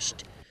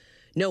vanished.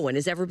 No one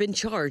has ever been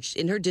charged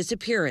in her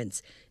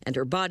disappearance, and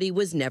her body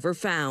was never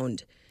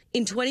found.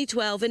 In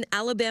 2012, an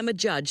Alabama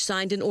judge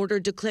signed an order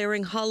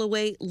declaring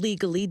Holloway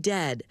legally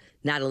dead.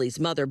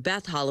 Natalee's mother,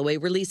 Beth Holloway,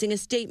 releasing a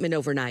statement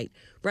overnight,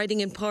 writing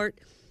in part,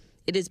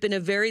 "It has been a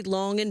very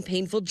long and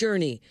painful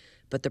journey,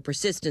 but the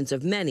persistence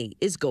of many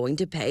is going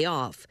to pay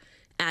off."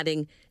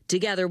 Adding,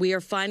 "Together we are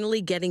finally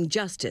getting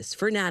justice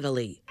for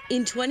Natalee."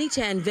 In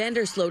 2010,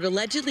 Vandersloot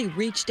allegedly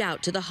reached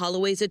out to the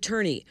Holloway's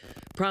attorney,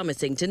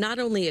 promising to not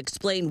only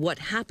explain what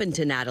happened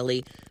to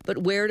Natalee, but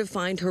where to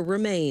find her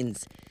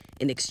remains.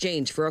 In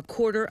exchange for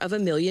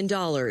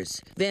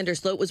 $250,000,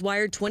 Vandersloot was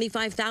wired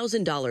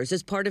 $25,000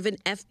 as part of an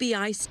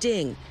FBI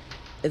sting,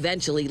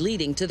 eventually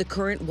leading to the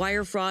current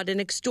wire fraud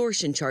and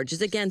extortion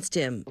charges against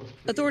him.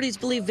 Authorities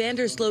believe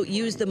Vandersloot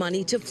used the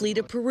money to flee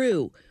to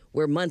Peru,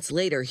 where months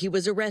later he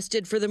was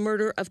arrested for the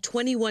murder of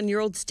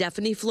 21-year-old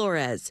Stephanie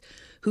Flores,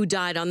 who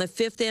died on the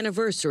 5th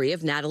anniversary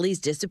of Natalee's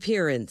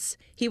disappearance.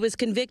 He was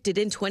convicted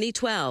in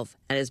 2012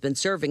 and has been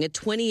serving a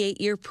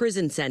 28-year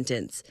prison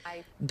sentence.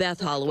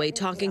 Beth Holloway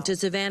talking to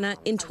Savannah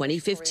in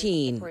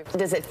 2015.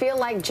 Does it feel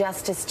like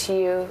justice to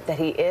you that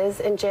he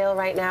is in jail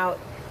right now,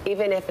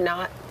 even if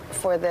not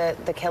for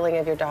the killing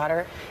of your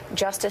daughter?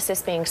 Justice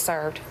is being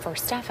served for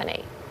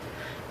Stephanie.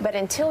 But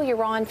until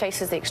Yaron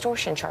faces the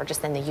extortion charges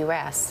in the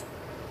U.S.,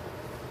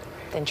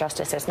 then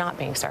justice is not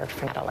being served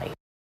for Natalee.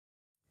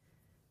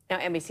 Now,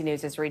 NBC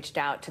News has reached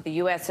out to the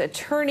U.S.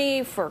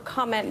 attorney for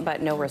comment,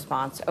 but no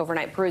response.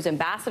 Overnight, Peru's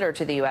ambassador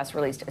to the U.S.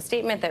 released a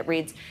statement that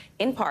reads,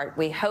 in part,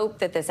 "We hope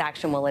that this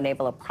action will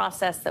enable a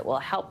process that will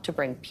help to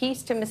bring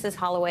peace to Mrs.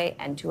 Holloway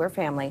and to her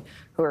family,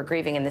 who are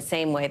grieving in the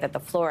same way that the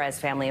Flores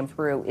family in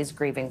Peru is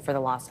grieving for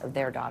the loss of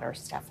their daughter,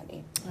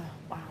 Stephanie." Oh,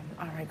 wow.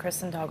 All right,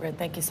 Kristen Dahlgren,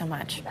 thank you so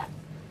much.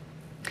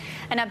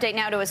 An update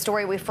now to a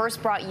story we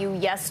first brought you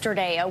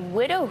yesterday. A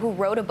widow who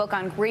wrote a book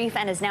on grief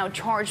and is now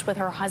charged with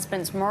her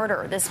husband's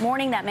murder. This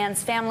morning, that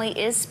man's family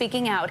is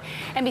speaking out.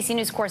 NBC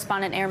News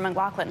correspondent Aaron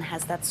McLaughlin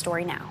has that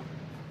story now.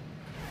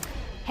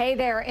 Hey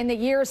there. In the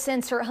years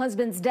since her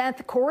husband's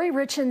death, Corey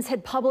Richins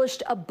had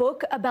published a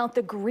book about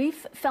the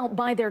grief felt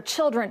by their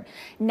children.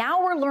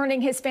 Now we're learning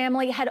his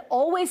family had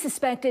always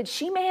suspected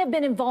she may have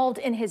been involved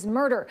in his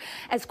murder,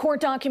 as court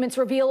documents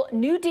reveal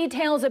new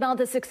details about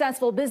the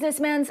successful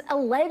businessman's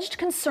alleged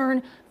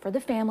concern for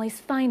the family's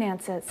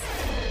finances.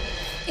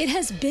 It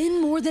has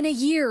been more than a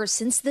year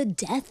since the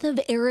death of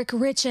Eric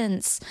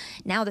Richins.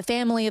 Now the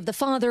family of the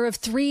father of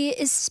 3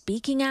 is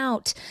speaking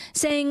out,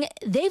 saying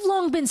they've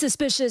long been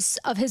suspicious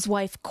of his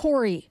wife,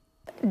 Corey.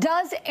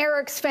 Does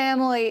Eric's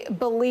family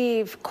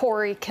believe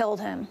Corey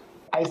killed him?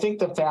 I think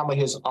the family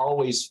has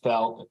always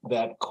felt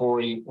that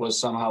Corey was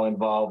somehow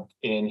involved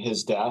in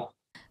his death.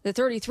 The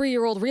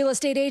 33-year-old real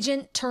estate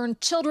agent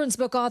turned children's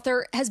book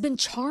author has been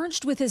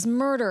charged with his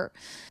murder.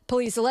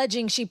 Police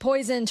alleging she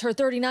poisoned her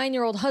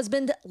 39-year-old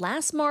husband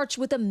last March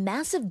with a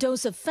massive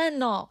dose of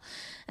fentanyl.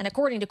 And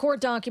according to court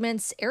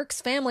documents,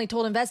 Eric's family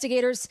told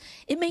investigators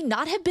it may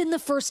not have been the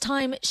first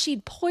time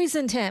she'd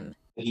poisoned him.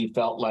 He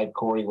felt like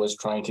Corey was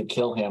trying to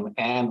kill him,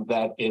 and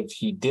that if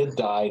he did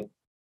die,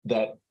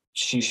 that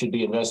she should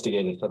be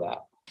investigated for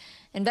that.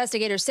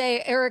 Investigators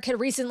say Eric had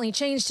recently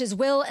changed his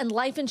will and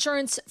life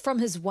insurance from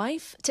his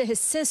wife to his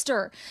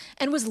sister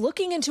and was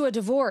looking into a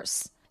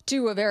divorce.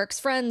 2 of Eric's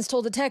friends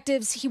told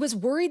detectives he was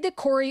worried that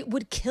Corey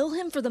would kill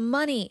him for the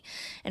money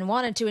and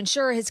wanted to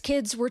ensure his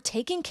kids were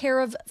taken care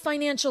of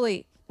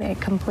financially.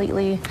 It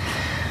completely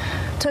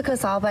took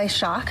us all by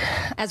shock.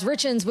 As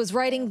Richins was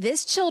writing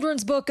this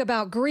children's book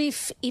about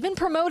grief, even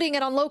promoting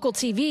it on local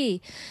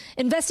TV,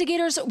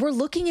 investigators were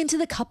looking into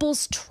the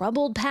couple's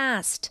troubled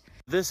past.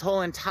 This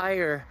whole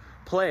entire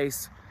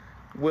place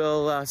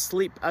will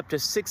sleep up to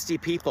 60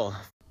 people.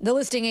 The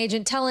listing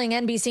agent telling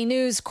NBC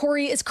News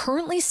Corey is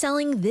currently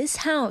selling this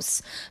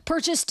house,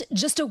 purchased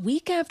just a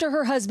week after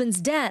her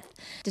husband's death.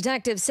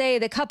 Detectives say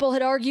the couple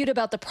had argued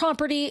about the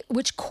property,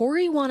 which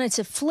Corey wanted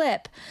to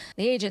flip.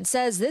 The agent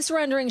says this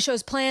rendering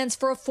shows plans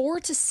for a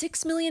 $4 to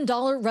 $6 million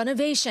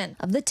renovation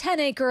of the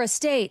 10-acre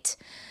estate.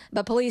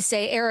 But police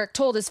say Eric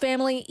told his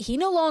family he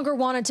no longer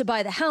wanted to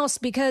buy the house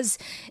because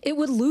it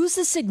would lose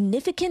a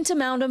significant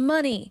amount of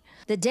money.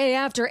 The day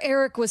after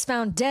Eric was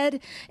found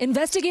dead,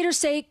 investigators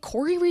say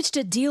Corey reached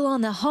a deal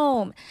on the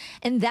home.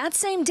 And that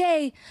same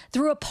day,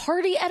 threw a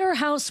party at her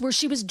house where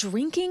she was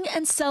drinking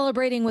and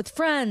celebrating with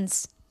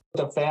friends.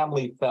 The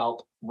family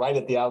felt right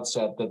at the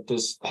outset that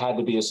this had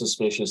to be a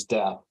suspicious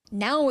death.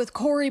 Now with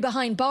Corey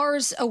behind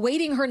bars,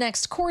 awaiting her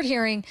next court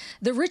hearing,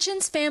 the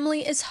Richins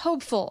family is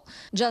hopeful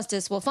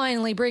justice will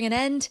finally bring an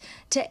end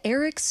to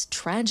Eric's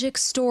tragic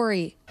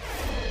story.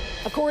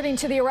 According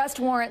to the arrest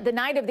warrant, the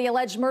night of the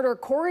alleged murder,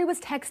 Corey was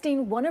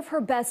texting one of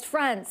her best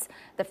friends.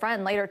 The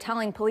friend later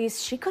telling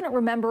police she couldn't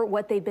remember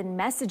what they'd been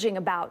messaging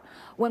about.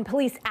 When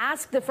police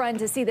asked the friend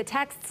to see the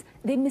texts,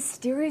 they'd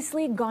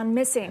mysteriously gone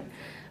missing.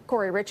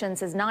 Corey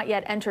Richins has not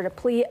yet entered a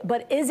plea,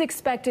 but is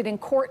expected in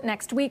court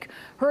next week.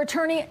 Her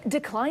attorney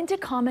declined to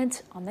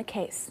comment on the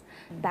case.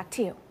 Back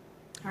to you.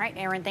 All right,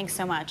 Aaron, thanks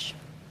so much.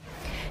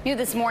 New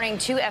this morning,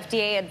 2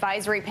 FDA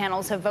advisory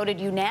panels have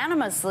voted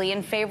unanimously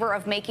in favor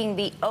of making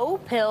the O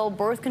pill,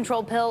 birth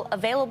control pill,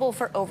 available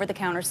for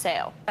over-the-counter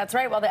sale. That's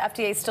right. While the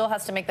FDA still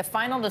has to make the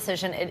final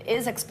decision, it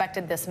is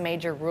expected this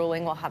major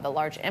ruling will have a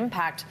large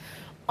impact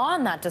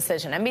on that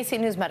decision. NBC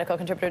News medical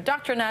contributor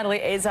Dr.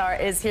 Natalie Azar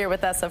is here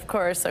with us, of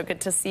course, so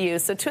good to see you.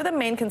 So 2 of the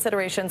main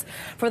considerations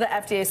for the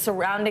FDA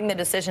surrounding the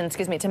decision,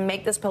 to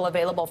make this pill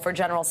available for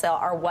general sale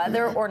are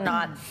whether or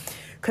not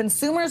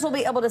consumers will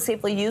be able to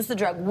safely use the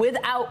drug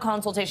without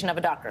consultation of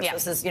a doctor. So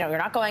this is, you're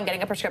not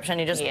getting a prescription,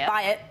 you just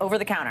buy it over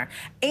the counter.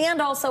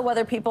 And also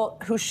whether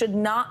people who should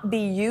not be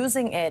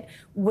using it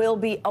will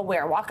be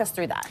aware. Walk us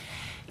through that.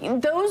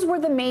 Those were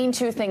the main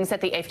 2 things that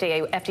the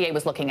FDA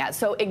was looking at.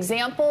 So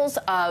examples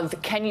of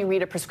can you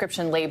read a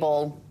prescription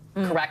label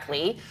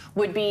correctly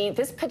would be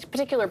this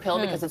particular pill,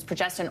 because it's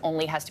progestin,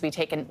 only has to be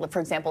taken, for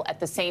example,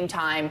 at the same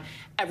time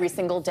every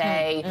single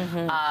day.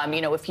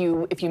 If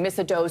you miss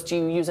a dose, do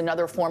you use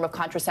another form of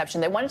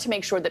contraception? They wanted to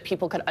make sure that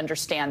people could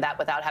understand that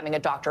without having a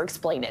doctor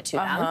explain it to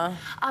them.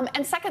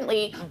 And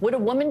secondly, would a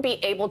woman be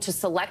able to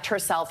select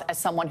herself as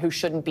someone who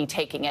shouldn't be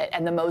taking it?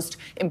 And the most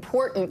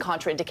important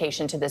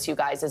contraindication to this, you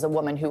guys, is a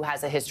woman who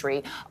has a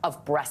history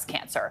of breast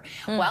cancer.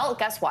 Well,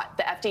 guess what?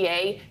 The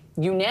FDA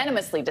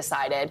unanimously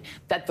decided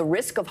that the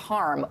risk of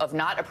harm of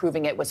not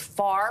approving it was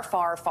far,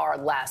 far, far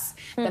less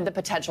than the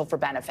potential for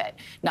benefit.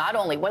 Not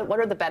only, what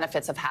are the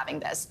benefits of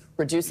having this?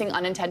 Reducing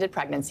unintended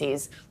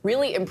pregnancies,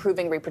 really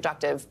improving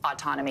reproductive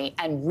autonomy,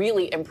 and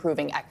really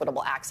improving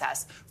equitable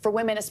access for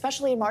women,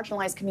 especially in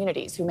marginalized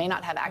communities who may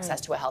not have access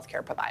to a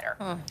healthcare provider.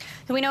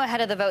 We know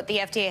ahead of the vote, the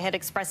FDA had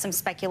expressed some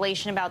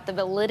speculation about the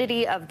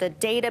validity of the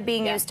data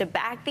being used to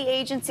back the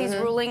agency's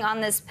ruling on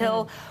this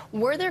pill.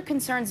 Were their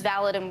concerns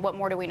valid, and what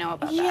more do we know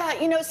about that? Yeah,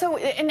 Yeah, you know, so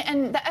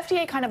and the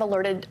FDA kind of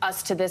alerted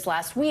us to this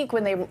last week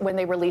when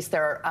they released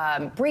their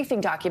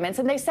briefing documents,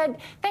 and they said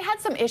they had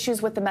some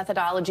issues with the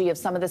methodology of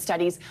some of the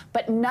studies,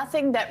 but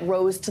nothing that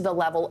rose to the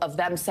level of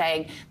them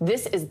saying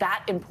this is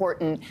that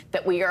important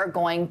that we are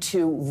going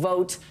to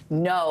vote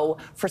no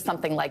for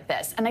something like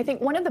this. And I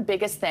think one of the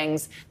biggest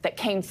things that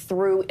came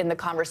through in the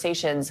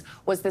conversations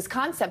was this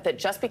concept that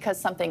just because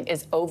something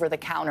is over the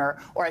counter,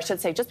 or I should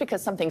say just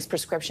because something's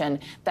prescription,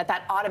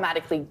 that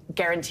automatically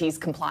guarantees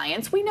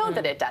compliance. We know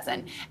that it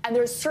doesn't. And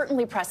there's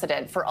certainly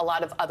precedent for a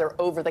lot of other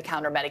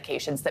over-the-counter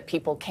medications that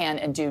people can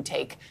and do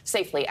take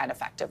safely and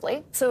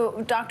effectively.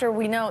 So, Doctor,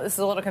 we know this is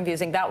a little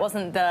confusing. That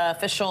wasn't the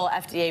official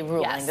FDA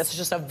ruling. Yes. This is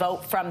just a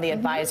vote from the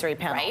advisory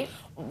panel. Right.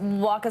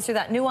 Walk us through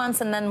that nuance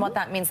and then what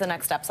that means the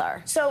next steps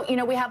are. So, you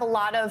know, we have a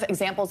lot of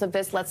examples of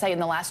this, let's say in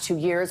the last 2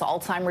 years,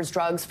 Alzheimer's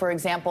drugs, for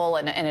example,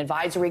 and an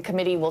advisory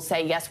committee will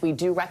say, yes, we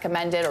do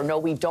recommend it, or no,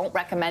 we don't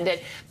recommend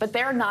it, but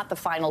they're not the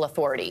final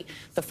authority.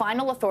 The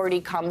final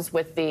authority comes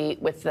with the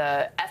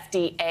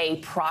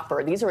FDA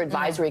proper. These are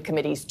advisory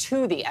committees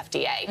to the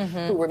FDA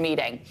who we're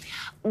meeting.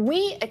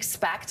 We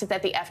expect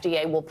that the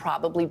FDA will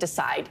probably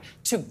decide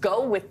to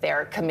go with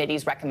their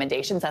committee's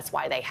recommendations. That's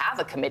why they have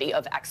a committee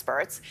of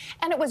experts,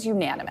 and it was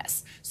unanimous.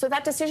 So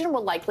that decision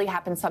will likely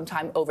happen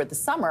sometime over the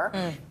summer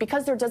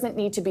because there doesn't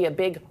need to be a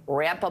big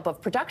ramp up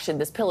of production.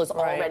 This pill is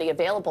already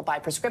available by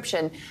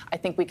prescription. I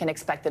think we can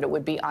expect that it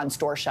would be on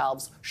store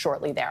shelves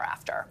shortly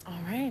thereafter. All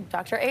right.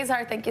 Dr.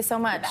 Azar, thank you so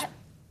much.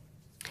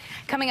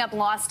 Coming up,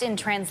 lost in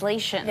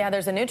translation. Yeah,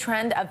 there's a new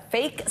trend of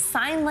fake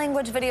sign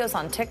language videos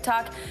on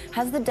TikTok.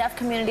 Has the deaf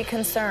community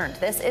concerned?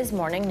 This is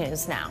Morning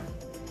News Now.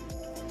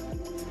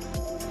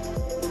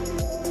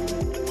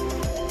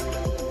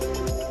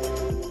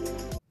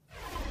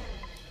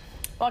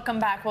 Welcome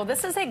back. Well,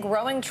 this is a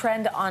growing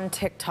trend on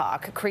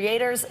TikTok.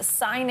 Creators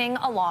signing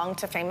along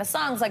to famous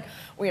songs like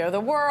We Are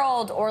the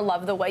World or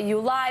Love the Way You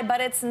Lie,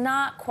 but it's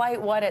not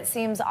quite what it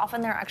seems.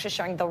 Often they're actually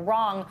showing the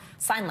wrong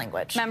sign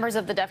language. Members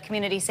of the deaf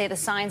community say the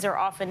signs are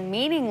often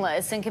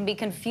meaningless and can be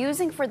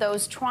confusing for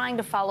those trying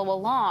to follow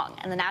along.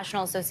 And the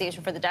National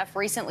Association for the Deaf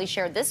recently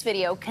shared this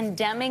video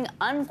condemning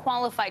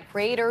unqualified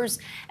creators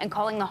and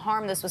calling the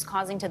harm this was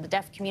causing to the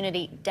deaf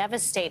community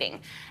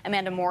devastating.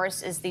 Amanda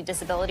Morris is the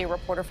disability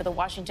reporter for the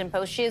Washington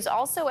Post. She is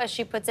also, as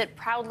she puts it,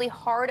 proudly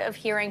hard of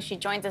hearing. She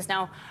joins us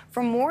now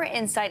for more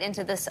insight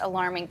into this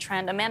alarming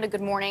trend. Amanda,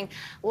 good morning.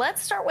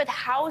 Let's start with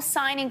how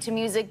signing to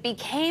music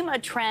became a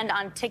trend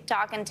on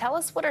TikTok, and tell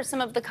us what are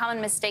some of the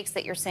common mistakes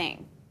that you're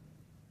seeing.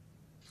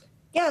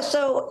 Yeah,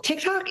 so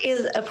TikTok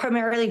is a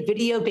primarily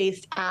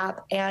video-based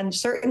app, and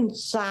certain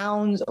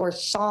sounds or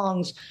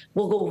songs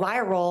will go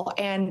viral.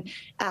 And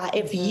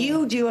if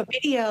you do a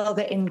video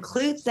that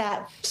includes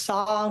that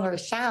song or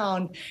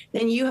sound,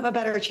 then you have a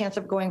better chance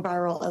of going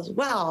viral as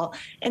well.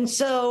 And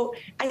so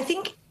I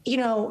think, you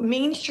know,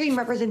 mainstream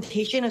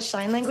representation of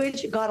sign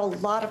language got a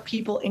lot of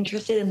people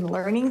interested in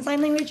learning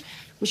sign language,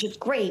 which is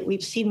great.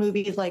 We've seen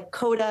movies like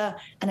Coda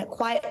and A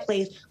Quiet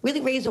Place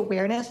really raise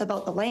awareness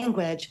about the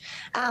language.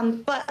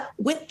 But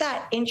with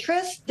that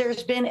interest,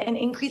 there's been an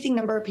increasing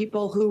number of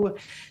people who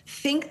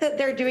think that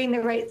they're doing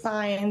the right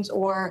signs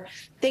or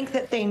think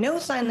that they know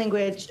sign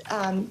language,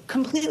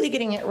 completely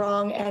getting it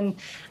wrong. And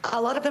a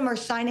lot of them are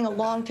signing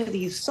along to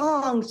these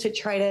songs to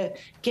try to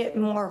get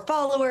more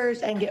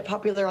followers and get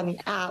popular on the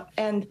app.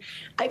 And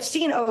I've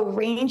seen a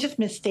range of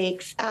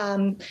mistakes.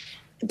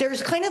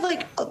 There's kind of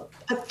like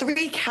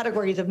three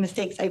categories of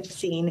mistakes I've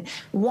seen.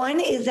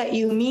 One is that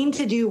you mean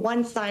to do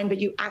one sign, but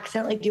you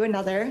accidentally do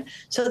another.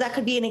 So that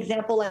could be an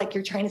example like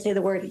you're trying to say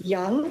the word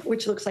young,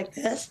 which looks like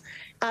this,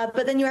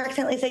 but then you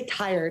accidentally say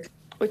tired,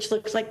 which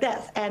looks like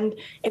this. And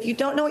if you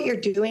don't know what you're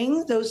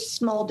doing, those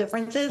small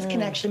differences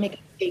can actually make a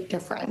big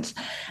difference.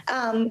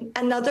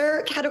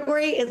 Another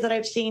category is that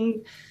I've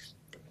seen,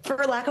 for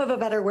lack of a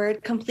better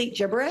word, complete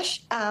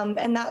gibberish.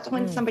 And that's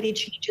when somebody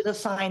changes a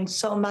sign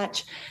so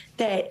much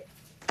that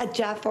a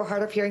deaf or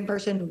hard of hearing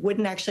person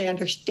wouldn't actually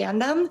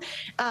understand them.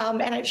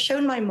 And I've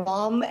shown my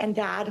mom and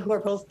dad, who are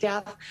both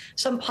deaf,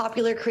 some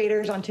popular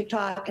creators on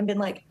TikTok and been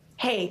like,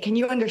 hey, can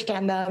you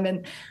understand them?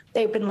 And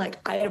they've been like,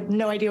 I have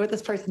no idea what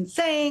this person's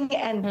saying.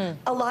 And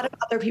a lot of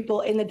other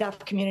people in the deaf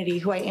community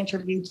who I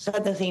interviewed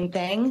said the same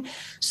thing.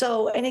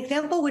 So an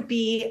example would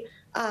be,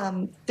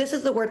 this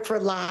is the word for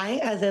lie,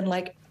 as in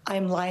like,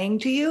 I'm lying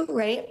to you,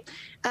 right?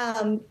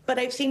 But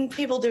I've seen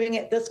people doing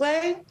it this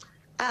way,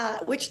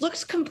 which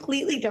looks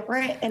completely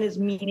different and is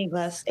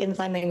meaningless in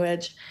sign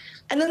language.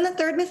 And then the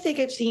third mistake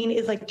I've seen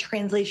is like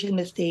translation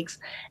mistakes.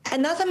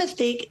 And that's a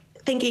mistake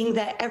thinking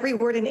that every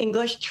word in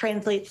English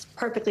translates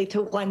perfectly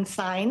to one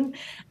sign.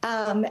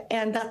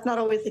 And that's not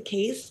always the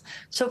case.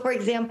 So for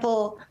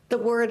example, the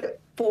word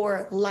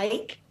for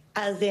like,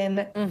 as in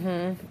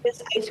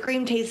this ice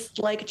cream tastes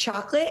like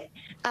chocolate,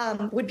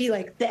 would be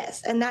like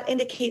this. And that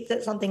indicates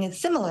that something is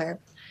similar.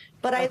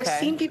 But I've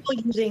seen people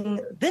using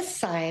this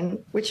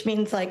sign, which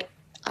means like,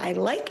 I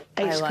like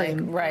ice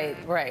cream.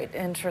 Right.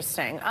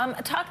 Interesting.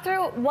 Talk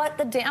through what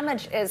the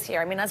damage is here.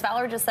 I mean, as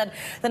Valerie just said,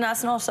 the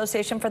National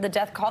Association for the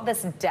Deaf called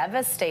this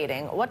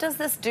devastating. What does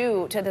this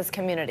do to this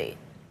community?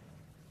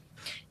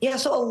 Yeah,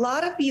 so a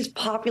lot of these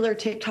popular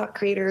TikTok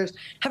creators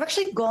have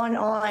actually gone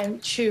on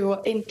to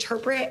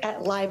interpret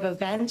at live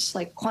events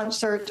like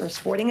concerts or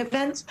sporting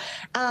events.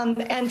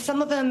 And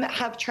some of them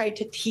have tried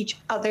to teach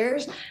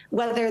others,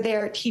 whether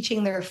they're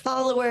teaching their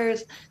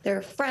followers,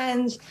 their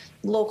friends,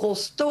 local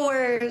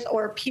stores,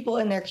 or people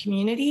in their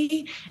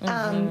community.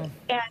 And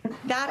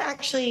that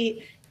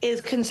actually is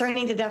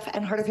concerning to deaf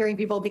and hard of hearing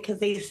people because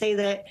they say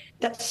that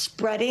that's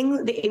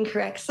spreading the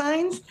incorrect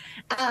signs.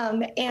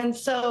 And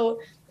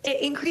so it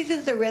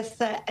increases the risk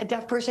that a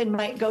deaf person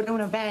might go to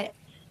an event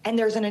and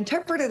there's an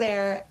interpreter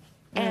there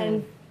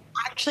and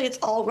actually it's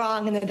all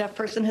wrong and the deaf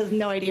person has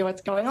no idea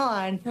what's going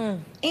on.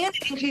 And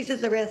it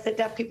increases the risk that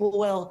deaf people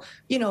will,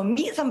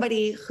 meet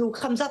somebody who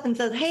comes up and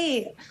says,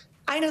 hey,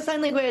 I know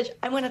sign language,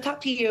 I want to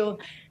talk to you.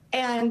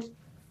 And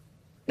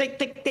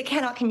they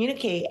cannot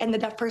communicate, and the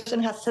deaf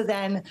person has to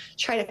then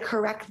try to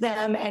correct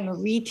them and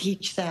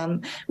reteach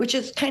them, which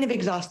is kind of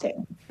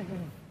exhausting.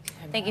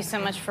 Thank you so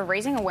much for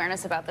raising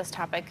awareness about this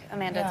topic,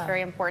 Amanda. It's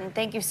very important.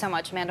 Thank you so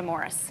much, Amanda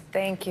Morris.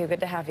 Thank you. Good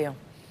to have you.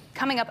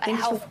 Coming up, a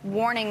health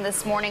warning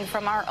this morning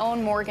from our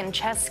own Morgan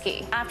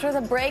Chesky. After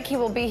the break, he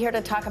will be here to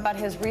talk about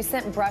his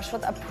recent brush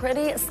with a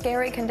pretty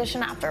scary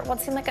condition after what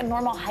seemed like a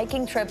normal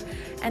hiking trip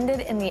ended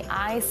in the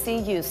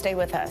ICU. Stay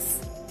with us.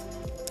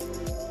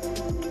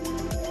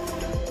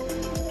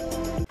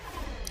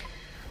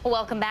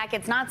 Welcome back.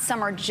 It's not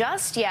summer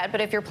just yet, but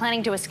if you're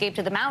planning to escape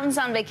to the mountains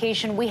on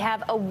vacation, we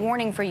have a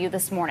warning for you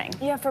this morning.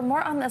 Yeah, for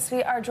more on this,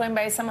 we are joined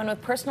by someone with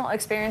personal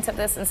experience of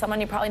this and someone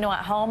you probably know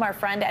at home, our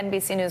friend,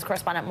 NBC News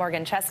correspondent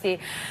Morgan Chesky.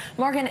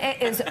 Morgan,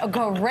 it is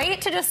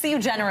great to just see you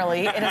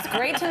generally. It is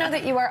great to know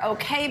that you are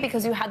okay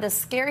because you had this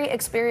scary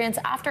experience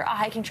after a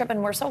hiking trip,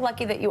 and we're so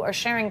lucky that you are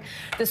sharing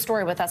this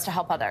story with us to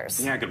help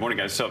others. Yeah, good morning,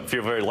 guys. So I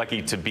feel very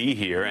lucky to be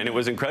here, and it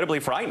was incredibly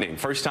frightening.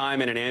 First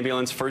time in an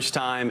ambulance, first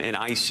time in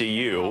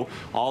ICU.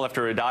 All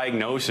after a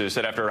diagnosis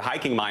that after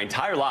hiking my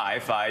entire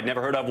life, I'd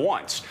never heard of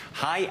once.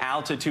 High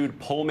altitude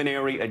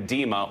pulmonary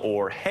edema,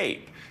 or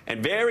HAPE.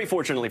 And very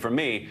fortunately for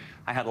me,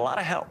 I had a lot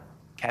of help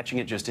catching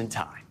it just in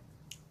time.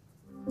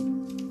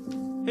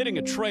 Hitting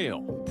a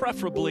trail,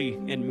 preferably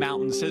in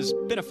mountains, has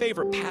been a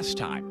favorite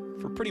pastime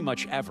for pretty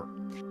much ever.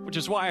 Which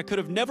is why I could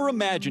have never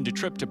imagined a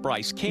trip to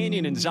Bryce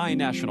Canyon and Zion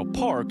National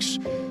Parks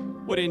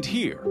would end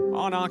here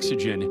on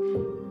oxygen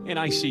in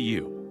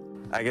ICU.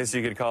 I guess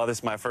you could call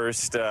this my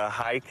first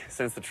hike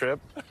since the trip.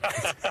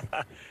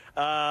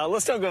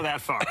 Let's don't go that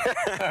far.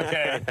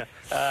 Okay.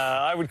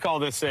 I would call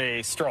this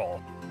a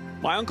stroll.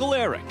 My Uncle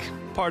Eric,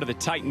 part of the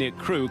tight-knit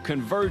crew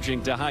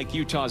converging to hike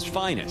Utah's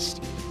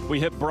finest. We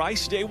hit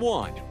Bryce day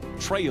one,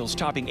 trails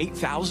topping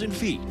 8,000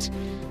 feet.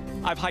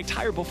 I've hiked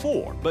higher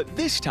before, but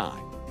this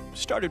time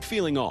started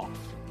feeling off.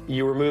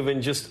 You were moving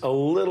just a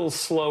little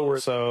slower,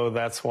 so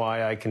that's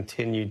why I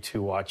continued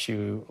to watch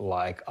you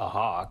like a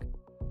hawk.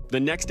 The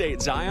next day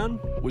at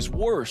Zion was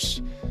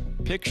worse.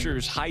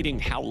 Pictures hiding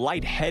how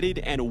lightheaded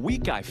and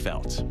weak I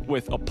felt,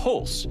 with a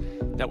pulse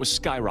that was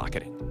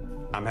skyrocketing.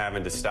 I'm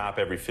having to stop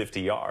every 50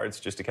 yards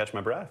just to catch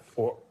my breath.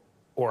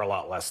 Or a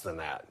lot less than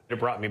that. It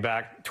brought me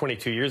back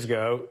 22 years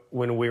ago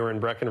when we were in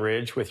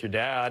Breckenridge with your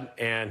dad,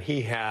 and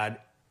he had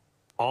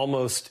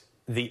almost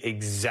the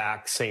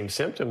exact same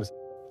symptoms.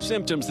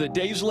 Symptoms that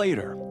days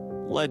later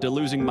led to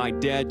losing my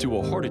dad to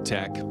a heart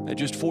attack at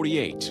just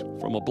 48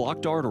 from a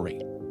blocked artery.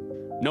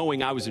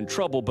 Knowing I was in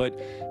trouble, but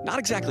not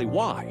exactly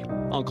why,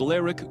 Uncle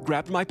Eric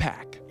grabbed my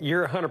pack.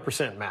 You're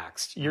 100%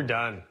 maxed. You're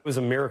done. It was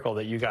a miracle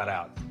that you got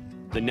out.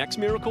 The next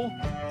miracle?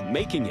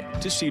 Making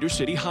it to Cedar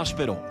City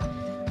Hospital.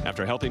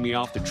 After helping me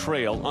off the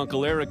trail,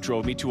 Uncle Eric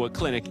drove me to a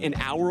clinic an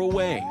hour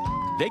away.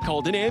 They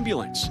called an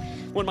ambulance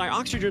when my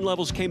oxygen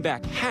levels came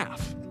back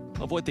half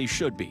of what they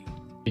should be.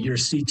 Your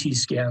CT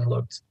scan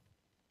looked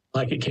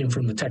like it came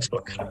from the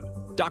textbook.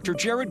 Dr.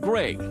 Jared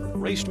Gray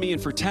raced me in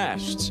for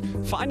tests,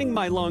 finding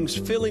my lungs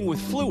filling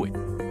with fluid.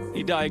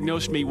 He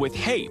diagnosed me with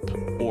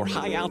HAPE, or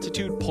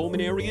high-altitude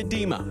pulmonary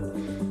edema,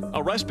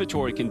 a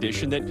respiratory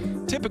condition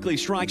that typically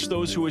strikes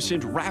those who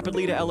ascend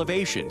rapidly to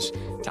elevations,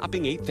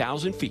 topping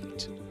 8,000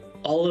 feet.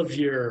 All of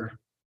your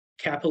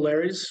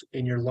capillaries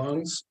in your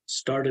lungs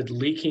started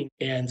leaking,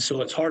 and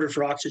so it's harder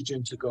for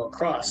oxygen to go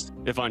across.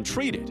 If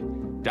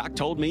untreated, Doc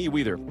told me you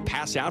either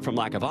pass out from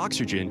lack of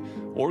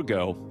oxygen or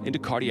go into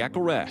cardiac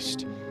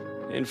arrest.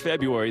 In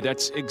February,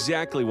 that's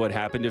exactly what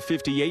happened to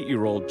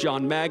 58-year-old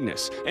John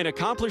Magnus, an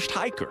accomplished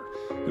hiker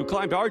who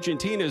climbed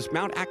Argentina's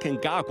Mount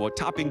Aconcagua,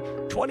 topping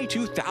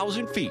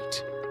 22,000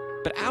 feet.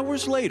 But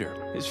hours later,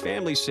 his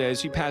family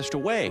says he passed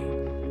away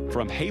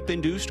from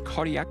HAPE-induced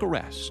cardiac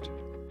arrest.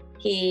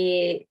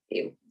 He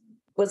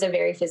was a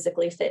very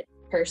physically fit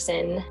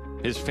person.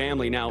 His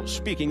family now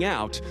speaking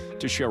out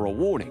to share a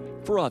warning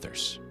for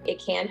others.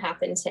 It can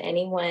happen to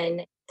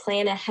anyone.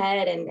 Plan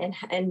ahead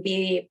and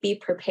be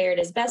prepared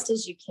as best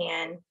as you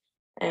can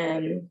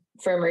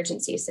for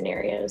emergency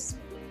scenarios.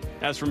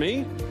 As for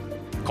me,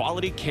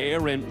 quality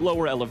care and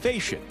lower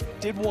elevation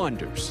did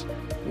wonders.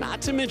 Not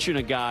to mention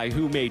a guy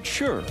who made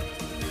sure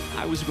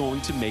I was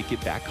going to make it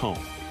back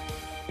home.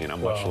 You know,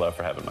 much love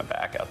for having my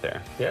back out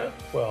there. Yeah,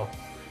 well,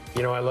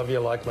 you know, I love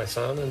you like my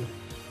son, and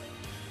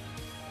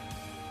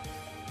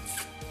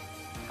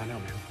I know,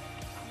 man.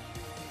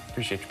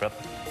 Appreciate you, brother.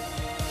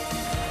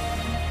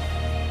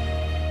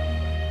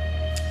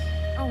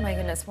 Oh my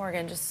goodness,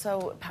 Morgan, just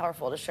so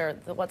powerful to share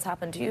what's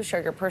happened to you,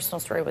 share your personal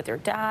story with your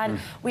dad.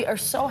 We are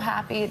so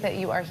happy that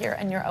you are here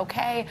and you're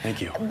okay.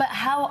 Thank you. But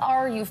how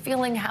are you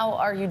feeling? How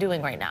are you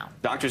doing right now?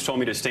 Doctors told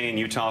me to stay in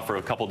Utah for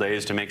a couple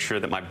days to make sure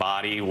that my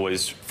body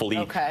was fully,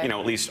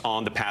 at least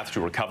on the path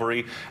to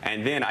recovery.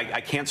 And then I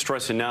can't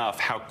stress enough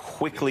how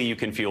quickly you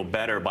can feel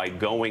better by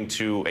going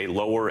to a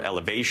lower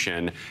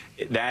elevation.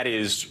 That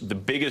is the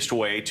biggest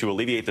way to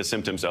alleviate the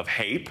symptoms of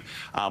HAPE,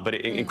 but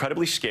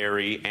incredibly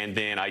scary. And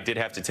then I did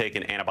have to take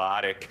an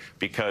antibiotic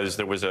because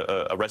there was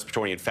a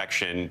respiratory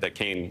infection that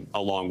came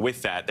along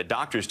with that. The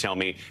doctors tell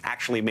me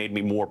actually made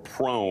me more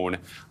prone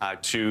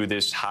to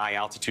this high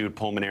altitude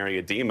pulmonary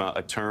edema,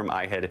 a term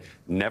I had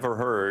never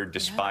heard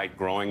despite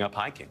growing up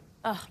hiking.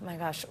 Oh my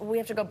gosh, we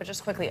have to go, but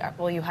just quickly,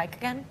 will you hike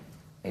again?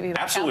 Maybe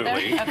back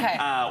Absolutely. out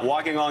there? Okay.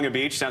 Walking along a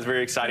beach sounds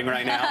very exciting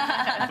right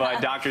now,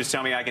 but doctors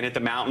tell me I can hit the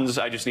mountains.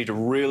 I just need to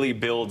really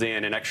build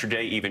in an extra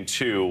day, even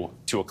two,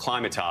 to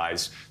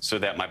acclimatize so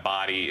that my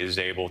body is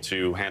able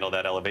to handle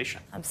that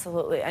elevation.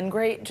 Absolutely. And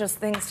great just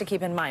things to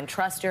keep in mind.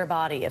 Trust your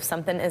body. If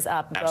something is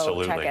up,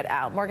 go check it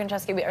out. Morgan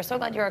Chesky, we are so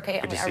glad you're okay.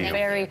 And we are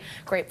very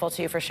grateful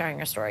to you for sharing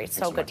your story. It's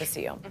so good to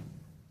see you.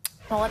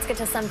 Well, let's get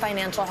to some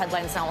financial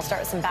headlines now. We'll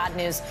start with some bad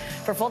news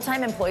for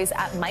full-time employees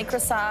at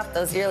Microsoft.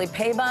 Those yearly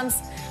pay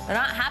bumps, they're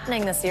not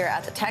happening this year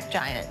at the tech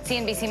giant.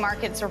 CNBC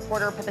Markets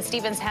reporter Pippa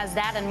Stevens has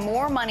that and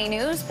more money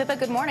news. Pippa,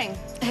 good morning.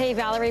 Hey,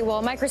 Valerie.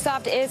 Well,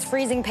 Microsoft is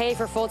freezing pay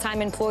for full-time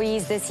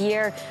employees this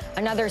year.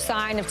 Another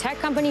sign of tech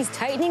companies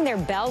tightening their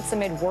belts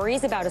amid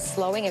worries about a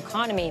slowing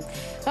economy.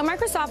 But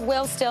Microsoft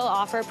will still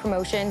offer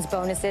promotions,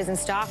 bonuses, and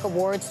stock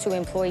awards to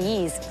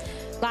employees.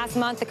 Last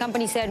month, the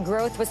company said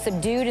growth was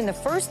subdued in the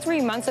first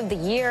 3 months of the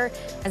year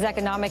as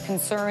economic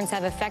concerns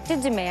have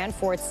affected demand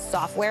for its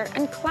software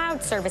and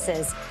cloud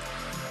services.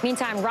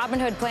 Meantime,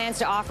 Robinhood plans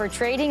to offer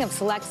trading of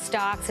select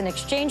stocks and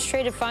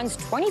exchange-traded funds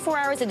 24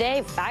 hours a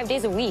day, 5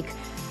 days a week.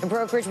 The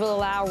brokerage will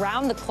allow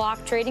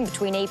round-the-clock trading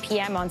between 8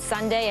 p.m. on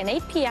Sunday and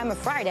 8 p.m. of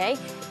Friday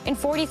in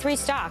 43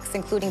 stocks,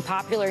 including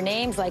popular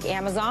names like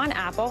Amazon,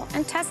 Apple,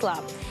 and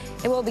Tesla.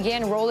 It will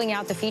begin rolling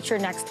out the feature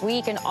next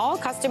week, and all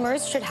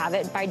customers should have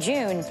it by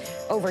June.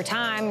 Over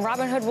time,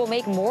 Robinhood will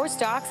make more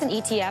stocks and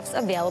ETFs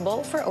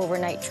available for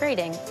overnight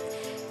trading.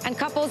 And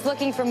couples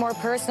looking for more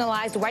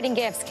personalized wedding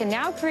gifts can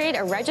now create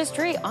a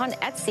registry on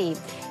Etsy.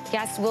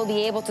 Guests will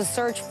be able to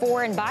search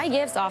for and buy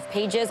gifts off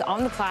pages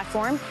on the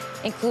platform,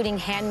 including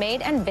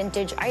handmade and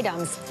vintage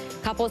items.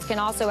 Couples can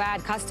also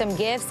add custom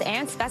gifts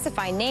and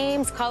specify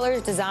names,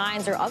 colors,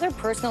 designs, or other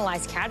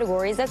personalized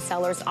categories that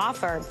sellers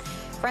offer.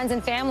 Friends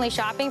and family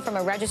shopping from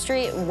a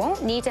registry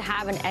won't need to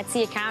have an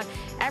Etsy account.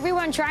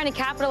 Everyone trying to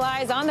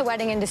capitalize on the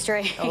wedding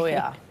industry. Oh,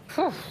 yeah.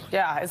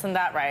 Yeah, isn't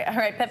that right? All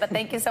right, Pippa,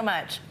 thank you so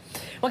much.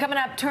 Well, coming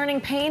up, turning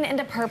pain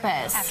into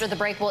purpose. After the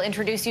break, we'll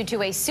introduce you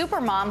to a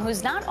super mom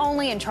who's not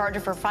only in charge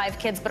of her 5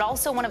 kids, but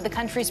also one of the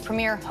country's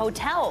premier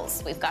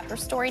hotels. We've got her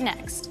story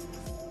next.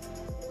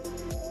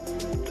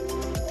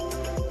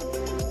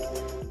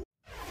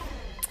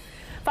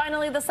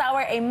 Finally this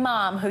hour, a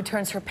mom who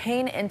turns her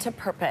pain into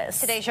purpose.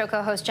 Today's show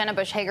co-host Jenna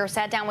Bush Hager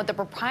sat down with the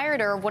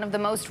proprietor of one of the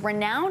most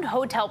renowned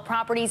hotel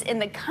properties in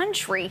the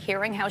country,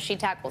 hearing how she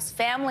tackles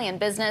family and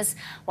business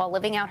while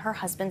living out her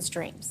husband's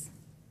dreams.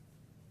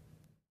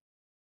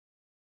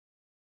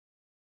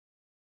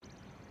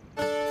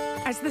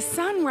 As the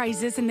sun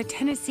rises in the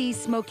Tennessee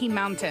Smoky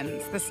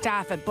Mountains, the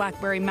staff at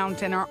Blackberry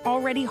Mountain are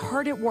already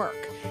hard at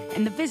work,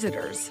 and the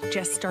visitors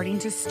just starting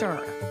to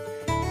stir.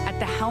 At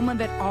the helm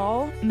of it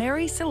all,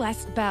 Mary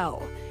Celeste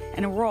Bell,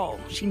 in a role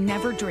she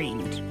never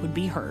dreamed would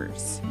be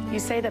hers. You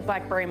say that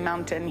Blackberry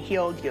Mountain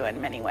healed you in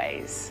many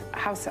ways.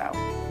 How so?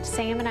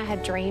 Sam and I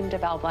had dreamed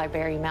about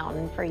Blackberry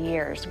Mountain for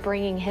years,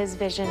 bringing his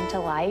vision to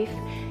life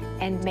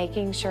and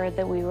making sure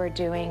that we were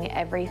doing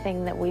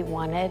everything that we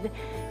wanted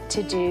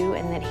to do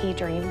and that he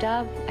dreamed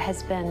of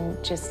has been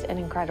just an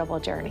incredible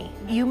journey.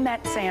 You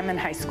met Sam in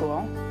high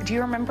school. Do you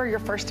remember your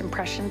first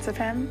impressions of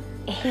him?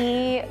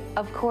 He,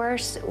 of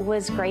course,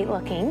 was great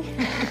looking.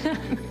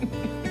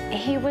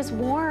 He was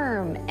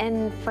warm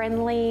and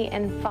friendly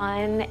and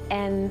fun,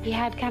 and he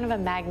had kind of a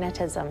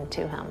magnetism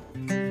to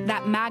him.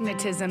 That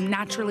magnetism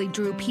naturally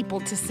drew people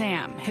to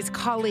Sam, his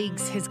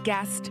colleagues, his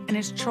guests, and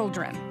his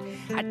children.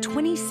 At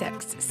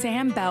 26,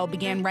 Sam Bell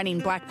began running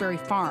Blackberry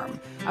Farm,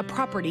 a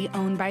property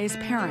owned by his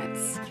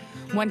parents.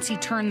 Once he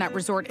turned that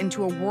resort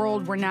into a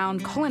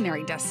world-renowned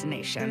culinary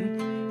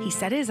destination, he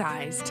set his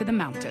eyes to the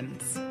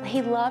mountains.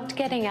 He loved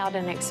getting out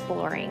and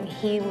exploring.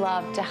 He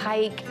loved to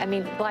hike. I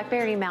mean,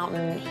 Blackberry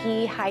Mountain,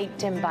 he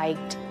hiked and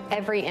biked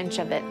every inch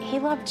of it. He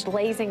loved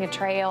blazing a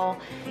trail.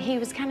 He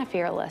was kind of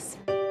fearless.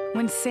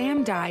 When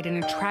Sam died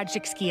in a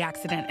tragic ski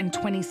accident in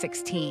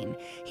 2016,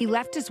 he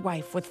left his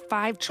wife with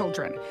 5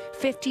 children,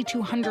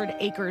 5,200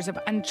 acres of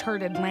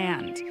uncharted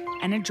land,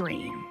 and a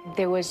dream.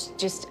 There was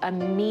just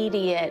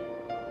immediate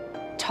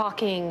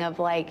talking of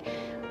like,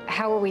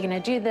 how are we going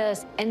to do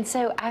this? And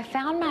so I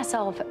found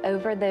myself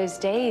over those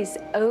days,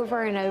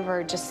 over and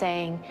over, just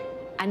saying,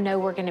 I know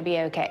we're going to be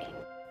okay.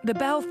 The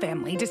Bell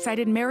family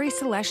decided Mary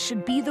Celeste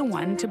should be the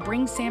one to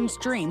bring Sam's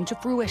dream to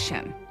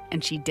fruition,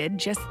 and she did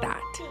just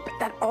that. But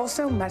that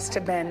also must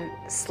have been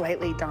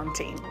slightly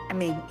daunting. I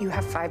mean, you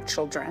have 5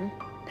 children.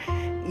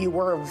 You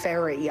were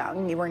very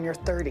young. You were in your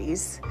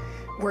 30s.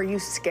 Were you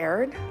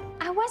scared?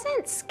 I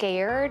wasn't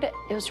scared.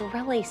 It was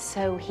really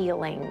so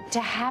healing to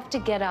have to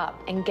get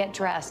up and get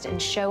dressed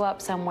and show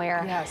up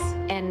somewhere. Yes.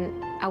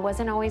 And I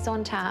wasn't always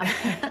on time.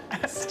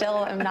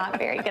 Still am not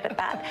very good at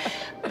that.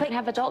 But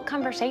have adult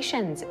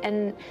conversations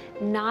and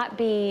not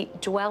be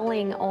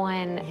dwelling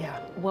on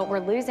what we're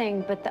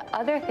losing. But the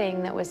other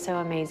thing that was so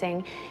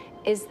amazing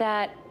is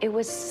that it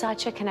was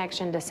such a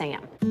connection to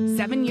Sam.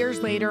 7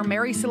 years later,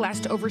 Mary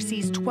Celeste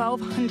oversees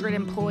 1,200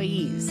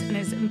 employees and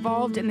is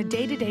involved in the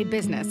day-to-day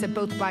business at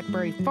both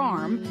Blackberry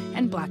Farm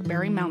and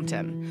Blackberry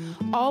Mountain,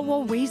 all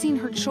while raising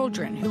her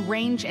children who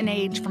range in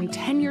age from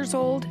 10 years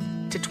old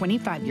to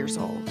 25 years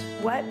old.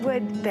 What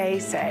would they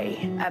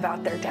say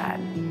about their dad?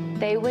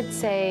 They would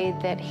say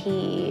that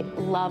he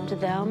loved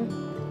them,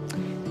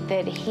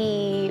 that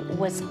he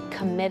was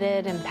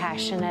committed and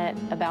passionate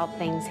about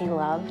things he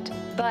loved.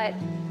 But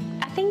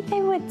I think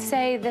they would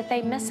say that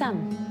they miss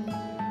him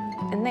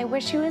and they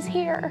wish he was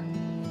here.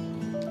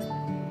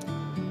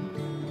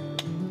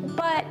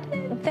 But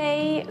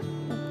they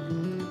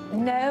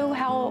know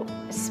how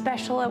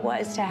special it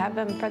was to have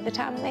him for the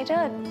time they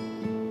did.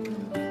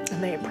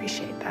 And they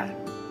appreciate that.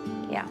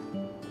 Yeah.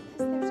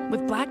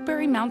 With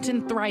Blackberry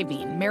Mountain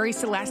thriving, Mary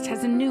Celeste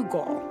has a new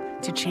goal: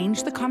 to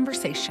change the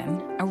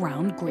conversation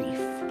around grief.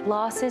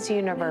 Loss is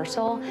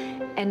universal,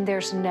 and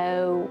there's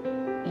no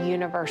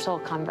universal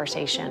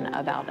conversation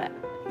about it.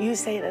 You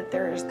say that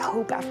there's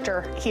hope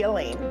after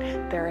healing.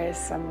 There is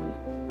some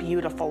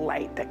beautiful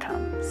light that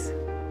comes.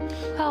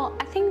 Well,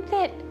 I think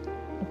that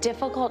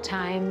difficult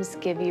times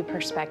give you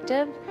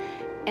perspective,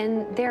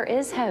 and there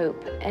is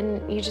hope,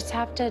 and you just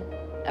have to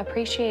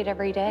appreciate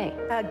every day.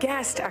 A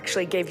guest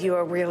actually gave you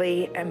a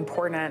really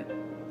important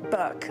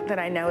book that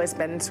I know has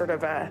been sort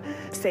of a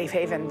safe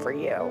haven for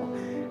you.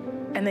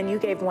 And then you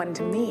gave one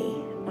to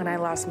me when I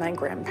lost my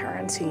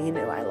grandparents who you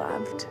knew I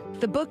loved.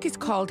 The book is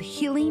called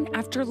Healing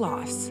After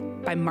Loss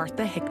by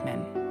Martha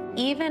Hickman.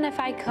 Even if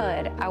I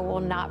could, I will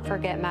not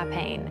forget my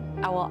pain.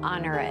 I will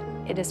honor it.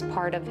 It is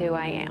part of who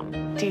I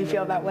am. Do you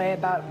feel that way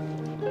about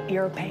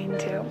your pain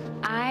too?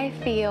 I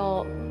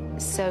feel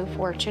so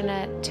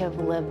fortunate to have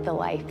lived the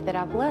life that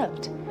I've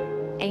lived.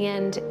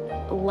 And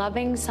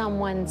loving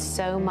someone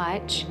so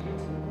much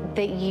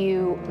that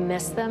you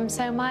miss them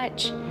so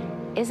much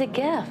is a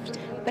gift.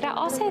 But I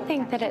also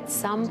think that at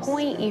some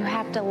point you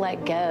have to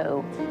let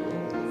go.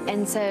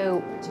 And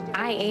so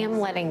I am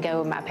letting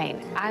go of my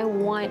pain. I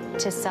want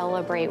to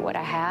celebrate what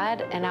I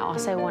had, and I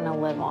also want to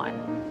live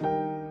on.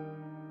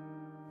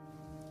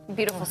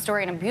 Beautiful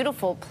story and a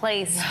beautiful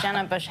place.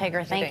 Jenna Bush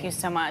Hager, thank you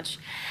so much.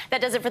 That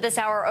does it for this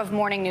hour of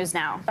Morning News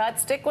Now. But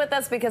stick with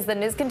us because the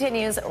news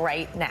continues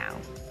right now.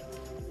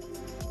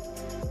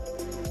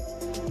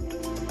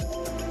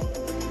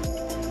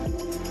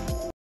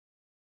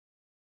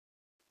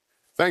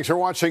 Thanks for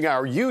watching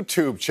our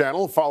YouTube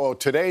channel. Follow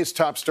today's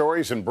top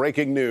stories and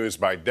breaking news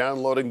by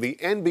downloading the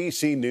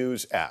NBC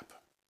News app.